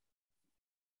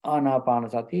ආනාපාන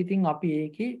සතිය. ඉතින් අපි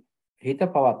ඒකේ හිත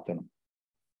පවත්වනවා.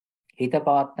 හිත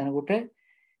පවත්වනකොට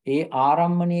ඒ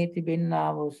ආරම්මණයේ තිබෙනා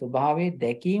වූ ස්වභාවයේ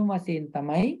දැකීම වශයෙන්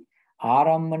තමයි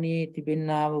ආරම්මණයේ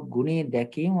තිබෙනා වූ ගුණේ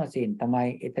දැකීම වශයෙන් තමයි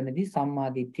එතනදී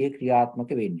සම්මාදිට්ඨිය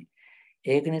ක්‍රියාත්මක වෙන්නේ.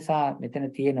 ඒක නිසා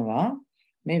මෙතන තියෙනවා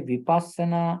මේ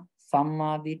විපස්සනා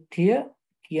සම්මාදිට්ඨිය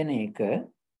කියන එක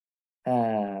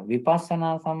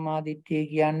විපස්සනා සම්මාදිට්ඨිය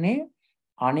කියන්නේ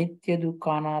අනිත්‍ය දුක්ඛ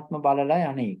අනාත්ම බලලා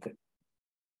යන්නේක.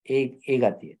 ඒ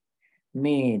ගතිය.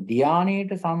 මේ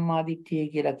ධානයේට සම්මාදිට්ඨිය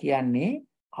කියලා කියන්නේ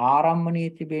ආරම්මණයේ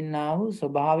තිබෙනා වූ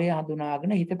ස්වභාවය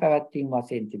හඳුනාගෙන හිත පැවැත්වීම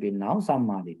වශයෙන් තිබෙනා වූ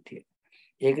සම්මාදිට්ඨිය.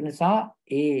 ඒක නිසා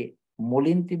ඒ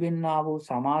මුලින් තිබෙනා වූ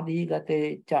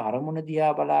සමාධිගතේච්ච අරමුණ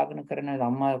දිහා බලාගෙන කරන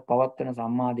සම්මා පවත්වන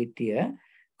සම්මාදිට්ඨිය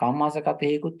කම්මාසගත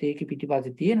හේකුත් ඒකේ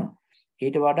පිටිපස්සේ තියෙනවා.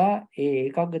 ඊට වඩා ඒ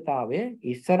ඒකාග්‍රතාවය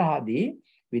ඉස්සරහදී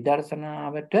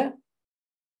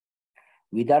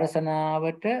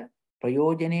විදර්ශනාවට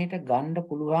ප්‍රයෝජනෙට ගන්න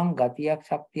පුළුවන් ගතියක්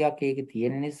ශක්තියක් ඒකේ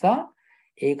තියෙන නිසා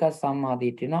ඒක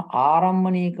සම්මාදිට්ඨිය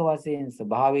ආරම්මණීක වශයෙන්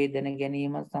ස්වභාවය දැන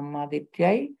ගැනීම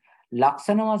සම්මාදිට්ඨියයි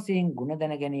ලක්ෂණ වශයෙන් ගුණ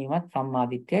දැන ගැනීමත්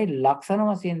සම්මාදිට්ඨියයි ලක්ෂණ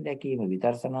වශයෙන් දැකීම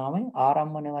විදර්ශනාවයි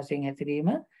ආරම්මන වශයෙන් හැසිරීම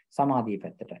සමාධිය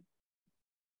පැත්තටයි.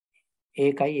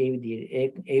 ඒකයි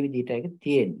ඒ විදිහට ඒක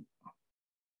තියෙන්නේ.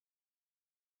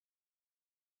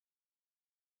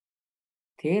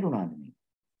 තේරුණාද මේ?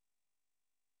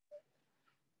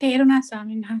 තේරුණා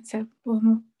ස්වාමීන් වහන්සේ.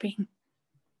 බොහොම පිං.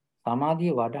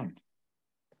 සමාධිය වඩන්න.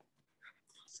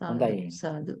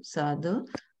 සාදු සාදු.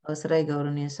 අවසරයි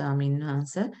ගෞරවනීය ස්වාමීන්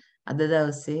වහන්සේ. අද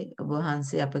දවසේ ඔබ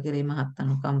වහන්සේ අප කෙරෙහි මහත්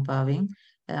අනුකම්පාවෙන්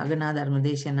අගනා ධර්ම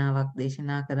දේශනාවක්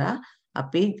දේශනා කරා.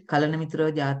 අපි කලන මිත්‍රෝ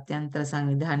ජාත්‍යන්තර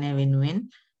සංවිධානය වෙනුවෙන්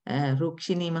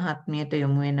රුක්ෂිනී මහත්මියට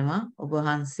යොමු වෙනවා ඔබ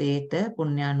වහන්සේට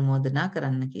පුණ්‍යානුමෝදනා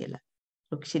කරන්න කියලා.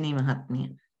 රුක්ෂිනී මහත්මිය.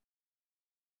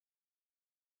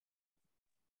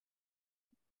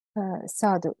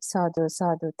 සාදු සාදු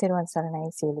සාදු තෙරුවන්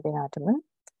සරණයි සියලු දෙනාටම.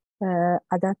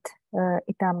 අදත්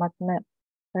ඊ타මත්ම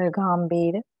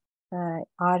ගාම්භීර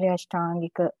ආර්ය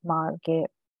අෂ්ටාංගික මාර්ගයේ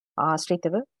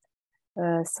ආශ්‍රිතව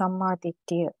සම්මා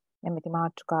දිට්ඨිය නැමැති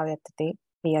මාතෘකාව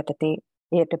යටතේ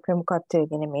එයට ප්‍රමුඛත්වය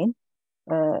ගෙනමින්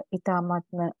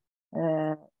ඊ타මත්ම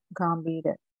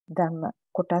ගාම්භීර ධර්ම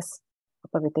කොටස්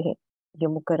අප වෙත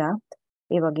යොමු කරා.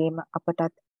 ඒ වගේම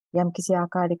අපටත් යම් කිසි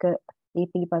ආකාරයක ඒ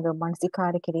පිළිබඳව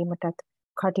මානසිකාර්ය කිරීමටත්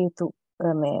කටයුතු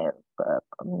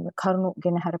කරුණු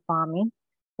ගෙන හරපාමින්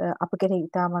අප කෙරෙහි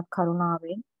ඉතාමත්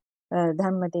කරුණාවෙන්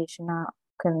ධර්ම දේශනා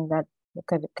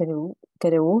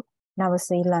කරවූ නව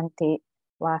ශ්‍රී ලංකේ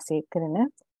වාසය කරන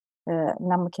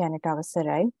නම් කියන්නට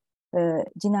අවසරයි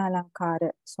ජිනාලංකාර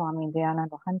ස්වාමීන්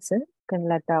වහන්සේ කරන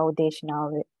ලද්දා වූ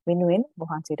දේශනාව වෙනුවෙන්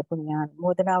වහන්සේට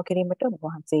පුණ්‍යානුමෝදනාව කිරීමට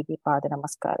වහන්සේගේ පාද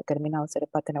නමස්කාර කරමින් අවසර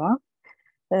පතනවා.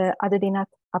 අද දිනත්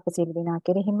අප සියලු දෙනා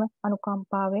කෙරෙහිම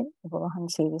අනුකම්පාවෙන් ඔබ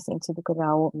වහන්සේ විසින් සිදු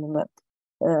කරා වූ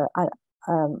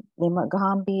මෙම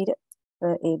ගාම්භීර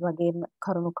ඒ වගේම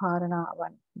කරුණු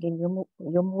කාරණාවන්ගෙන්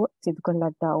යොමුව සිදු කරන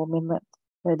ලද්දා වූ මෙම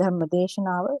ධර්ම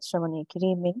දේශනාව ශ්‍රවණය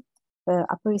කිරීමෙන්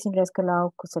අප විසින් රැස් කළා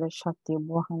වූ කුසල ශක්තිය ඔබ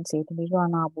වහන්සේට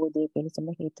නිර්වාණ අවබෝධය පිණිසම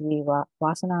හේතු වේවා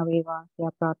වාසනාව වේවා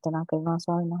කියලා ප්‍රාර්ථනා කරනවා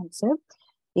ස්වාමීන් වහන්සේ.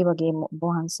 ඒ වගේම ඔබ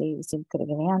වහන්සේ විසින්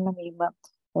කරගෙන යන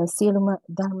මේ සියලුම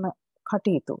ධර්ම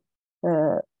කටයුතු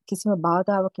කිසිම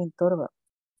බාධාවකින් තොරව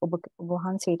ඔබ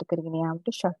වහන්සේට කරගෙන යාමට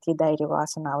ශක්තිය ධෛර්ය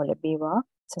වාසනාව ලැබේවා.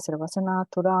 සසර වසනා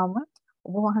තුරාම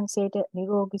ඔබ වහන්සේට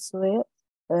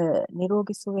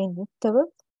නිරෝගී සුවයෙන් යුක්තව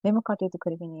මෙම කටයුතු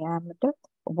කරගෙන යාමට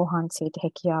ඔබ වහන්සේට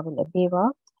හැකියාව ලැබේවා.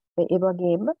 ඒ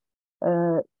වගේම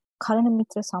කලන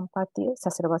මිත්‍ර සම්පත්තිය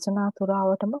සසර වසනා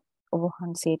තුරාවටම ඔබ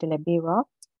වහන්සේට ලැබේවා.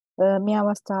 මේ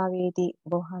අවස්ථාවේදී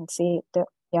ඔබ වහන්සේට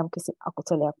යම්කිසි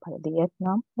අකුසලයක් පළ දී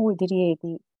ඇතනම්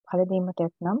ඉදිරියේදී ඵල දීමට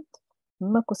ඇතනම්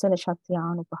මෙම කුසල ශක්තිය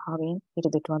ආනුභාවයෙන්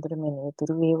පිරිදුට වඳුර මෙනෙහි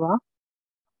දුරු වේවා.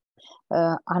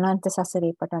 අනන්ත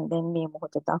සසරේ පටන් දැන් මේ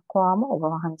මොහොත දක්වාම ඔබ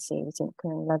වහන්සේ විසින්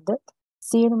කරන ලද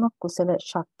සියලුම කුසල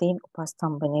ශක්තියින්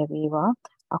උපස්තම්භනය වේවා.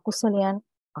 අකුසලයන්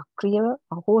අක්‍රියව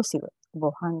අහෝසිව ඔබ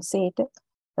වහන්සේට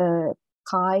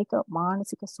කායික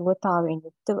මානසික සුවතාවෙන්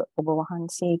යුක්තව ඔබ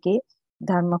වහන්සේගේ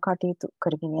ධර්ම කටයුතු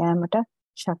කරගෙන යාමට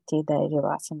ශක්තිය ධෛර්ය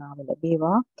වාසනාව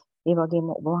ලැබේවා. ඒ වගේම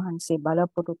ඔබ වහන්සේ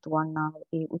බලාපොරොත්තු වන්නා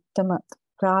ඒ උත්තම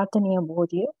ප්‍රාර්ථනීය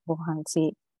බෝධිය ඔබ වහන්සේ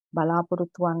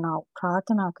බලාපොරොත්තු වන්නා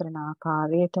ප්‍රාර්ථනා කරන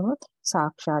ආකාරයටම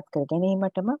සාක්ෂාත් කර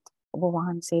ගැනීමටම ඔබ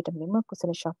වහන්සේට මෙම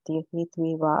කුසල ශක්තිය හේතු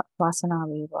වේවා වාසනාව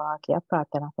වේවා කියලා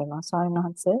ප්‍රාර්ථනා කරනවා ස්වාමීන්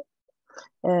වහන්සේ.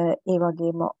 ඒ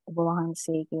වගේම ඔබ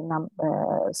වහන්සේගේ නම්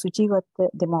සුචිවත්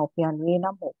දෙමව්පියන් වේ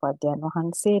නම් උපාධ්‍යයන්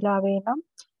වහන්සේලා වේ නම්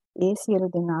ඒ සියලු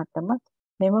දෙනාටම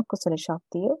මෙම කුසල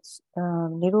ශක්තිය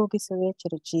නිරෝගී සුවයේ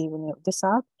චිර ජීවනයේ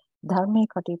උදෙසා ධර්මයේ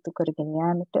කටයුතු කරගෙන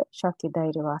යාමට ශක්ති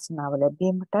ධෛර්ය වාසනාව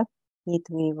ලැබීමට හේතු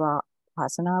වේවා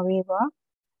වාසනාව වේවා.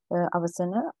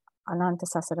 අවසන අනන්ත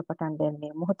සසර පටන් දැන්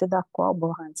මේ මොහොත දක්වා ඔබ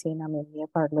වහන්සේ නමින් මිය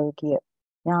පරලෝකීය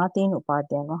ඥාතීන්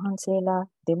උපාධ්‍යයන් වහන්සේලා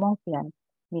දෙමව්පියන්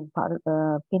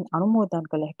පින් අනුමෝදන්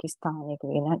කළ හැකි ස්ථානයක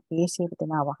වෙන ඒ සියලු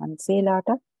දෙනා වහන්සේලාට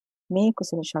මේ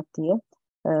කුසල ශක්තිය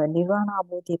නිර්වාණ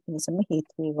අවබෝධය පිණිසම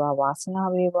හේතු වේවා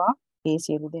වාසනාව වේවා. ඒ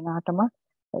සියලු දෙනාටම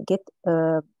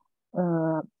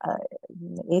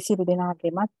ඒ සියලු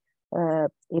දෙනාගේම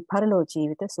ඒ පරලෝ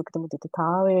ජීවිත සුඛිත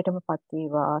මුදිතතාවයටම පත්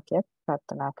වේවා කියලා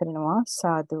ප්‍රාර්ථනා කරනවා.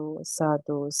 සාදු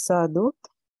සාදු සාදු.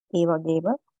 ඒ වගේම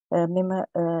මෙම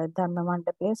ධර්ම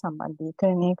මණ්ඩපය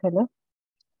සම්බන්ධීකරණය කළ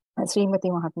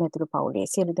ශ්‍රීමති මහත්මිය ඇතුළු පවුලේ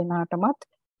සියලු දෙනාටමත්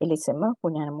එලෙසම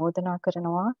පුණ්‍යානුමෝදනා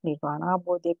කරනවා. නිර්වාණ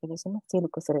අවබෝධය පිණිසම සියලු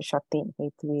කුසල ශක්තියින්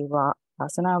හේතු වේවා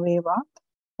වාසනාව වේවා.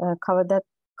 කවදත්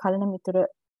කලන මිතුර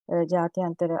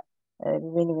ජාත්‍යන්තර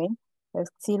වෙනුවෙන්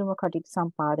සීලම කටයුතු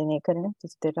සම්පාදනය කරන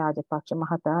තුසිත රාජපක්ෂ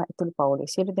මහතා ඇතුළු පවුලේ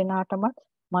සියලු දෙනාටමත්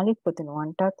මලික්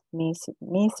පුතුණුවන්ටත්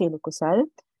මේ සියලු කුසල්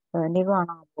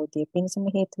නිර්වාණ අවබෝධය පිණිසම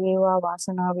හේතු වේවා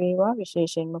වාසනාව වේවා.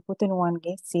 විශේෂයෙන්ම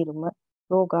පුතුණුවන්ගේ සීලම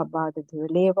රෝගාබාධ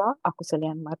දුරලේවා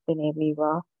අකුසලයන් මර්ධනය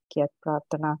වේවා කියාත්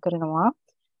ප්‍රාර්ථනා කරනවා.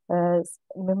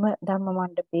 මෙම ධර්ම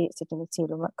මණ්ඩපයේ සිටින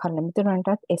සියලුම කල්න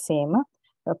මිතුරන්ටත් එසේම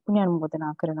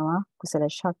පුණ්‍යානුමෝදනා කරනවා. කුසල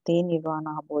ශක්තිය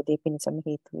නිර්වාණ අවබෝධය පිණිසම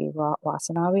හේතු වේවා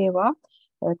වාසනාව වේවා.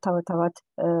 තව තවත්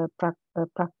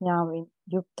ප්‍රඥාවෙන්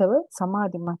යුක්තව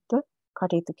සමාධිමත්ව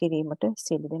කටයුතු කිරීමට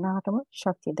සියලු දෙනාටම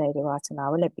ශක්තිය ධෛර්ය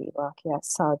වාසනාව ලැබේවා කියලා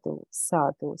සාදු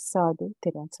සාදු සාදු.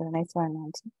 තෙරුවන් සරණයි ස්වාමීන්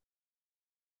වහන්සේ.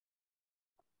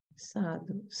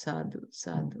 සාදු සාදු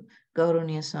සාදු.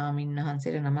 ගෞරවනීය ස්වාමීන්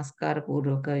වහන්සේට নমස්කාර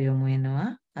පූර්වක යොමු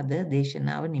වෙනවා අද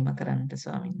දේශනාව නිම කරන්නට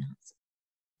ස්වාමීන් වහන්සේ.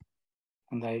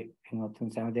 හොඳයි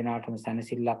පින්වත්තුන් සෑම දිනාටම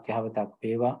සැනසෙල්ලක් යහපතක්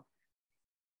වේවා.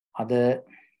 අද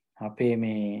අපේ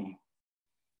මේ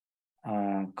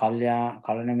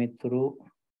කල්‍යාණ මිතුරු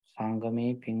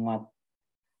සංගමේ පින්වත්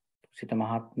සිත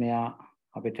මහත්මයා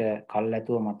අපිට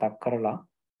කල්ැතුව මතක් කරලා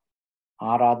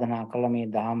ආරාධනා කළ මේ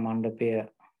දහම් මණ්ඩපය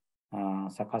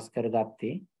සකස්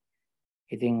කරගත්තේ.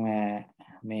 ඉතින්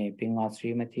මේ පින්වත්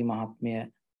ශ්‍රීමති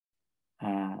මහත්මිය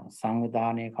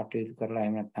සංවිධානයේ කටයුතු කරලා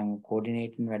එහෙම නැත්නම්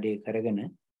කෝඩිනේටින් වැඩේ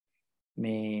කරගෙන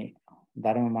මේ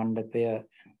ධර්ම මණ්ඩපය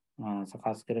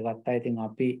සකස් කරගත්තා. ඉතින්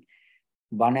අපි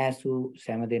බණ ඇසූ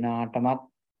සෑම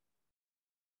දිනාටමත්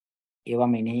ඒවා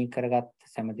මෙනෙහි කරගත්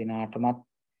සෑම දිනාටමත්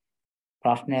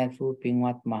ප්‍රශ්න ඇසූ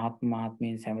පින්වත්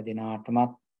මහත්මීන් සෑම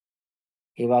දිනාටමත්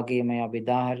ඒ වගේම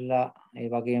බෙදාහැරලා ඒ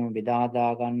වගේම බෙදා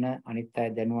හදා ගන්න අනිත්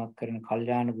අය දැනුවත් කරන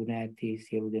කල්යාණ ගුණ ඇති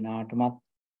සියලු දෙනාටමත්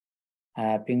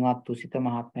පින්වත් තුසිත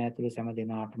මහත්මයා ඇතුළු සෑම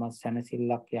දෙනාටමත්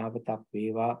සැනසෙල්ලක් යහපතක්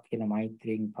වේවා කියලා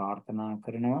මෛත්‍රියෙන් ප්‍රාර්ථනා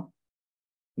කරනවා.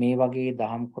 මේ වගේ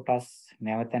දහම් කොටස්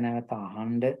නැවත නැවත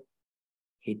අහන්න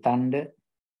හිතන්න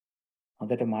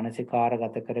හොඳට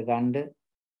මානසිකාරගත කරගන්න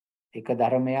එක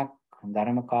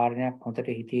ධර්ම කාරණයක්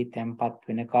හොඳට හිතේ තැම්පත්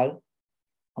වෙනකල්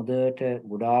හොඳට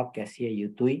ගොඩාක් ඇසිය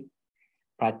යුතුයි.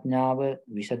 ප්‍රඥාව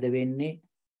විසද වෙන්නේ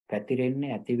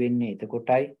පැතිරෙන්නේ ඇති වෙන්නේ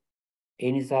එතකොටයි.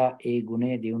 ඒ නිසා ඒ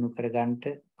ගුණය දියුණු කරගන්නට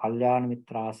කල්යාණ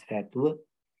මිත්‍ර ආශ්‍රය ඇතුව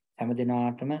හැම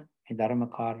දිනාටම මේ ධර්ම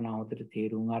කාරණා හොඳට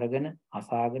තේරුම් අරගෙන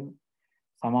අසාගෙන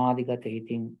සමාධිගත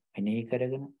හිතින් මෙනෙහි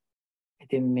කරගෙන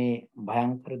ඉතින් මේ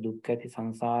භයංකර දුක් ඇති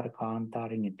සංසාර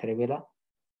කාන්තාරයෙන් ඈතර වෙලා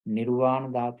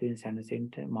නිර්වාණ ධාතුවෙන් සැනසෙන්න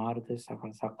මාර්ග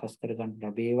සකස් කරගන්න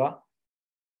ලැබේවා.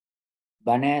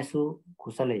 බණෑසු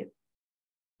කුසලය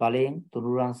බලයෙන්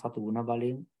තුනුරන් සතු ගුණ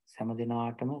බලයෙන් සෑම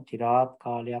දිනාටම চিරාත්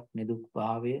කාලයක් නිදුක්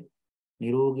භාවය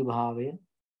නිරෝගී භාවය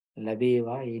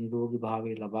ලැබේවා. ඒ නිරෝගී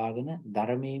භාවය ලබාගෙන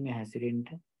ධර්මයේම හැසිරෙන්න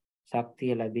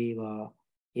ශක්තිය ලැබේවා.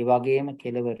 ඒ වගේම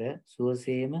කෙලවර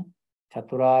සුවසේම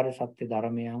චතුරාර්ය සත්‍ය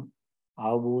ධර්මයන්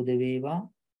අවබෝධ වේවා.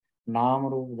 නාම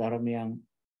රූප ධර්මයන්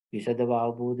විසදව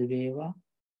අවබෝධ වේවා.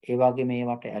 ඒ වගේ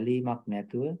මේවට ඇලීමක්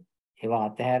නැතුව ඒවා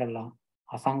අතහැරලා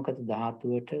අසංකත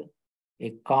ධාතුවට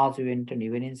එක්කාසු වෙන්න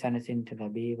නිවෙනින් සැනසෙන්න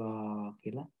ලැබේවා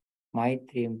කියලා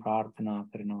මෛත්‍රියෙන් ප්‍රාර්ථනා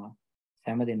කරනවා.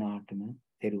 සෑම දිනාටම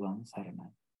තෙරුවන් සරණයි.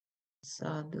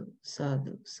 සාදු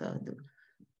සාදු සාදු.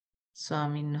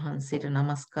 ස්වාමීන් වහන්සේට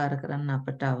নমස්කාර කරන්න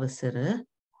අපට අවසර.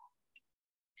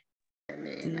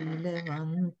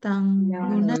 සීලවන්තං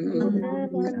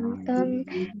ගුණවන්තං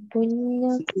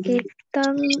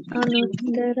පුඤ්ඤක්ඛිතං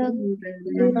අනුත්තරං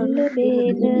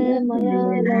දුර්ලභේන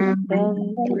මයා ලබ්ධං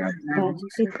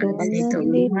පස්සිතෝන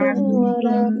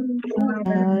විදුවරං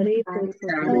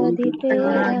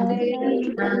ආරිපුත්තාදිතේයාති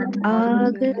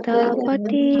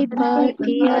ආගතාපටි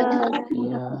පාටියා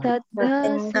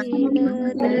තත්තා සීල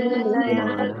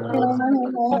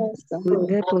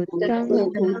බුද්ධ පුත්තං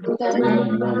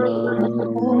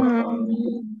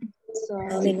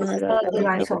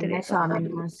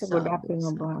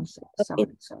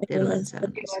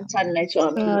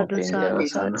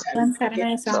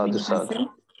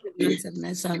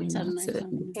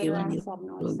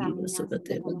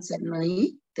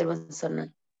සරණයි